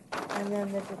 And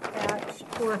then the detached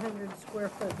 400 square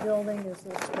foot building is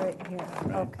this right here?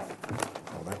 Okay.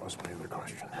 Oh, that was my other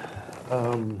question.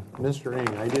 Mr.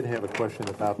 Ng, I did have a question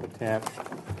about the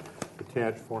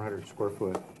attached 400 square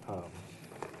foot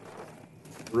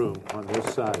room on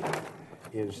this side.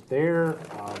 Is there,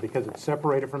 because it's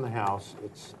separated from the house,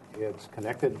 it's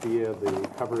connected via the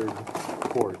covered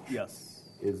porch? Yes.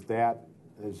 Is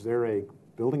there a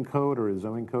building code or a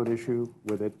zoning code issue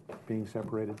with it being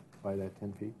separated by that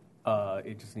 10 feet?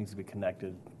 It just needs to be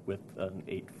connected with an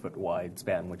 8-foot wide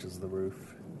span, which is the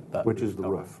roof. Which is the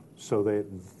roof. So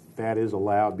that is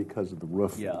allowed because of the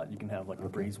roof? Yeah, you can have like a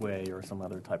breezeway or some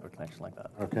other type of connection like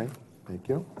that. Okay, thank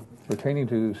you. Pertaining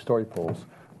to story poles,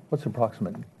 what's the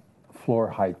approximate floor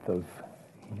height of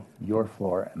your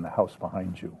floor and the house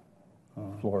behind you?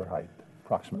 Floor height,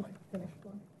 approximately.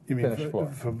 You mean Finished floor.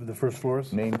 from the first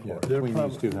floors? Main floor. They're Between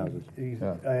these two houses.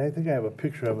 Yeah. I think I have a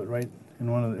picture of it right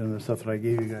in the stuff that I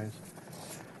gave you guys.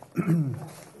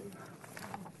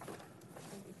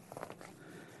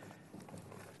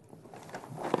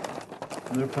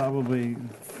 They're probably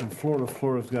from floor to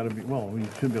floor has got to be, well, you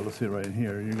should be able to see it right in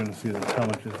here. You're going to see that how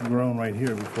much is grown right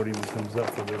here before it even comes up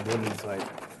for the building site.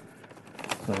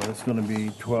 So it's going to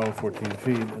be 12, 14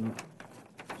 feet. And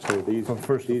So these from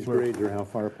first to floor. grades are how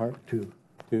far apart? 2.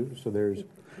 2. So there's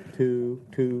 2,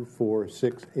 2, 4,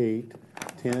 6, 8,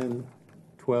 10,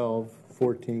 12,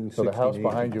 14, 16, So the house 18.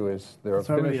 behind you is, their It's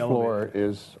already finished floor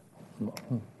is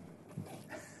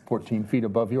 14 feet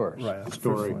above yours. Right. A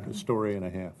story and a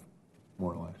half,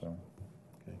 more or less. So,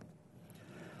 Okay.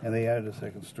 And they added a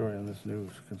second story on this new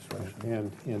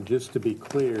construction. And just to be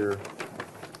clear,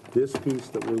 This piece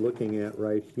that we're looking at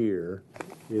right here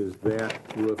is that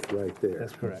roof right there.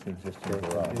 That's correct.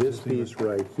 This piece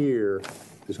right here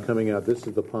is coming out. This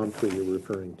is the palm tree you're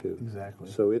referring to. Exactly.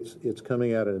 So it's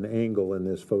coming out at an angle in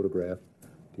this photograph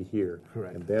to here.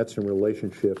 Correct. And that's in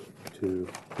relationship to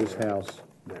this house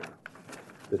there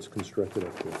that's constructed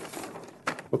up here.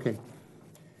 Okay.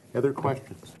 Other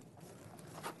questions?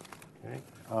 Okay.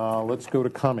 Let's go to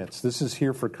comments. This is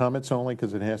here for comments only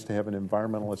because it has to have an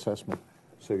environmental assessment.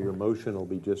 So your motion will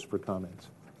be just for comments.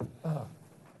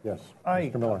 Yes,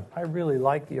 Mr. Miller. I really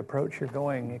like the approach you're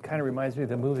going. It kind of reminds me of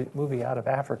the movie Out of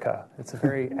Africa. It's a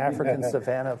very African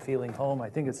savanna feeling home. I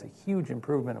think it's a huge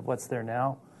improvement of what's there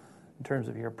now in terms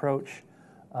of your approach.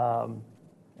 And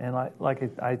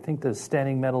I think the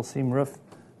standing metal seam roof,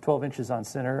 12 inches on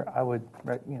center, would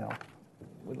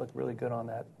look really good on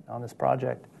this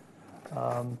project.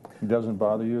 It doesn't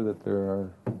bother you that there are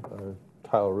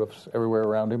tile roofs everywhere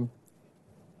around him?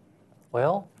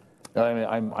 Well, I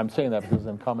mean, I'm saying that because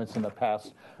in comments in the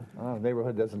past, the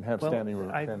neighborhood doesn't have standing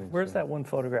roofs. Where's that one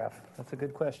photograph? That's a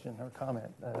good question or comment.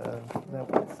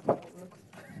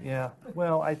 Yeah.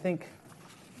 Well, I think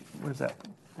where's that?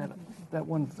 That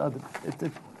one.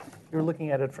 You're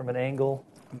looking at it from an angle.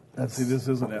 See, this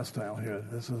isn't S-tile here.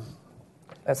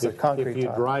 That's a concrete If you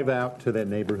tile. drive out to that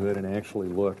neighborhood and actually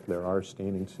look, there are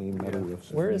standing seam metal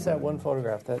roofs. Where is that one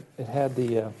photograph that it had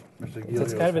the?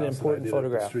 It's kind of an important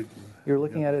photograph. You're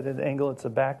looking at it at an angle. It's a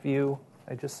back view.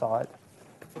 I just saw it.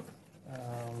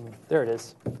 There it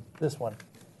is. This one.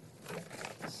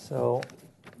 So,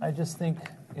 I just think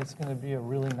it's going to be a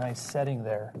really nice setting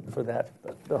there for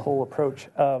the whole approach.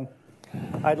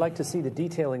 I'd like to see the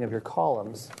detailing of your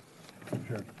columns.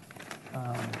 Sure.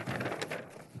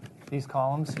 These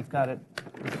columns, you've got it.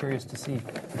 I'm curious to see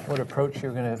what approach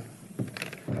you're going to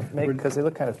make because they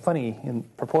look kind of funny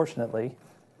proportionately.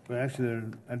 But actually,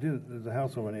 there's a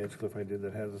house over in Edgecliff I did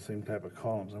that has the same type of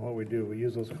columns. And what we do, we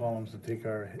use those columns to take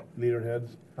our leader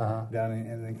heads down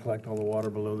and then collect all the water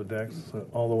below the decks. So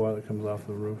all the water that comes off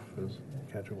the roof is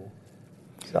catchable.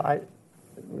 So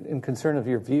in concern of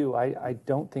your view, I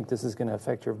don't think this is going to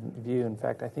affect your view. In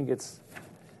fact, I think it's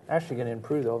actually going to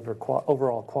improve the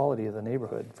overall quality of the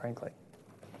neighborhood, frankly.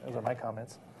 Those are my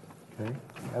comments. Okay.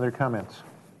 Other comments?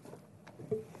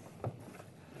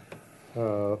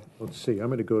 Let's see. I'm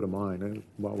going to go to mine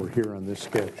while we're here on this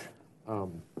sketch.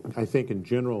 I think in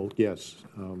general, yes,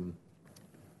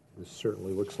 this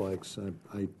certainly looks like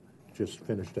I just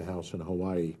finished a house in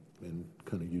Hawaii and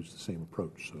kind of used the same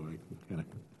approach. So I kind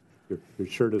of your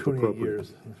shirt is 28 appropriate.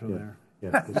 years from there.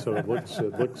 Yeah, so it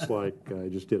looks like I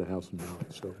just did a house in Maui.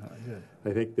 So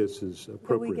I think this is Do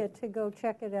appropriate. we get to go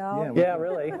check it out? Yeah,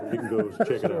 really. You can go check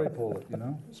it out. Story pull it, you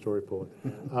know? Story pull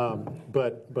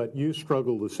it. But you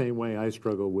struggle the same way I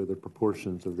struggle with the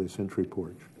proportions of this entry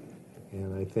porch.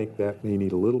 And I think that may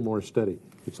need a little more study.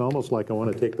 It's almost like I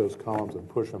want to take those columns and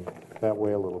push them that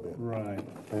way a little bit. Right.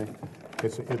 Okay?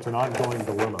 It's an ongoing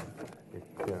dilemma.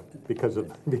 Yeah, because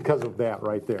of that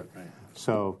right there. Right.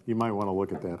 So you might want to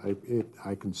look at that.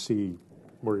 I can see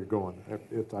where you're going.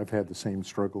 I've had the same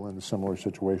struggle in a similar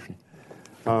situation.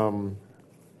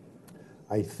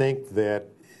 I think that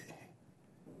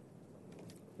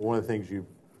one of the things you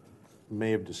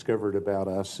may have discovered about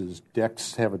us is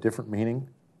decks have a different meaning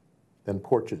than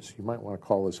porches. You might want to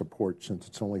call this a porch since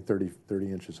it's only 30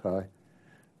 inches high.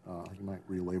 You might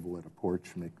relabel it a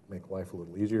porch, make life a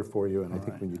little easier for you. And I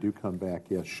think when you do come back,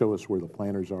 yes, show us where the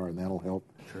planters are, and that'll help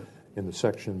in the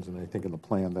sections. And I think in the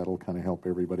plan, that'll kind of help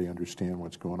everybody understand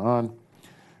what's going on.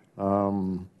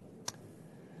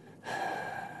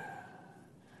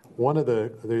 One of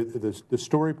the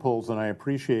story polls, and I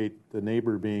appreciate the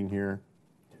neighbor being here.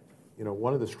 You know,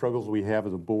 one of the struggles we have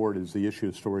as a board is the issue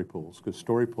of story polls, because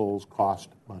story polls cost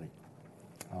money.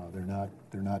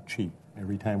 They're not cheap.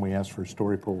 Every time we ask for a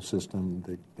story poll system,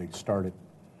 they start at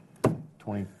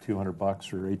 $2,200 or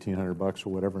 $1,800 or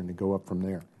whatever, and they go up from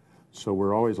there. So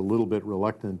we're always a little bit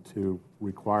reluctant to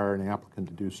require an applicant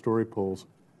to do story polls.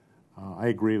 I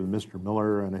agree with Mr.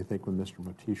 Miller, and I think with Mr.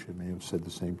 Motisha may have said the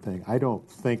same thing. I don't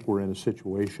think we're in a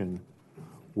situation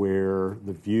where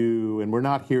the view, and we're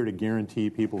not here to guarantee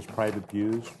people's private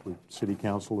views. The City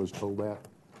Council has told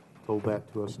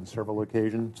that to us on several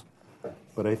occasions.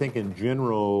 But I think in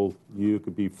general, you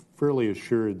could be fairly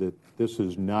assured that this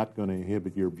is not going to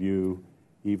inhibit your view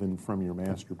even from your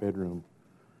master bedroom.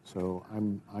 So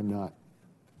I'm not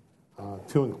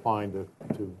too inclined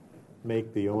to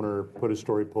make the owner put a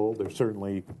story poll. They're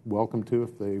certainly welcome to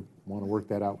if they want to work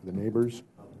that out with the neighbors,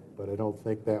 but I don't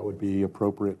think that would be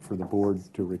appropriate for the board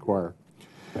to require.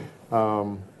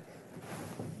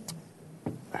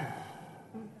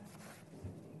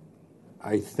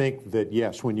 I think that,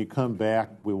 yes, when you come back,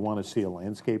 we want to see a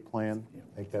landscape plan.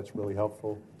 I think that's really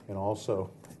helpful. And also,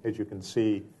 as you can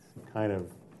see, kind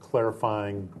of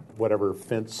clarifying whatever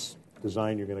fence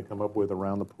design you're going to come up with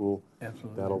around the pool.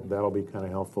 Absolutely. That'll be kind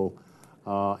of helpful.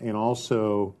 And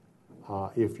also,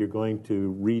 if you're going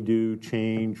to redo,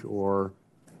 change, or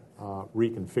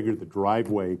reconfigure the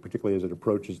driveway, particularly as it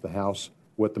approaches the house,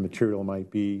 what the material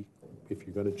might be, if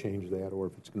you're going to change that or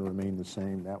if it's going to remain the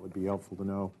same, that would be helpful to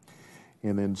know.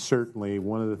 And then certainly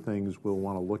one of the things we'll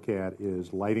want to look at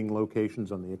is lighting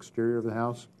locations on the exterior of the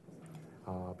house,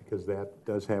 because that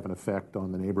does have an effect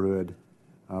on the neighborhood,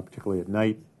 particularly at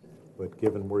night. But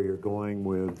given where you're going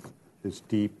with this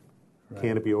deep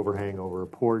canopy overhang over a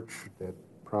porch, that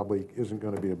probably isn't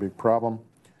going to be a big problem.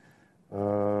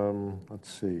 Let's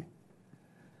see.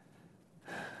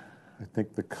 I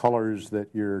think the colors that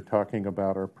you're talking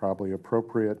about are probably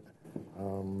appropriate.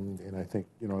 And I think,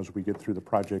 as we get through the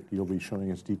project, you'll be showing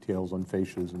us details on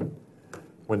fascias and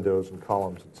windows and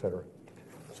columns, et cetera.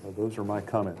 So those are my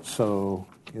comments. So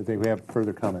I think we have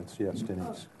further comments. Yes,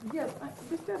 Denise. Yes,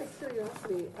 just out of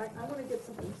curiosity, I want to get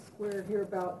something square here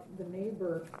about the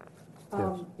neighbor.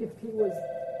 If he was,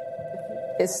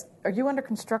 are you under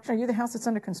construction? Are you the house that's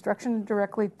under construction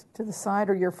directly to the side,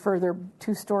 or you're further,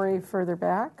 2-story further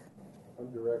back?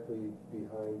 I'm directly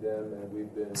behind them, and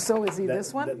we've been. So is he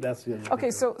this one? That's the Okay,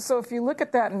 so if you look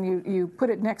at that and you put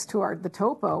it next to the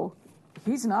topo,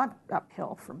 he's not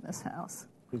uphill from this house.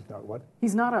 He's not what?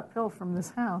 He's not uphill from this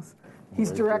house.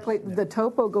 He's directly, the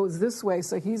topo goes this way,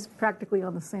 so he's practically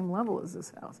on the same level as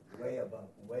this house. Way above us.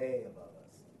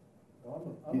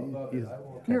 I'm above it.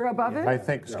 You're above it? I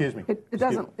think, excuse me. It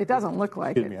doesn't look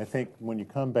like Excuse it. me. I think when you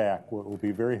come back, what will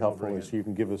be very helpful is you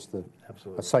can give us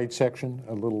a site section,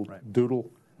 a little doodle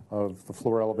of the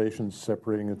floor elevations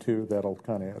separating the two. That'll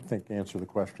kind of, I think, answer the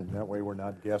question. That way we're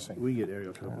not guessing. We get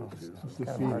aerial topos too.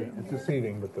 It's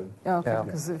deceiving, but the. Okay,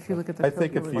 because if you look at the I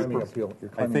think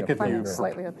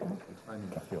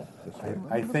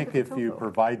if you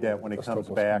provide that when it comes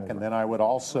back, and then I would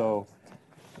also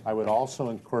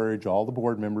encourage all the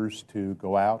board members to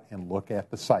go out and look at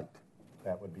the site.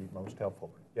 That would be most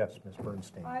helpful. Yes, Ms.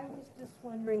 Bernstein. I was just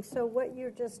wondering, so what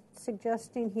you're just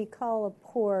suggesting he call a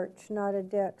porch, not a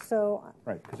deck, so.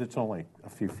 Right, because it's only a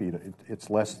few feet. It's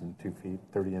less than 2 feet,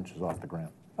 30 inches off the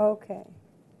ground. Okay.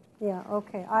 Yeah,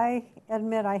 okay. I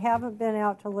admit I haven't been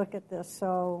out to look at this,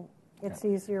 so it's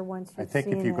easier once you've seen it. I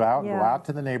think if you go out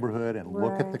to the neighborhood and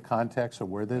look at the context of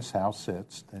where this house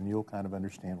sits, then you'll kind of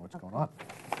understand what's going on.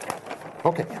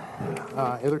 Okay.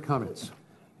 Other comments?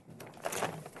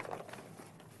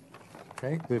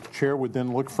 Okay. The chair would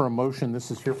then look for a motion. This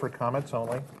is here for comments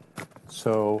only.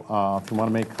 So if you want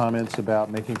to make comments about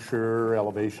making sure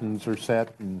elevations are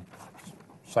set and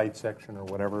site section or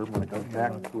whatever, when it goes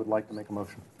back, who would like to make a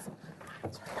motion?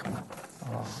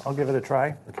 I'll give it a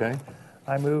try. Okay.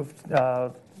 I moved,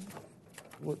 the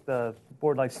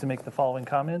board likes to make the following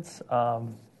comments.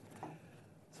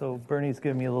 So Bernie's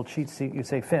giving me a little cheat sheet. You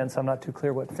say fence. I'm not too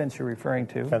clear what fence you're referring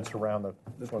to. Fence around the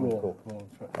swimming pool.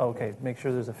 Okay, make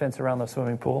sure there's a fence around the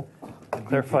swimming pool.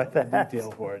 Clarify that. Detail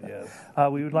for it, yes.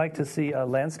 We would like to see a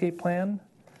landscape plan.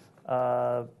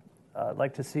 I'd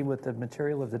like to see what the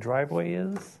material of the driveway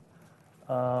is.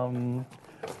 Provide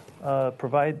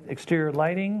exterior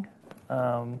lighting.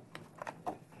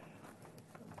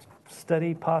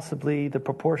 Study possibly the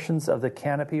proportions of the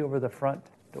canopy over the front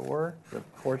door, the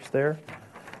porch there.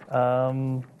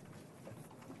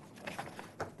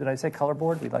 Did I say color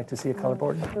board? We'd like to see a color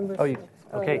board.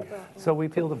 Okay. So we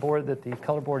feel the board that the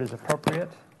color board is appropriate.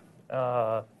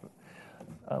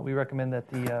 We recommend that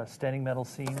the standing metal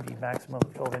seam be maximum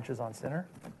 12 inches on center.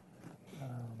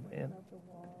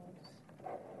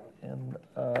 And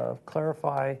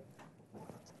clarify.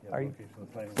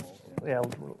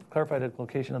 Clarify the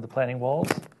location of the planning walls.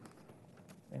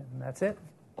 And that's it.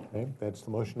 Okay, that's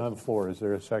the motion on the floor. Is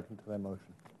there a second to that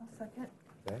motion? I'll second.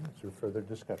 Okay, is there further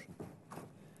discussion?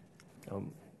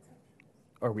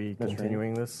 Are we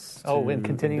continuing this? Oh, and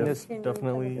continuing this?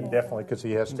 Definitely. Definitely, because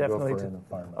he has to go for an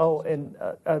environment. Oh, and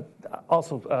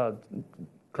also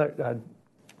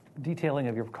detailing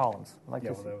of your columns. I'd like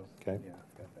to see. Okay.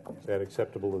 Is that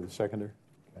acceptable to the seconder?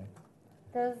 Okay.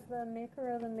 Does the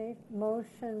maker of the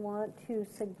motion want to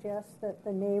suggest that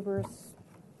the neighbors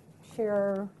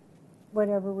share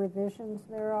whatever revisions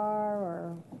there are,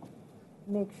 or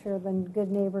make sure the good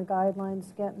neighbor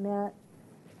guidelines get met?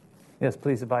 Yes,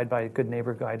 please abide by good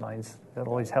neighbor guidelines. That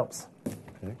always helps.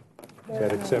 Okay. Is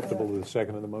that acceptable to the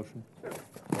second of the motion?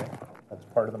 Okay. That's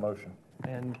part of the motion.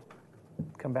 And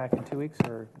come back in 2 weeks,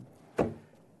 or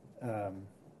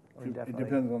It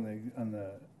depends on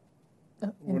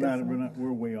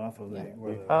We're way off of the.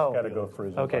 Oh. Got to go for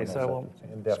his. Okay, so internal we'll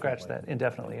sentence scratch that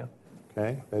indefinitely.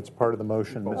 Okay, that's part of the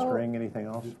motion. Ms. Oh. Ring, anything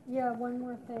else? Yeah, one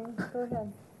more thing. Go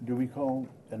ahead. Do we call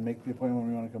and make the appointment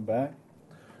when we want to come back?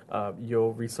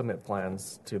 You'll resubmit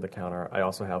plans to the counter. I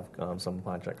also have some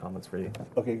plan check comments for you.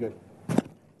 Okay, good.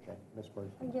 Okay, Ms. Bird.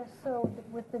 I guess so.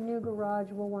 With the new garage,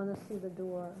 we'll want to see the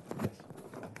door.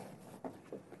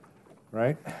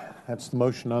 Right, that's the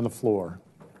motion on the floor.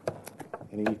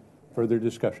 Any further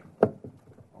discussion?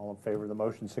 All in favor of the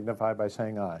motion signify by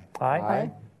saying aye. Aye.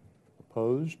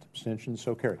 Opposed, abstentions,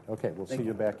 so carried. Okay, we'll see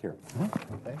you back here.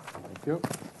 Okay, thank you.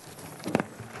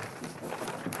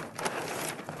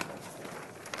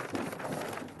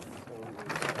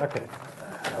 Okay.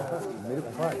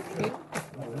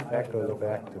 That goes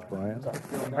back to Brian.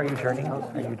 Are you turning?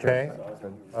 Okay.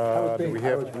 Do we I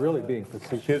have? was really being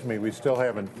facetious. Excuse me, we still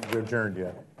haven't adjourned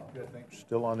yet.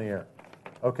 Still on the air.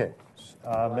 Okay.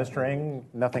 Mr. Ing,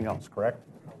 nothing else, correct?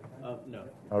 No.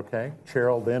 Okay. Chair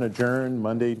will then adjourn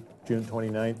Monday, June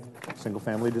 29th, Single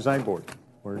Family Design Board.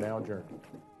 We're now adjourned.